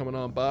 Thanks for coming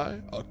on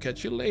by. I'll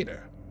catch you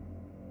later.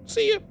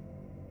 See you.